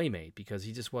a playmate because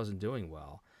he just wasn't doing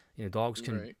well. You know, dogs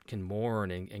can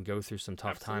mourn and go through some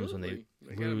tough times when they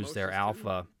lose their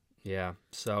alpha. Yeah,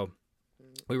 so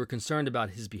we were concerned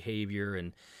about his behavior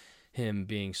and him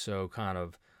being so kind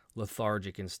of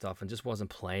lethargic and stuff, and just wasn't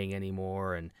playing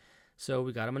anymore. And so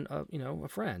we got him a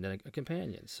friend and a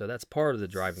companion. So that's part of the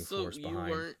driving force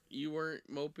behind. You weren't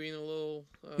moping a little.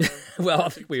 Well, I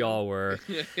think we all were.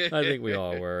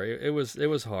 It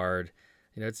was hard.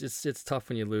 You know, it's tough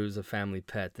when you lose a family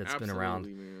pet that's been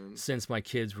around since my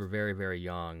kids were very, very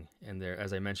young, and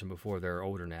as I mentioned before, they're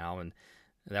older now, and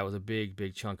that was a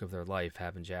big chunk of their life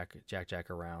having Jack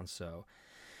around. So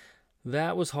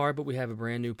that was hard, but we have a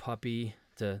brand new puppy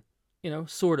to,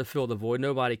 sort of fill the void.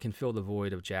 Nobody can fill the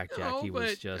void of Jack. No, He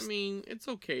was just. I mean, it's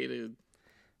okay to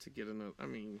get another. I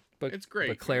mean, it's great.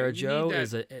 But Clara Jo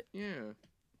is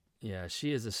yeah,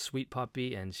 she is a sweet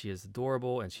puppy, and she is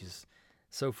adorable, and she's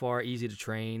so far easy to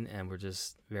train, and we're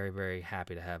just very, very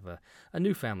happy to have a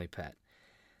new family pet.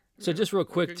 So just real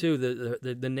quick too,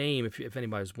 the name, if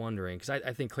anybody's wondering, because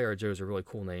I think Clara Jo is a really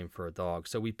cool name for a dog.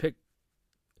 So we picked.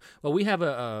 Well, we have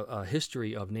a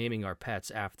history of naming our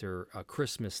pets after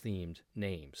Christmas-themed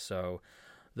names. So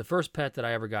the first pet that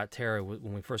I ever got, Tara,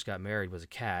 when we first got married, was a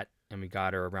cat, and we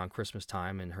got her around Christmas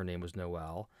time, and her name was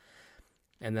Noelle.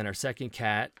 And then our second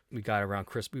cat, we got around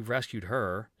Christmas. We rescued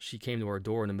her. She came to our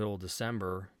door in the middle of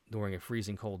December during a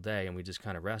freezing cold day, and we just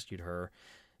kind of rescued her,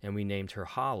 and we named her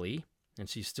Holly, and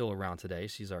she's still around today.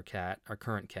 She's our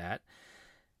current cat.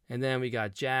 And then we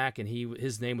got Jack, and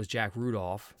his name was Jack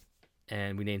Rudolph.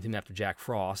 And we named him after Jack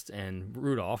Frost and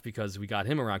Rudolph because we got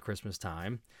him around Christmas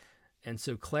time. And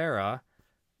so Clara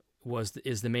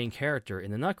is the main character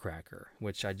in the Nutcracker,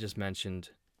 which I just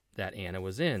mentioned that Anna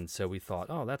was in. So we thought,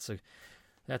 oh, that's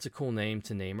a cool name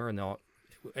to name her. And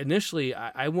initially,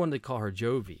 I wanted to call her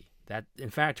Jovi.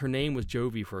 In fact, her name was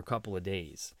Jovi for a couple of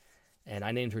days. And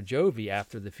I named her Jovi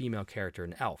after the female character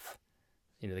in Elf.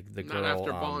 The girl. Not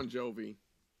after Bon Jovi.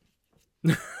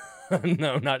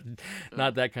 No,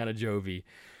 not that kind of Jovi.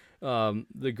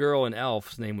 The girl in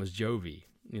Elf's name was Jovi.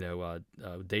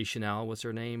 Deschanel, what's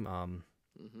her name?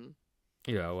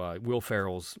 Will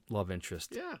Ferrell's love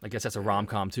interest. Yeah. I guess that's a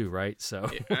rom-com too, right? So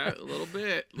yeah, a little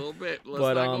bit.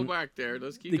 Let's not go back there.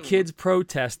 Let's keep the going. kids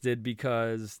protested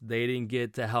because they didn't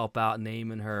get to help out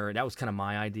naming her. That was kind of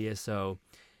my idea, so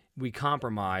we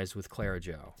compromised with Clara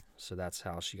Jo. So that's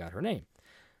how she got her name.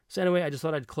 So anyway, I just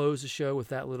thought I'd close the show with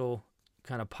that little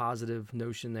kind of positive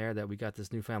notion there that we got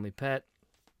this new family pet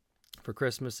for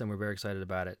Christmas, and we're very excited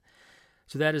about it.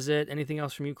 So that is it. Anything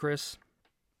else from you, Chris?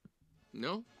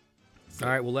 No. All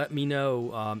right. Well, let me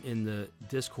know in the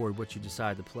Discord what you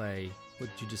decide to play, what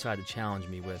you decide to challenge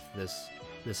me with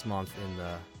this month in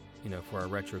the for our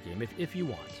retro game, if you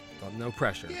want. No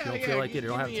pressure. If you don't feel like it, or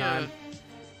don't have time.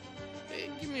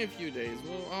 Give me a few days.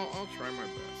 I'll try my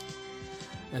best.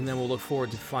 And then we'll look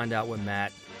forward to find out what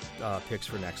Matt picks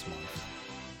for next month.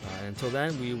 Until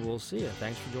then, we will see you.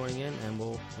 Thanks for joining in, and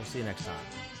we'll see you next time.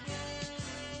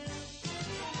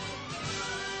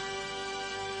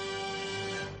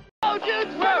 Oh,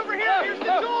 dudes, right over here. Here's the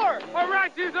door. All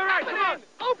right, dudes, all right, come on.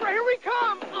 Oprah, here we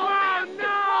come. Oh,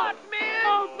 no. Man.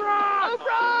 Oprah.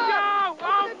 Oprah. No,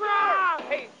 Oprah.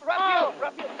 Hey, Raphael,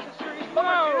 this is serious. Come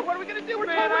on, dude. What are we going to do? We're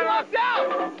totally locked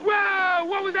out. Whoa,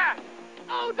 what was that?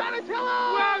 Oh,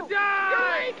 Donatello. Well done.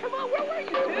 Great. Come on, where were you,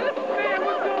 dude? Man,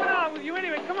 what's going on with you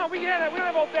anyway? Come on. on, we don't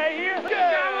have all day here.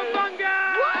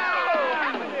 Cowabunga! Whoa!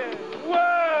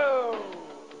 Whoa!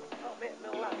 Oh, man,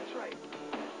 Mel Loud, that's right.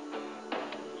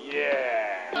 Yeah.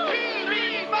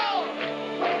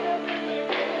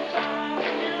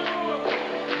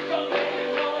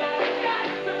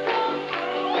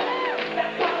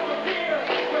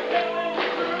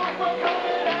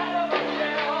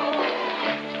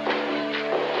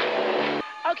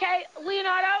 Okay,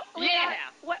 Leonardo? Yeah.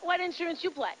 What instruments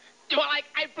you play? Well,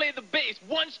 I play the bass,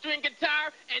 one-string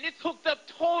guitar, and it's hooked up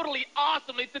totally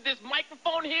awesomely to this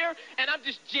microphone here, and I'm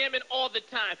just jamming all the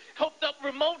time. Hooked up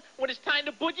remote when it's time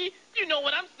to boogie. You know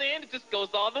what I'm saying? It just goes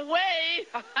all the way.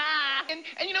 and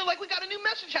you know, like, we got a new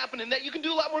message happening that you can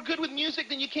do a lot more good with music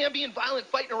than you can being violent,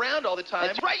 fighting around all the time.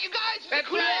 That's right, you guys. That's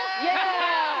cool.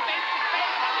 Yeah.